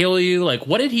kill you"? Like,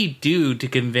 what did he do to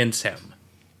convince him?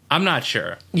 I'm not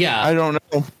sure. Yeah, I don't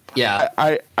know. Yeah,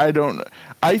 I don't know.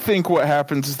 I think what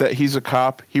happens is that he's a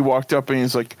cop. He walked up and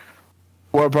he's like,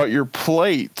 "What about your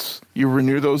plates? You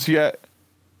renew those yet?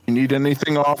 You need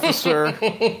anything, officer?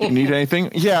 You need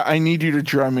anything? Yeah, I need you to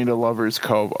drive me to Lover's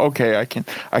Cove. Okay, I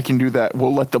can do that.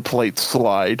 We'll let the plate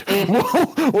slide. We'll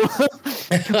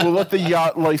let the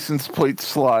yacht license plate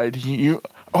slide.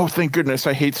 Oh, thank goodness!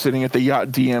 I hate sitting at the yacht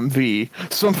DMV.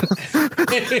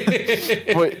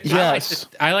 But yes,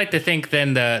 I like to think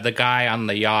then the guy on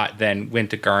the yacht then went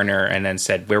to Garner and then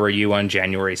said, "Where were you on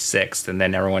January 6th?" And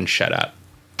then everyone shut up.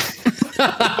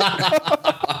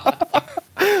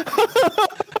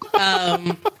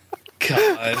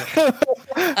 God.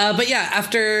 But yeah,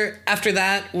 after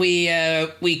that,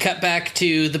 we cut back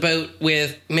to the boat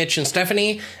with Mitch and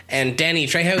Stephanie, and Danny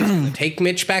Trejo take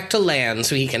Mitch back to land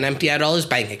so he can empty out all his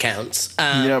bank accounts.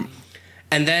 yep.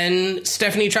 And then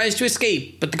Stephanie tries to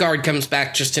escape, but the guard comes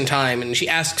back just in time, and she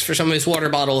asks for some of his water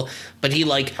bottle, but he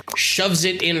like shoves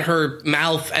it in her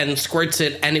mouth and squirts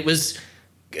it, and it was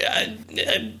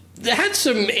it had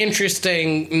some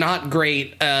interesting, not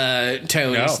great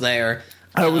tones there.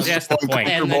 I was That's so the point.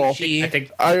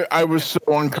 uncomfortable. I was so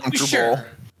uncomfortable. Sure.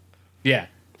 Yeah.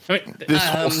 I mean, This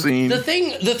whole scene. The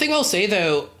thing I'll say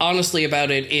though, honestly, about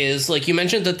it is, like, you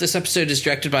mentioned that this episode is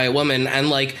directed by a woman, and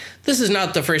like, this is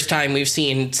not the first time we've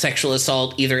seen sexual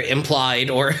assault either implied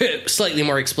or slightly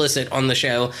more explicit on the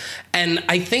show. And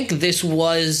I think this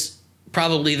was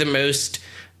probably the most,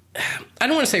 I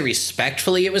don't want to say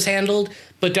respectfully it was handled,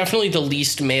 but definitely the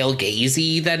least male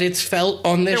gazy that it's felt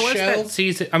on this there was show. that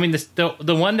season. I mean,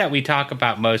 the one that we talk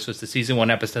about most was the season 1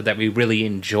 episode that we really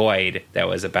enjoyed. That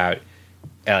was about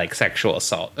like sexual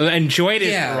assault. Enjoyed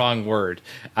is the wrong word.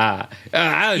 I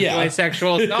enjoy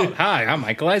sexual assault. Hi, I'm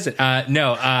Michael Eisen.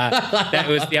 That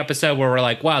was the episode where we're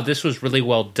like, wow, this was really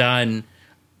well done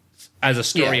as a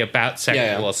story about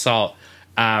sexual assault.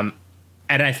 And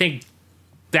I think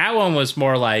that one was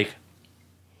more like,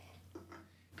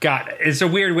 God, it's a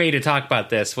weird way to talk about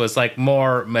this. Was like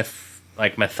more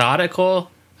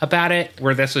methodical about it,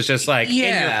 where this was just like in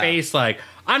your face, like,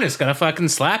 I'm just gonna fucking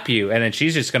slap you, and then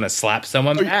she's just gonna slap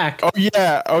someone back. Oh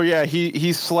yeah.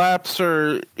 He slaps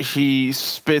her. He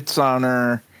spits on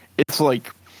her. It's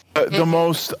like the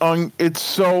most it's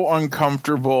so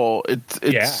uncomfortable.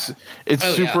 It's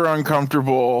super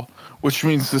uncomfortable, which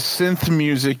means the synth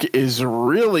music is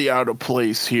really out of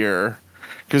place here.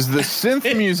 Because the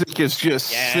synth music is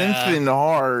just synthing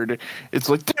hard. It's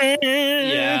like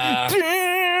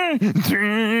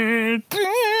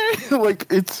like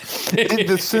the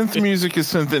synth music is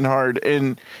synthing hard.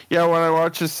 And yeah, when I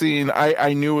watched the scene,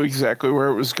 I knew exactly where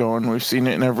it was going. We've seen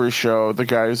it in every show. The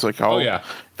guy's like,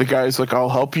 I'll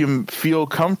help you feel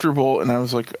comfortable. And I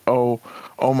was like, oh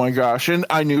my gosh. And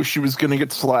I knew she was going to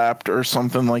get slapped or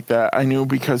something like that. I knew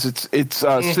because it's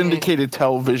syndicated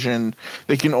television.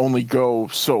 They can only go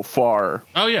so far.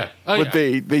 But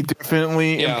they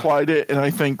definitely implied it. And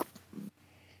I think,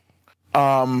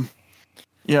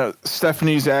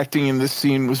 Stephanie's acting in this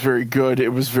scene was very good. It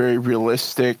was very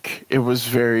realistic. It was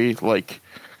very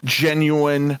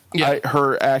genuine.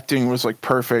 Her acting was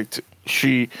perfect.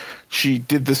 She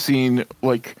did the scene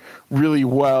really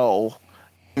well.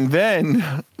 And then,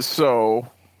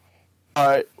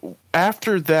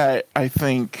 after that, I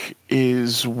think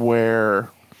is where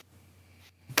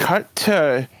cut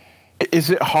to, is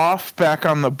it Hoff back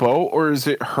on the boat or is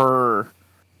it her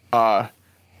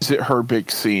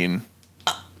big scene?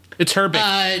 It's her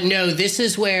big. No, this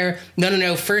is where,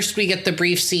 no. First we get the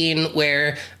brief scene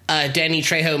where Danny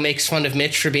Trejo makes fun of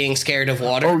Mitch for being scared of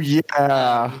water. Oh,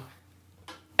 yeah.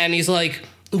 And he's like,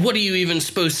 what are you even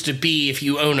supposed to be if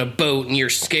you own a boat and you're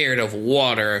scared of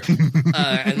water?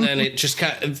 And then it just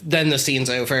then the scene's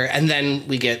over. And then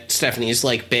we get Stephanie's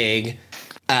big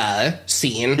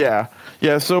scene. Yeah.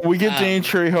 So we get Danny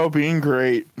Trejo being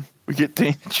great. We get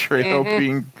Danny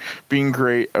Trejo being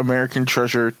great. American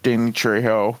treasure, Danny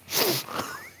Trejo.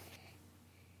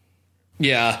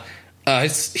 Yeah.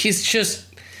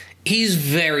 He's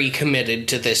very committed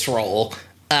to this role.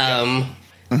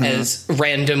 As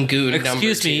random goon number 2.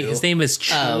 Excuse me, his name is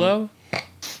Chulo?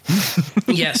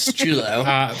 Yes, Chulo.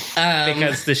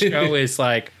 Because the show is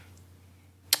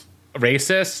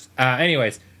racist.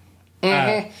 Anyways.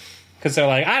 Because they're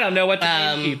I don't know what to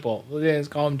name people. Let's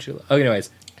call him Chulo. Oh, anyways.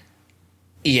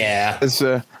 Yeah. As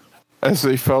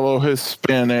a fellow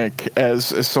Hispanic,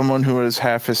 as someone who is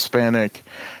half Hispanic,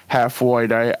 half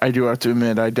white, I do have to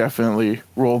admit I definitely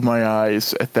rolled my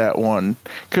eyes at that one.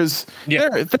 Because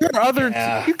there are other...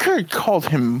 You could have called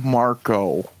him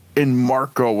Marco, and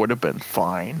Marco would have been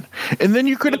fine. And then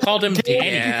you could have called him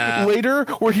Danny later,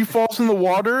 where he falls in the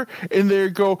water, and they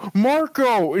go,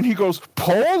 Marco! And he goes,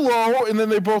 Polo! And then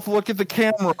they both look at the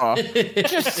camera.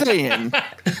 Just saying.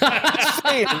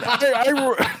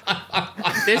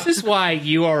 This is why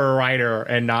you are a writer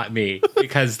and not me,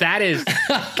 because that is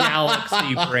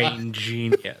galaxy brain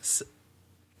genius.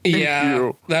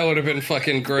 That would have been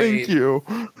fucking great. Thank you.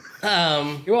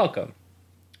 You're welcome.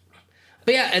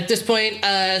 But yeah, at this point,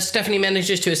 Stephanie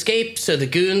manages to escape, so the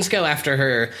goons go after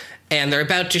her, and they're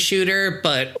about to shoot her,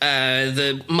 but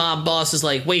the mob boss is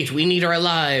like, wait, we need her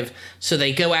alive. So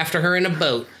they go after her in a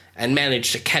boat and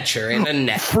manage to catch her in a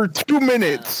net. For 2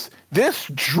 minutes, this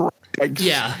drags.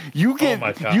 Yeah. You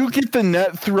get the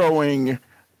net throwing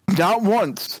not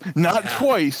once, not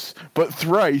twice, but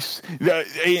thrice.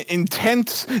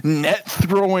 Intense net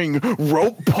throwing,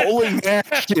 rope pulling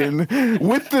action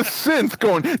with the synth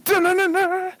going.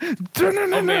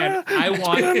 Oh man,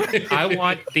 I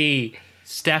want the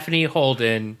Stephanie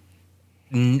Holden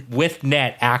with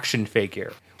net action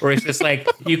figure. Where it's just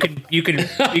you can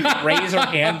raise her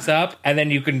hands up and then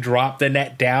you can drop the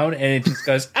net down and it just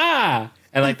goes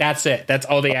and that's it. That's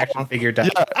all the action figure does.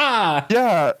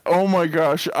 Yeah. Oh my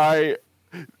gosh, I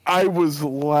was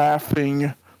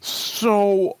laughing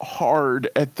so hard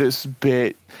at this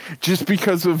bit just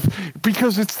because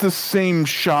it's the same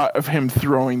shot of him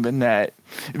throwing the net.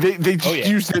 They just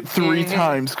used it 3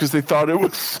 times because they thought it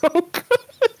was so good.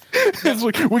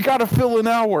 It's we got to fill an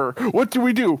hour. What do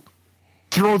we do?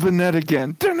 Throw the net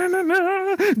again.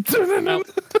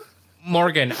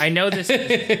 Morgan, I know this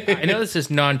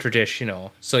is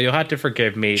non-traditional, so you'll have to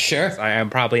forgive me. Sure. I am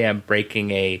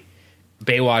breaking a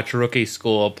Baywatch Rookie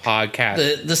School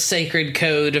podcast. The sacred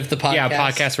code of the podcast.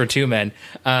 Yeah, podcast for 2 men.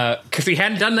 Because we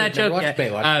hadn't done that joke yet.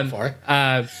 Baywatch before.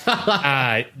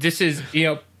 This is,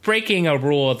 breaking a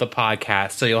rule of the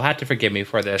podcast, so you'll have to forgive me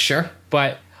for this. Sure.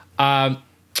 But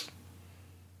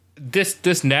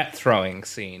this net throwing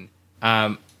scene,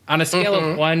 on a scale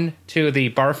of 1 to the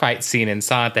bar fight scene in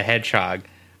Sonic the Hedgehog,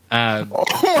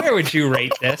 where would you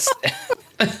rate this?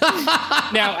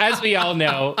 Now, as we all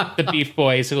know, the Beef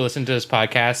Boys who listen to this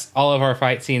podcast, all of our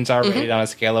fight scenes are rated on a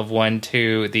scale of 1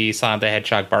 to the Sonic the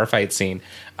Hedgehog bar fight scene.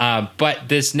 But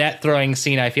this net throwing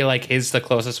scene, I feel like, is the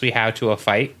closest we have to a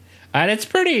fight. And it's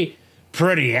pretty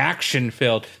pretty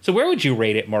action-filled. So where would you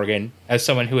rate it, Morgan, as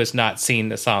someone who has not seen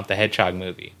the Sonic the Hedgehog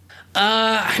movie?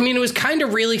 I mean, it was kind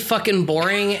of really fucking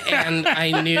boring, and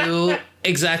I knew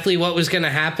exactly what was going to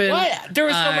happen. What? There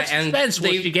was so much suspense.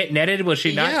 Will she get netted? Will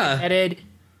she not get netted?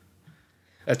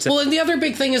 That's it. Well, and the other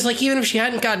big thing is, like, even if she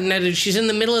hadn't gotten netted, she's in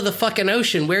the middle of the fucking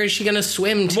ocean. Where is she going to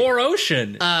swim to? More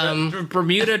ocean.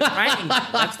 Bermuda Triangle.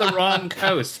 That's the wrong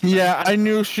coast. Yeah, I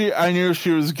knew she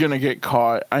was gonna get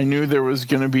caught. I knew there was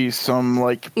gonna be some,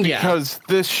 like, because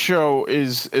this show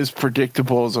is as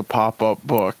predictable as a pop-up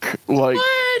book. Like,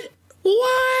 what?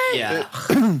 Yeah.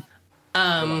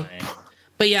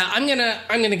 But yeah, I'm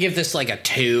gonna give this like a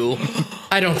 2.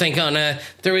 I don't think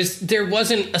there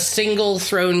wasn't a single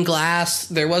thrown glass.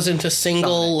 There wasn't a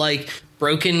single like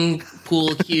broken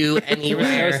pool cue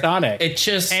anywhere. No Sonic. It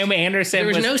just Sam Anderson. There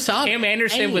was no Sonic. Sam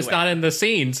Anderson was not in the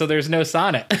scene, so there's no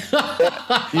Sonic.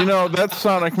 That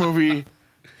Sonic movie.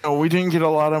 We didn't get a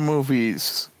lot of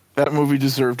movies. That movie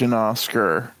deserved an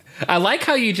Oscar. I like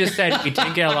how you just said we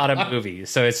didn't get a lot of movies.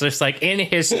 So it's just like in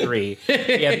history,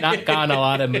 we have not gotten a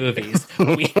lot of movies.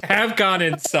 We have gone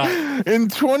in some. In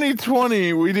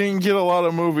 2020, we didn't get a lot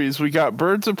of movies. We got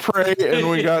Birds of Prey and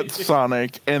we got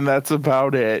Sonic, and that's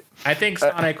about it. I think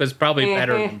Sonic was probably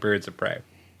better than Birds of Prey.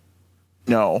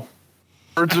 No.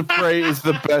 Birds of Prey is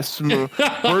the best movie.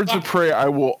 Birds of Prey, I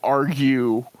will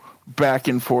argue back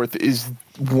and forth, is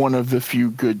one of the few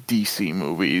good DC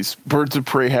movies. Birds of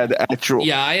Prey had actual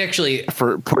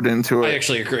effort put into it. I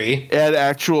actually agree. It had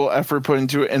actual effort put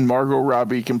into it, and Margot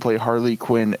Robbie can play Harley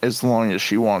Quinn as long as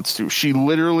she wants to. She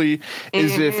literally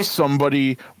is if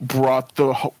somebody brought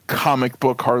the comic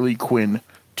book Harley Quinn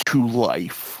to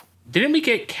life. Didn't we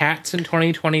get Cats in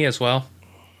 2020 as well?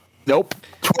 Nope.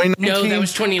 2019. No, that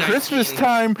was 2019. Christmas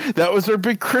time. That was our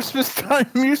big Christmas time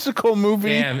musical movie.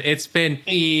 Damn, it's been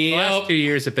the last 2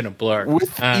 years have been a blur.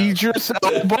 With Idris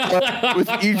Elba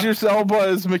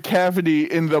as McCavity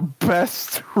in the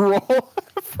best role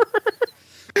ever.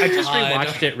 I just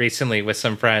rewatched it recently with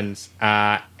some friends,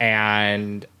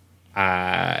 and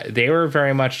they were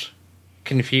very much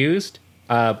confused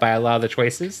by a lot of the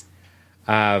choices.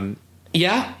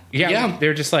 Yeah.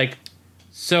 They're just like,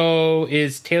 so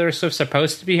is Taylor Swift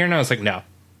supposed to be here? And I was like, no.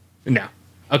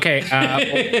 Okay,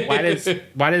 why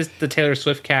does the Taylor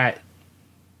Swift cat?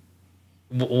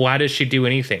 Why does she do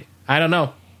anything? I don't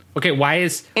know. Okay, why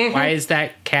is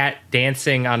that cat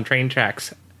dancing on train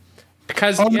tracks?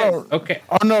 Because no.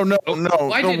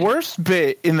 The worst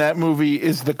bit in that movie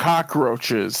is the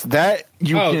cockroaches. That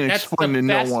you can explain to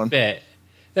no one.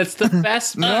 That's the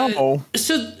best. No.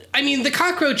 So I mean, the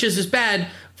cockroaches is bad.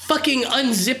 Fucking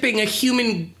unzipping a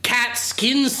human cat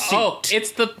skin suit. Oh,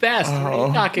 it's the best. What are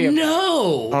you talking about?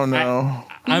 No. Oh, no.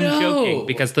 I'm joking,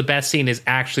 because the best scene is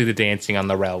actually the dancing on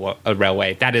the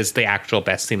railway. That is the actual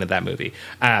best scene of that movie.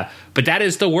 But that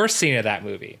is the worst scene of that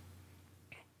movie.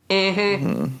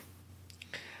 Mm-hmm.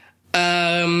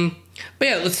 But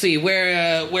yeah, let's see.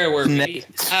 Where were we?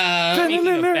 Speaking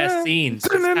of best scenes,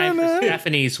 it's time for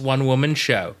Stephanie's one-woman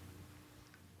show.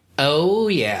 Oh,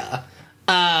 yeah.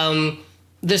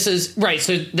 This is right.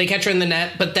 So they catch her in the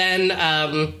net, but then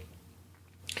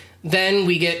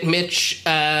we get Mitch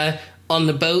on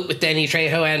the boat with Danny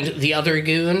Trejo and the other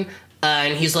goon,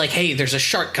 and he's like, "Hey, there's a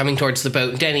shark coming towards the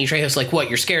boat." And Danny Trejo's like, "What?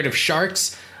 You're scared of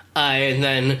sharks?" And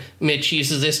then Mitch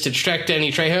uses this to distract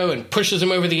Danny Trejo and pushes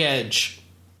him over the edge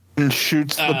and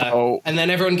shoots the boat. And then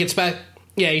everyone gets back.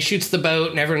 Yeah, he shoots the boat,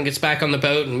 and everyone gets back on the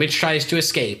boat, and Mitch tries to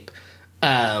escape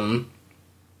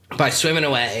by swimming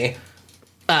away.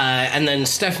 And then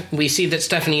we see that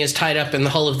Stephanie is tied up in the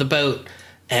hull of the boat,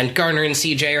 and Garner and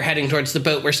CJ are heading towards the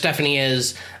boat where Stephanie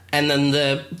is, and then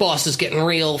the boss is getting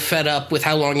real fed up with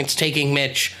how long it's taking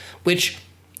Mitch, which,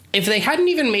 if they hadn't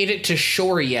even made it to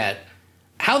shore yet,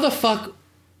 how the fuck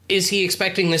is he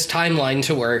expecting this timeline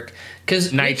to work?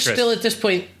 Because Mitch still, at this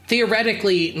point,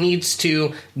 theoretically needs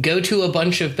to go to a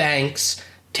bunch of banks,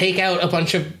 take out a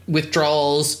bunch of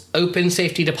withdrawals, open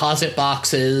safety deposit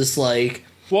boxes, like...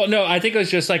 Well, no, I think it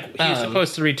was just like he's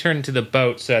supposed to return to the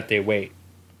boat so that they wait.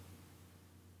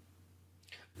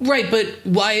 Right, but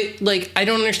why? Like, I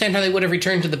don't understand how they would have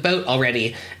returned to the boat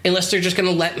already, unless they're just going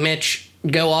to let Mitch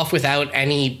go off without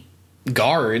any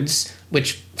guards,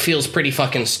 which feels pretty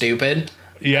fucking stupid.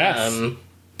 Yes.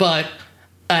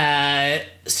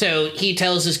 So he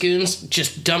tells his goons,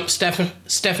 just dump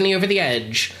Stephanie over the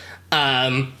edge.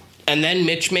 And then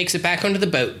Mitch makes it back onto the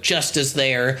boat just as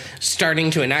they're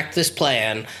starting to enact this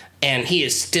plan, and he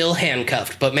is still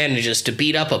handcuffed, but manages to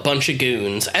beat up a bunch of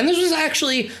goons. And this was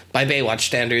actually, by Baywatch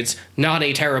standards, not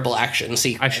a terrible action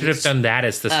sequence. I should have done that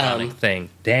as the Sonic thing.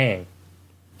 Dang.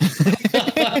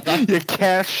 You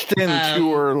cashed in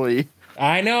too early.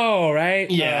 I know, right?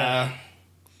 Yeah.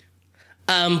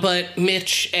 But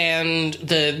Mitch and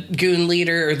the goon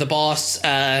leader, or the boss,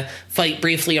 fight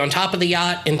briefly on top of the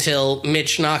yacht until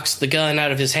Mitch knocks the gun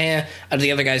out of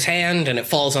the other guy's hand, and it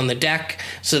falls on the deck.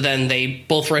 So then they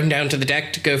both run down to the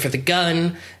deck to go for the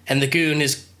gun, and the goon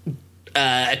is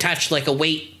attached like a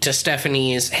weight to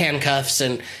Stephanie's handcuffs,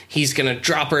 and he's gonna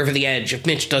drop her over the edge if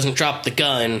Mitch doesn't drop the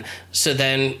gun. So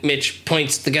then Mitch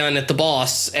points the gun at the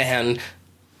boss, and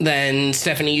then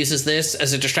Stephanie uses this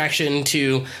as a distraction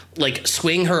to, like,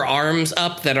 swing her arms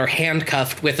up that are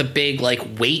handcuffed with a big, like,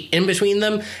 weight in between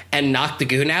them and knock the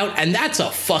goon out. And that's a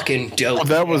fucking dope. Oh,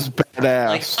 that was badass.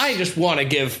 Like, I just want to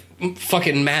give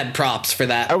fucking mad props for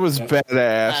that. That was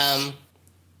badass.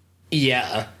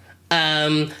 Yeah.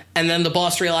 And then the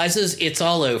boss realizes it's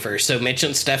all over, so Mitch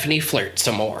and Stephanie flirt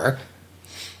some more.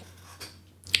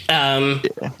 And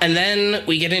then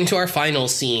we get into our final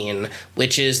scene,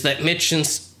 which is that Mitch and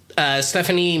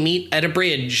Stephanie meet at a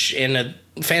bridge in a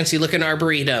fancy-looking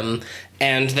arboretum,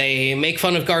 and they make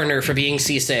fun of Garner for being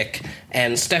seasick,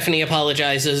 and Stephanie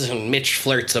apologizes, and Mitch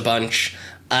flirts a bunch.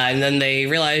 And then they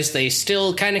realize they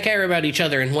still kind of care about each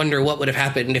other and wonder what would have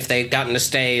happened if they'd gotten to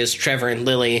stay as Trevor and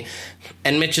Lily.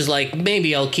 And Mitch is like,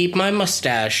 maybe I'll keep my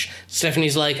mustache.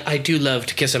 Stephanie's like, I do love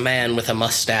to kiss a man with a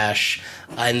mustache.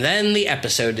 And then the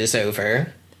episode is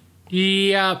over.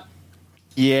 Yep.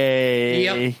 Yay.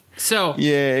 Yep. So,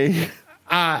 Yay.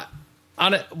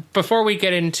 before we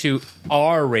get into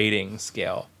our rating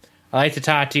scale, I'd like to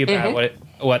talk to you about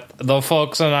what the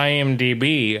folks on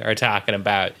IMDb are talking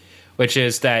about, which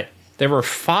is that there were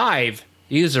 5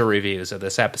 user reviews of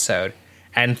this episode,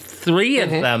 and 3 of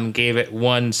them gave it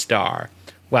 1 star,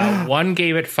 while 1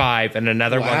 gave it 5 and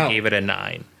another one gave it a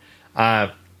 9.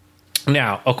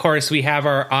 Now, of course, we have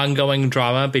our ongoing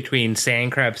drama between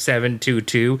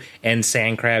Sandcrab722 and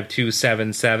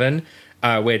Sandcrab277,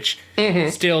 which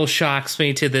still shocks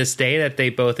me to this day that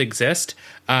they both exist.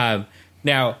 Now,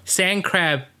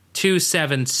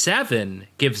 Sandcrab277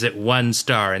 gives it 1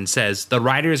 star and says, the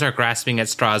writers are grasping at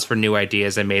straws for new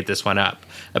ideas and made this one up.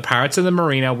 The pirates in the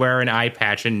marina wear an eye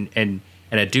patch and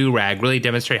a do-rag really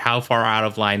demonstrate how far out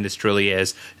of line this truly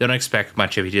is. Don't expect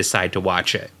much if you decide to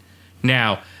watch it.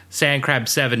 Now,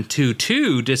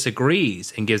 Sandcrab722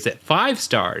 disagrees and gives it 5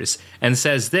 stars and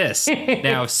says this.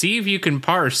 Now, see if you can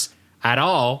parse at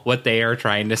all what they are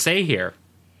trying to say here.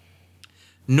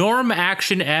 Norm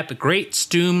action ep great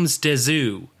stooms de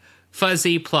zoo.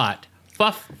 Fuzzy plot.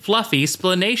 Fluffy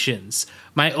splanations.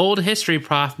 My old history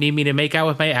prof need me to make out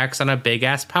with my ex on a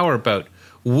big-ass powerboat.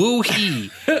 Woo-hee.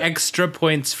 Extra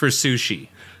points for sushi.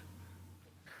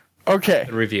 Okay.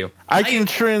 Review. I can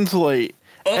translate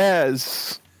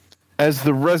as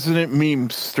the resident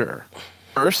memester.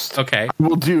 First, Okay.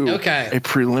 we'll do Okay. a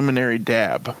preliminary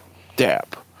dab.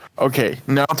 Okay,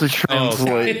 now to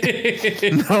translate.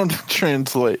 Now to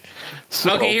translate.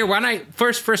 So, Okay, here, why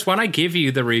don't I give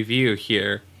you the review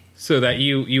here so that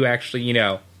you actually,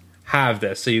 have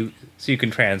this so you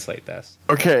can translate this.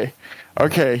 Okay.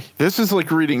 This is like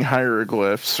reading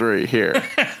hieroglyphs right here.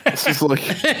 This is like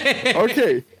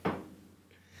Okay.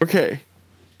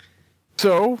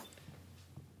 So,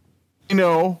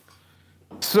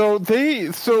 so they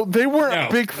weren't a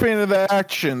big fan of the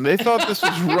action. They thought this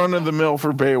was run of the mill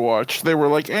for Baywatch. They were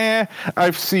like,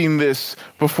 I've seen this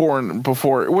before.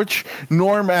 Which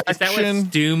Norm action. Is that what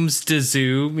Stooms de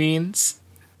Zoo means?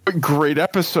 Great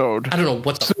episode. I don't know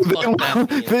what the fuck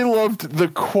that means. They loved the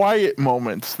quiet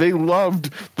moments. They loved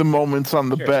the moments on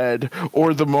the bed,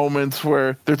 or the moments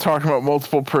where they're talking about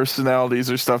multiple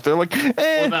personalities or stuff. They're like, Or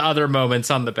the other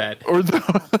moments on the bed. Or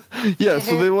yeah,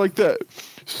 so they like that.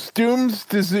 Stooms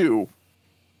de Zoo.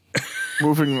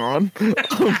 Moving on.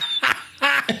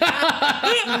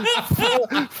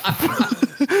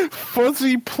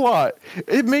 Fuzzy plot.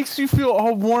 It makes you feel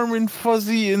all warm and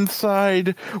fuzzy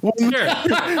inside when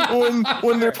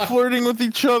they're flirting with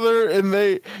each other, and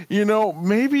they,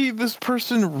 maybe this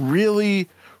person really,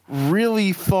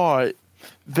 really thought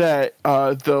that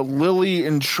the Lily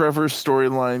and Trevor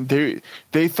storyline,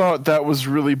 they thought that was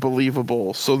really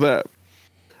believable. So that,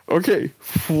 okay,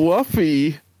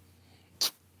 fluffy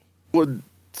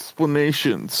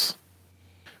explanations.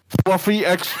 Fluffy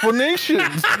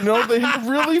explanations. They have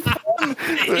really fun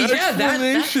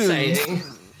explanations.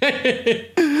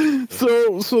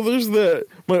 So there's that.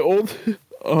 My old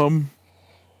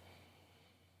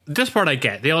This part I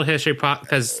get. The old history plot,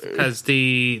 because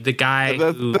the guy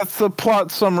that's the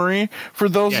plot summary for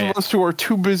those of us who are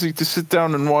too busy to sit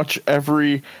down and watch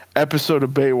every episode of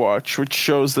Baywatch, which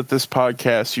shows that this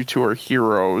podcast, you two are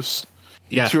heroes.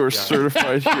 You two are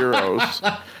certified heroes.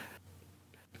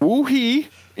 Woo-hee.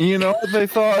 They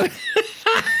thought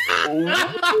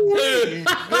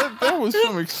that was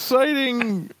some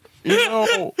exciting,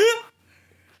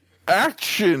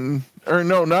 action. Or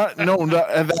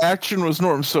the action was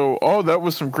Norm. So, that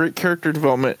was some great character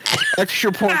development.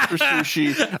 Extra points for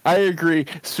Sushi. I agree.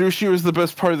 Sushi was the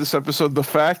best part of this episode. The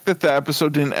fact that the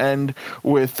episode didn't end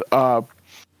with, the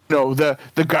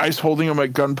guys holding him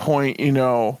at gunpoint,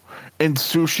 and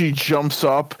Sushi jumps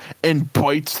up and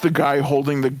bites the guy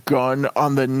holding the gun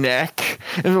on the neck,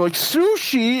 and they're like,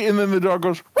 Sushi, and then the dog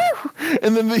goes, woo!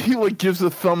 And then he gives a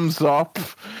thumbs up,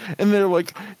 and they're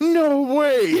like, no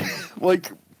way.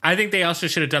 I think they also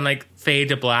should have done fade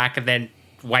to black and then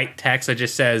white text that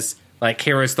just says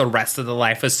here is the rest of the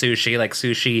life of Sushi.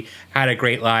 Sushi had a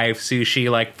great life.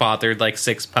 Sushi fathered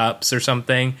 6 pups or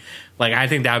something. I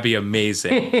think that would be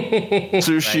amazing.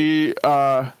 Sushi,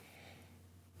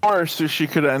 or Sushi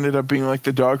could have ended up being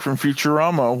the dog from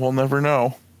Futurama. We'll never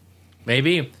know.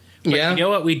 Maybe. But yeah. You know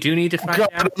what we do need to find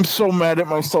out? I'm so mad at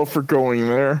myself for going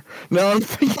there. Now I'm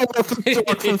thinking about the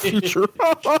dog from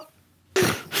Futurama.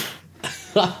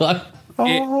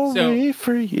 I'll wait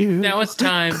for you. Now it's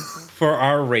time for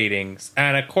our ratings.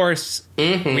 And of course,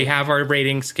 we have our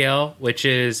rating scale, which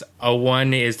is a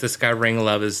 1 is discovering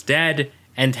love is dead,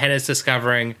 and 10 is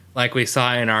discovering, like we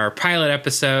saw in our pilot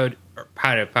episode,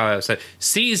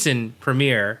 season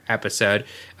premiere episode,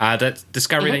 that's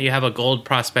discovering that you have a gold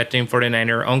prospecting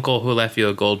 49er uncle who left you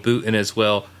a gold boot in his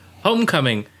will.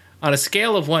 Homecoming, on a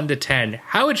scale of 1 to 10,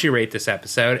 how would you rate this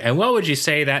episode? And what would you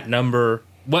say that number,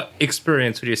 what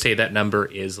experience would you say that number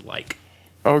is like?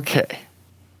 Okay.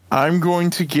 I'm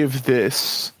going to give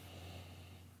this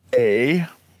a...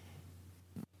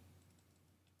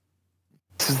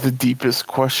 This is the deepest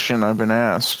question I've been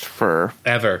asked for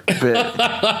ever.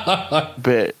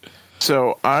 Bit.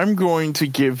 So I'm going to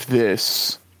give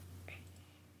this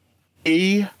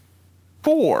a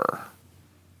 4.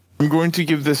 I'm going to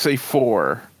give this a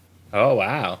 4. Oh,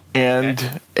 wow.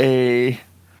 And I'm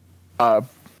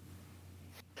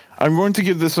going to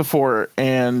give this a 4.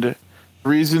 And the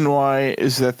reason why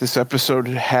is that this episode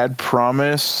had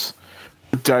promise,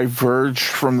 diverged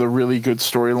from the really good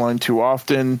storyline too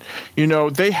often.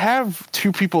 They have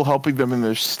 2 people helping them in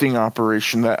their sting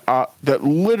operation that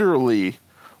literally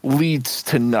leads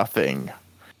to nothing.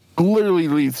 Literally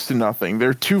leads to nothing.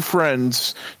 Their 2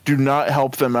 friends do not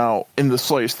help them out in the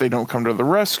slightest. They don't come to the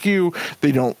rescue.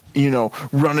 They don't,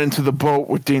 run into the boat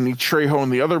with Danny Trejo and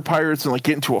the other pirates and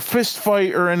get into a fist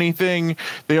fight or anything.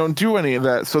 They don't do any of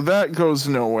that. So that goes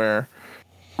nowhere.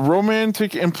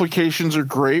 Romantic implications are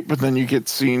great, but then you get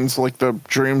scenes like the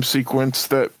dream sequence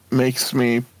that makes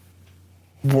me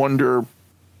wonder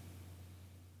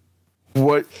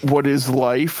what is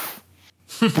life.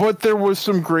 But there was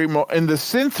some great and the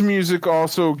synth music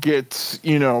also gets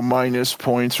minus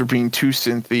points for being too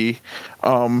synthy.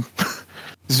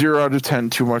 0 out of 10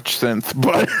 too much synth,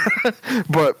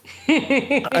 but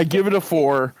I give it a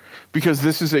 4 because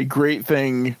this is a great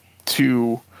thing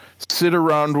to sit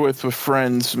around with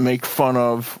friends, make fun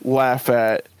of, laugh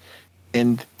at,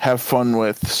 and have fun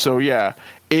with. So yeah,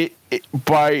 it's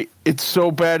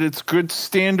so bad it's good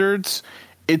standards,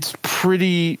 it's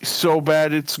pretty so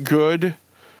bad it's good.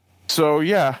 So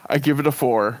yeah, I give it a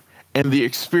 4. And the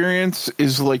experience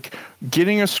is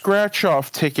getting a scratch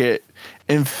off ticket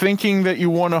and thinking that you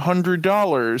won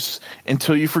 $100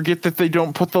 until you forget that they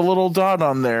don't put the little dot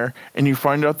on there, and you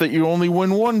find out that you only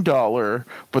win $1,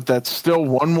 but that's still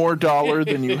one more dollar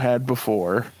than you had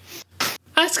before.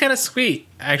 That's kind of sweet.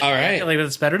 Actually, all right. I feel like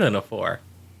that's better than a 4.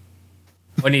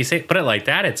 When you put it like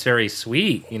that, it's very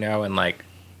sweet, and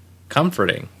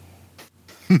comforting.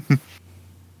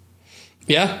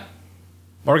 Yeah.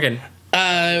 Morgan.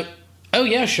 Oh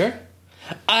yeah, sure.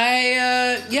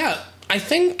 I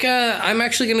think I'm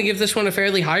actually going to give this one a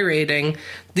fairly high rating.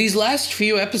 These last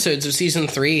few episodes of season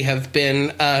 3 have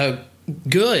been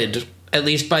good, at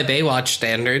least by Baywatch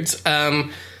standards.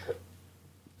 And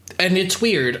it's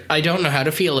weird. I don't know how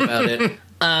to feel about it.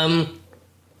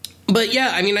 But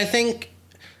yeah, I mean, I think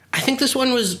this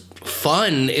one was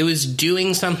fun. It was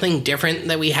doing something different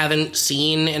that we haven't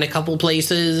seen in a couple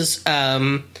places.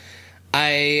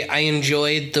 I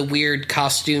enjoyed the weird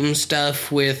costume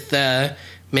stuff with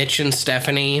Mitch and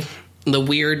Stephanie. The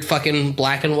weird fucking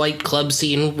black and white club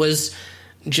scene was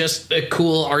just a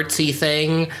cool artsy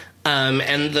thing.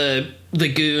 And the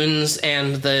goons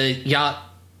and the yacht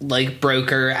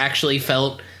broker actually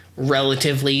felt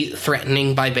relatively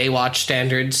threatening by Baywatch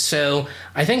standards. So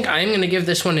I think I'm going to give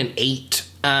this one an 8.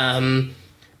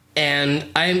 And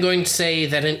I'm going to say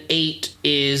that an 8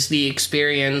 is the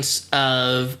experience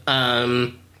of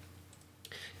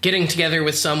getting together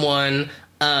with someone,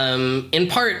 in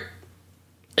part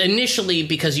initially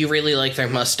because you really like their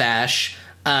mustache.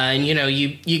 And, you know,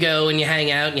 you go and you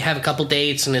hang out and you have a couple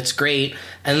dates and it's great.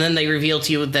 And then they reveal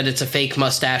to you that it's a fake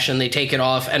mustache and they take it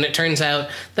off. And it turns out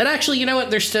that actually, you know what,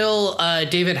 they're still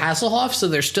David Hasselhoff, so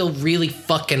they're still really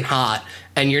fucking hot.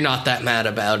 And you're not that mad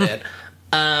about it.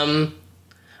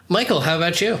 Michael, how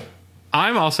about you?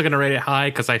 I'm also going to rate it high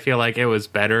because I feel like it was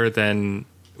better than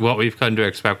what we've come to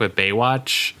expect with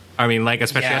Baywatch. I mean, like,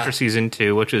 especially after season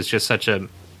 2, which was just such a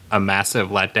massive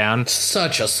letdown.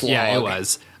 Such a slog. Yeah, it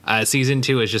was. Season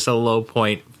 2 is just a low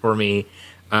point for me.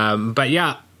 But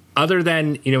yeah, other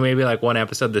than, you know, maybe like one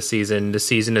episode this season, the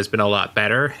season has been a lot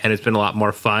better and it's been a lot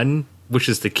more fun, which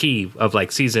is the key of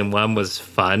like season 1 was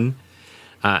fun.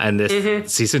 And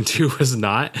this season 2 was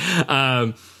not.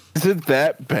 Is it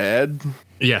that bad?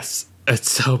 Yes.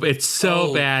 It's so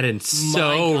bad and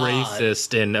so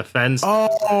racist and offensive.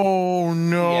 Oh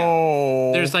no.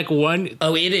 Yeah. There's like one.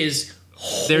 Oh, it is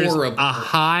horrible. There's a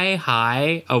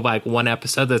high of like one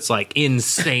episode that's like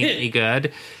insanely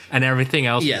good, and everything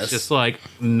else is just like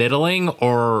middling,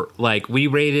 or like we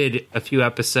rated a few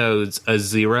episodes a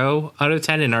 0 out of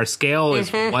 10, and our scale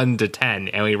is 1 to 10,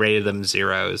 and we rated them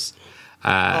zeros.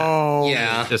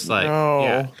 Just like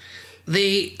yeah.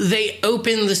 They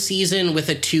open the season with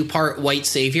a 2-part white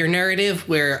savior narrative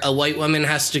where a white woman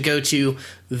has to go to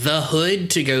the hood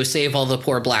to go save all the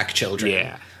poor black children.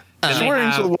 Yeah.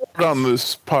 Swearing's allowed on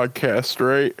this podcast,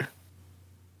 right?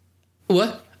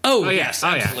 What? Oh, yes.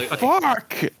 Absolutely.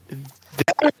 Okay.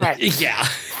 Fuck that. Yeah.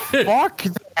 Fuck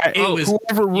that.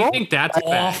 Whoever You wrote think that's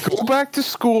bad? go back to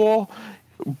school.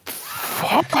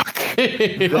 Fuck.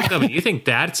 You think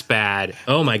that's bad?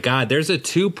 Oh my god! There's a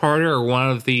 2-parter where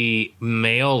one of the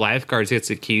male lifeguards gets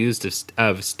accused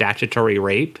of statutory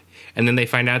rape, and then they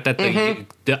find out that the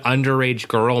underage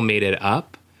girl made it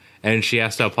up, and she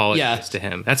has to apologize to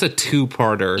him. That's a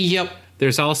 2-parter. Yep.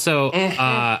 There's also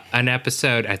an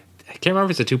episode. I can't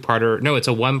remember if it's a 2-parter. No, it's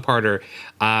a 1-parter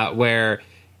where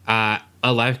a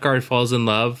lifeguard falls in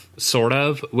love, sort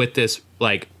of, with this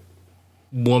like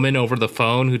woman over the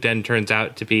phone who then turns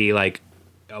out to be like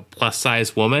a plus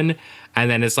size woman, and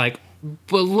then it's like,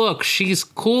 but look, she's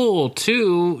cool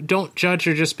too, don't judge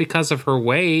her just because of her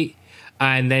weight.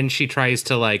 And then she tries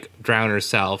to like drown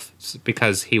herself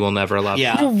because he will never love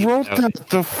her. Who wrote that?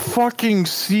 The fucking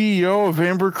CEO of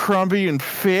Abercrombie and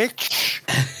Fitch?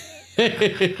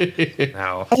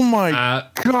 No. Oh my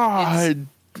god.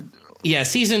 Yeah,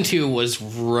 season 2 was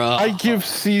rough. I give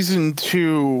season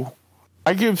 2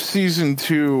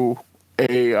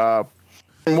 a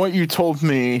from what you told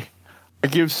me, I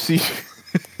give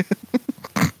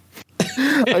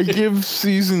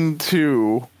season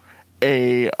 2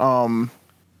 a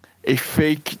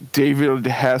fake David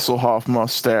Hasselhoff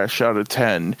mustache out of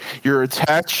 10. You're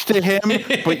attached to him,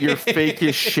 but you're fake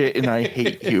as shit, and I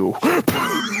hate you.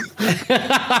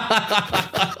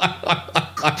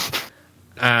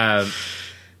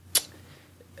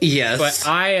 Yes, but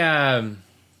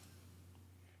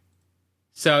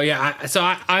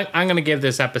I'm gonna give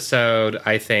this episode,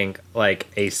 I think, like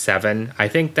a 7. I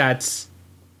think that's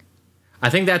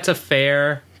a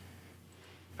fair.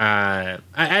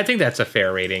 I think that's a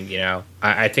fair rating. You know,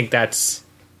 I think that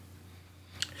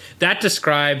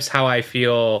describes how I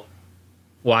feel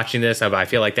watching this. I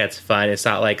feel like that's fun. It's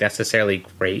not like necessarily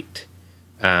great,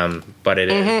 but it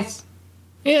is.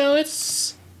 You know,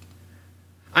 it's.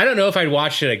 I don't know if I'd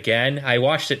watch it again. I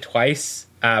watched it twice.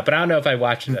 But I don't know if I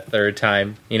watched it a third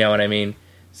time. You know what I mean?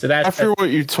 So after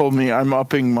what you told me, I'm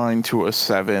upping mine to a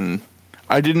 7.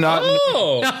 I did not.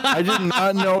 I did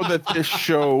not know that this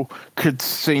show could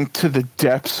sink to the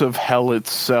depths of hell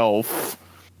itself.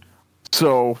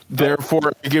 So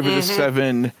therefore, I give it a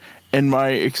 7. And my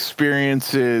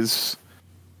experience is,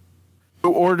 you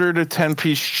ordered a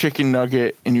 10-piece chicken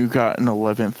nugget and you got an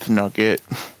 11th nugget.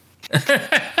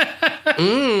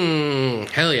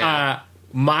 Hell yeah.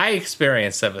 My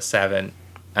experience of a 7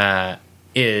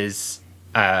 is,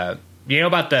 you know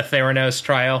about the Theranos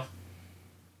trial?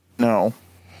 No.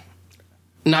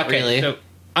 Not really. So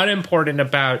unimportant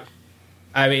about,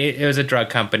 I mean, it was a drug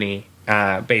company,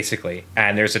 basically,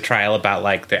 and there's a trial about,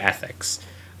 like, the ethics.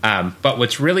 But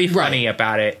what's really funny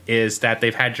about it is that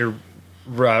they've had to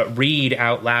read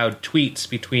out loud tweets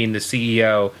between the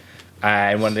CEO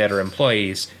and one of the other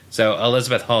employees, so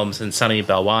Elizabeth Holmes and Sunny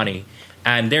Balwani.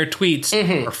 And their tweets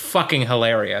are fucking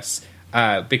hilarious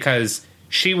because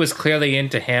she was clearly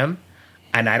into him,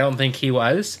 and I don't think he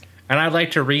was. And I'd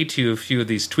like to read to you a few of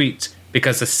these tweets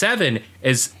because the 7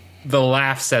 is the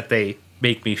laughs that they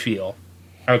make me feel.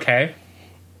 Okay?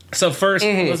 So first,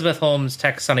 Elizabeth Holmes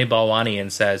texts Sunny Balwani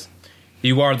and says,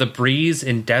 "You are the breeze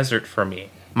in desert for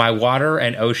me, my water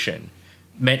and ocean.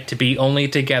 meant to be only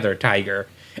together, Tiger.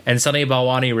 And Sunny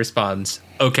Balwani responds,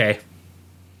 okay.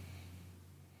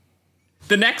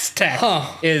 The next text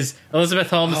is Elizabeth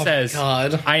Holmes says,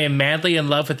 God. I am madly in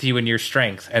love with you and your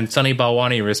strength. And Sunny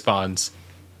Balwani responds,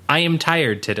 I am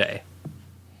tired today.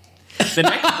 The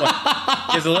next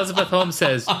one is Elizabeth Holmes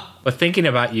says, we're thinking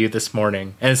about you this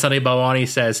morning. And Sunny Balwani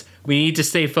says, we need to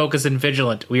stay focused and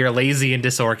vigilant. We are lazy and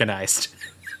disorganized.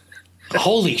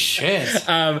 Holy shit.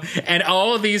 And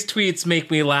all of these tweets make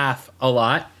me laugh a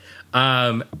lot.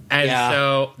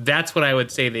 So that's what I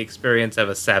would say the experience of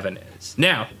a 7 is.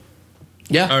 Now,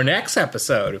 our next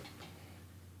episode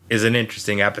is an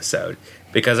interesting episode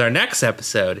because our next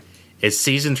episode is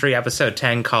season 3, episode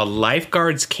 10 called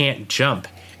Lifeguards Can't Jump.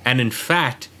 And in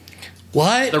fact,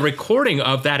 what? The recording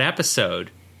of that episode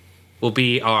will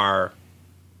be our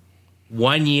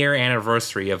 1-year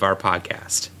anniversary of our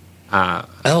podcast. Wow.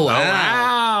 Oh,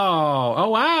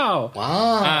 wow.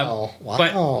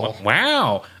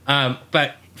 Wow.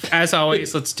 But as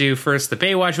always, let's do first the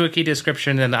Baywatch Wiki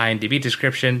description, then the IMDb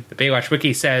description. The Baywatch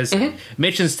Wiki says,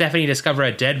 Mitch and Stephanie discover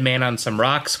a dead man on some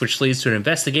rocks, which leads to an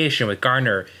investigation with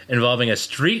Garner involving a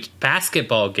street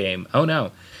basketball game. Oh,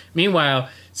 no. Meanwhile,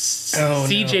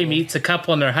 CJ meets a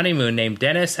couple on their honeymoon named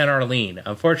Dennis and Arlene.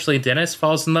 Unfortunately, Dennis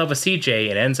falls in love with CJ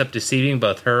and ends up deceiving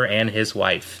both her and his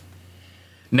wife.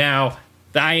 Now,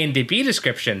 the IMDb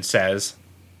description says,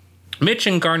 Mitch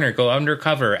and Garner go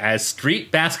undercover as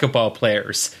street basketball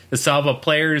players to solve a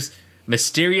player's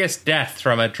mysterious death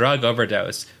from a drug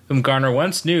overdose, whom Garner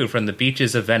once knew from the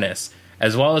beaches of Venice,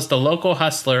 as well as the local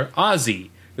hustler, Ozzy,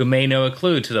 who may know a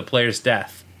clue to the player's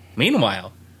death.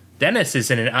 Meanwhile, Dennis is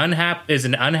an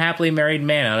unhappily married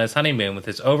man on his honeymoon with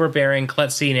his overbearing,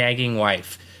 klutzy, nagging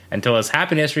wife, until his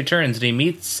happiness returns and he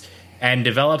meets and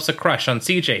develops a crush on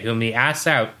CJ, whom he asks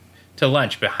out to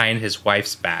lunch behind his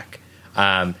wife's back.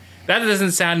 That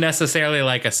doesn't sound necessarily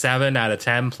like a 7 out of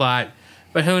 10 plot,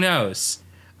 but who knows?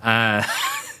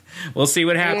 We'll see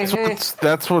what happens.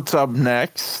 That's what's up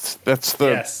next. That's the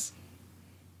yes.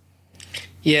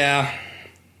 Yeah.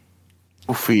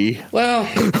 Goofy. Well,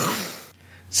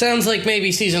 sounds like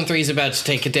maybe season 3 is about to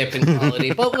take a dip in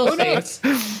quality, but we'll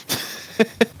see.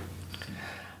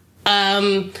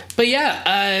 But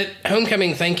yeah,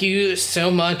 Homecoming, thank you so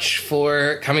much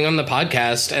for coming on the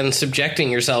podcast and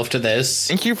subjecting yourself to this.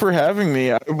 Thank you for having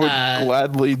me. I would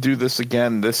gladly do this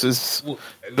again. This is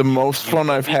the most fun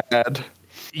I've had.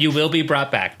 You will be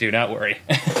brought back. Do not worry.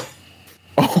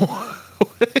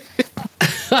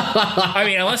 I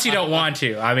mean, unless you don't want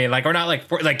to. I mean, like, we're not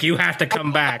like you have to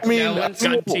come back. I mean, once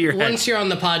you're on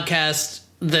the podcast,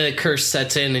 the curse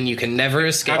sets in and you can never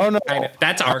escape. Oh, no.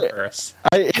 That's our curse.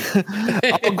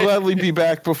 I'll gladly be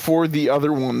back before the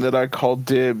other one that I called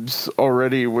dibs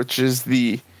already, which is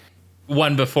the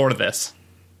one before this.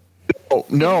 Oh,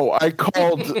 no, I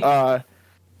called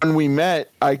when we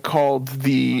met, I called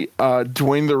the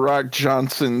Dwayne The Rock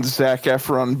Johnson, Zac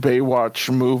Efron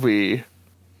Baywatch movie.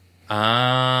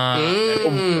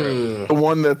 The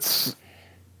one that's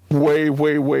way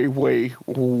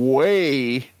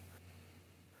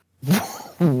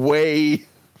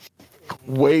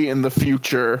in the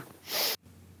future.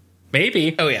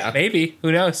 Maybe. Oh, yeah. Maybe.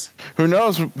 Who knows? Who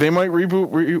knows? They might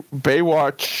reboot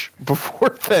Baywatch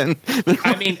before then.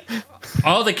 I mean,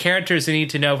 all the characters you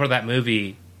need to know for that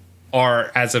movie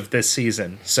are as of this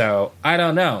season. So, I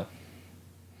don't know.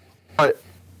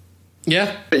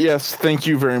 Yeah. But yes, thank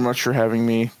you very much for having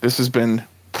me. This has been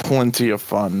plenty of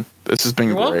fun. This has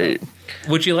been great. Welcome.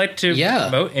 Would you like to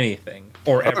promote anything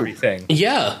or everything?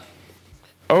 Yeah.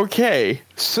 Okay,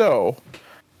 so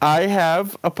I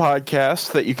have a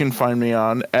podcast that you can find me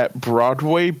on at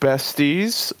Broadway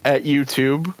Besties at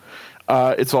YouTube.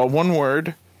 It's all one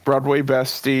word, Broadway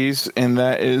Besties, and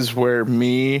that is where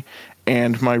me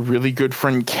and my really good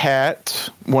friend Kat,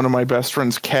 one of my best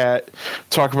friends Kat,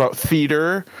 talk about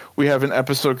theater. We have an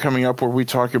episode coming up where we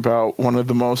talk about one of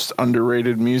the most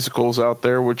underrated musicals out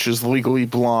there, which is Legally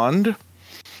Blonde.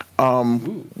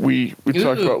 We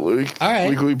talk about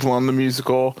Legally Blonde, the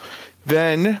musical.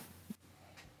 Then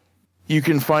you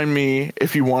can find me,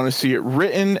 if you want to see it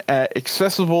written, at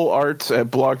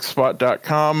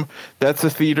accessiblearts@blogspot.com. That's a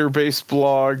theater-based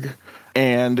blog.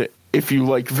 And if you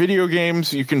like video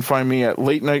games, you can find me at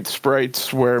Late Night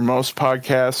Sprites, where most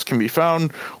podcasts can be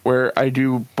found, where I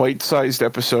do bite-sized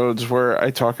episodes where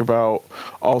I talk about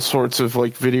all sorts of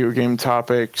like video game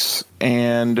topics.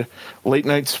 And Late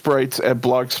Night Sprites at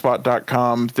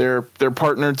blogspot.com. They're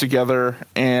partnered together,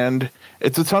 and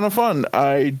it's a ton of fun.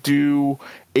 I do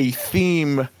a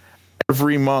theme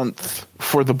every month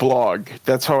for the blog.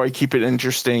 That's how I keep it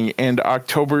interesting. And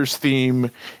October's theme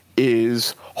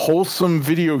is Wholesome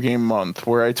Video Game Month,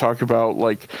 where I talk about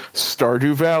like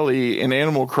Stardew Valley and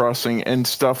Animal Crossing and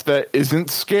stuff that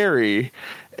isn't scary.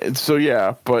 And so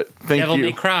yeah, but thank Devil you.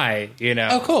 May Cry, you know.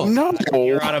 Oh, cool. No,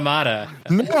 Your Automata.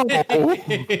 no,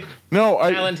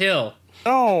 Silent Hill.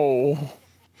 no,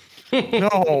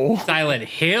 no. Silent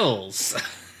Hills.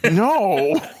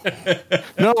 No,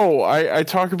 no. I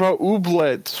talk about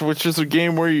Ooblets, which is a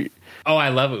game where you. Oh, I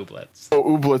love Ooblets. Oh,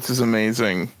 Ooblets is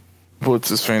amazing.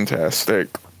 Blitz is fantastic.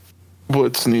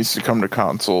 Blitz needs to come to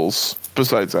consoles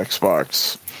besides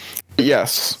Xbox.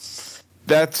 Yes,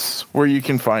 that's where you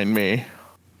can find me.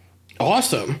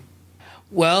 Awesome.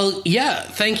 Well, yeah.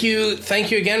 Thank you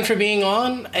again for being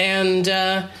on. And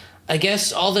I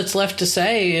guess all that's left to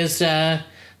say is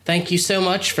thank you so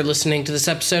much for listening to this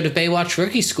episode of Baywatch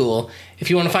Rookie School.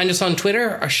 If you want to find us on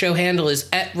Twitter, our show handle is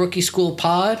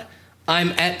 @RookieSchoolPod.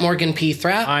 I'm @Morgan P.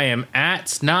 Thrapp. I am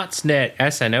 @SnotsNit,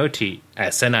 SNOT,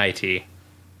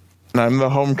 And I'm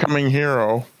the homecoming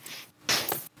hero.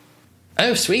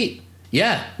 Oh, sweet.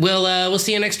 Yeah. We'll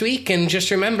see you next week. And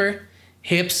just remember,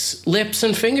 hips, lips,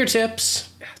 and fingertips.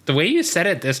 The way you said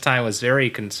it this time was very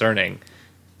concerning.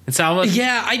 It's almost.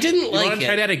 Yeah, I didn't You like want to it.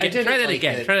 try that again? I didn't Try that like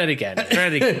again. it. Try that again. Try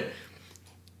that again.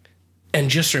 And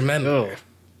just remember,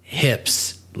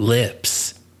 hips,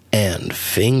 lips, and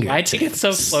fingers. Why'd you get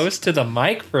so close to the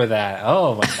mic for that?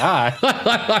 Oh my god.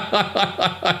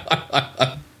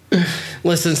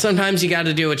 Listen, sometimes you got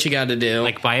to do what you got to do.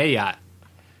 Like buy a yacht.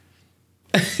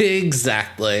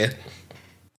 Exactly.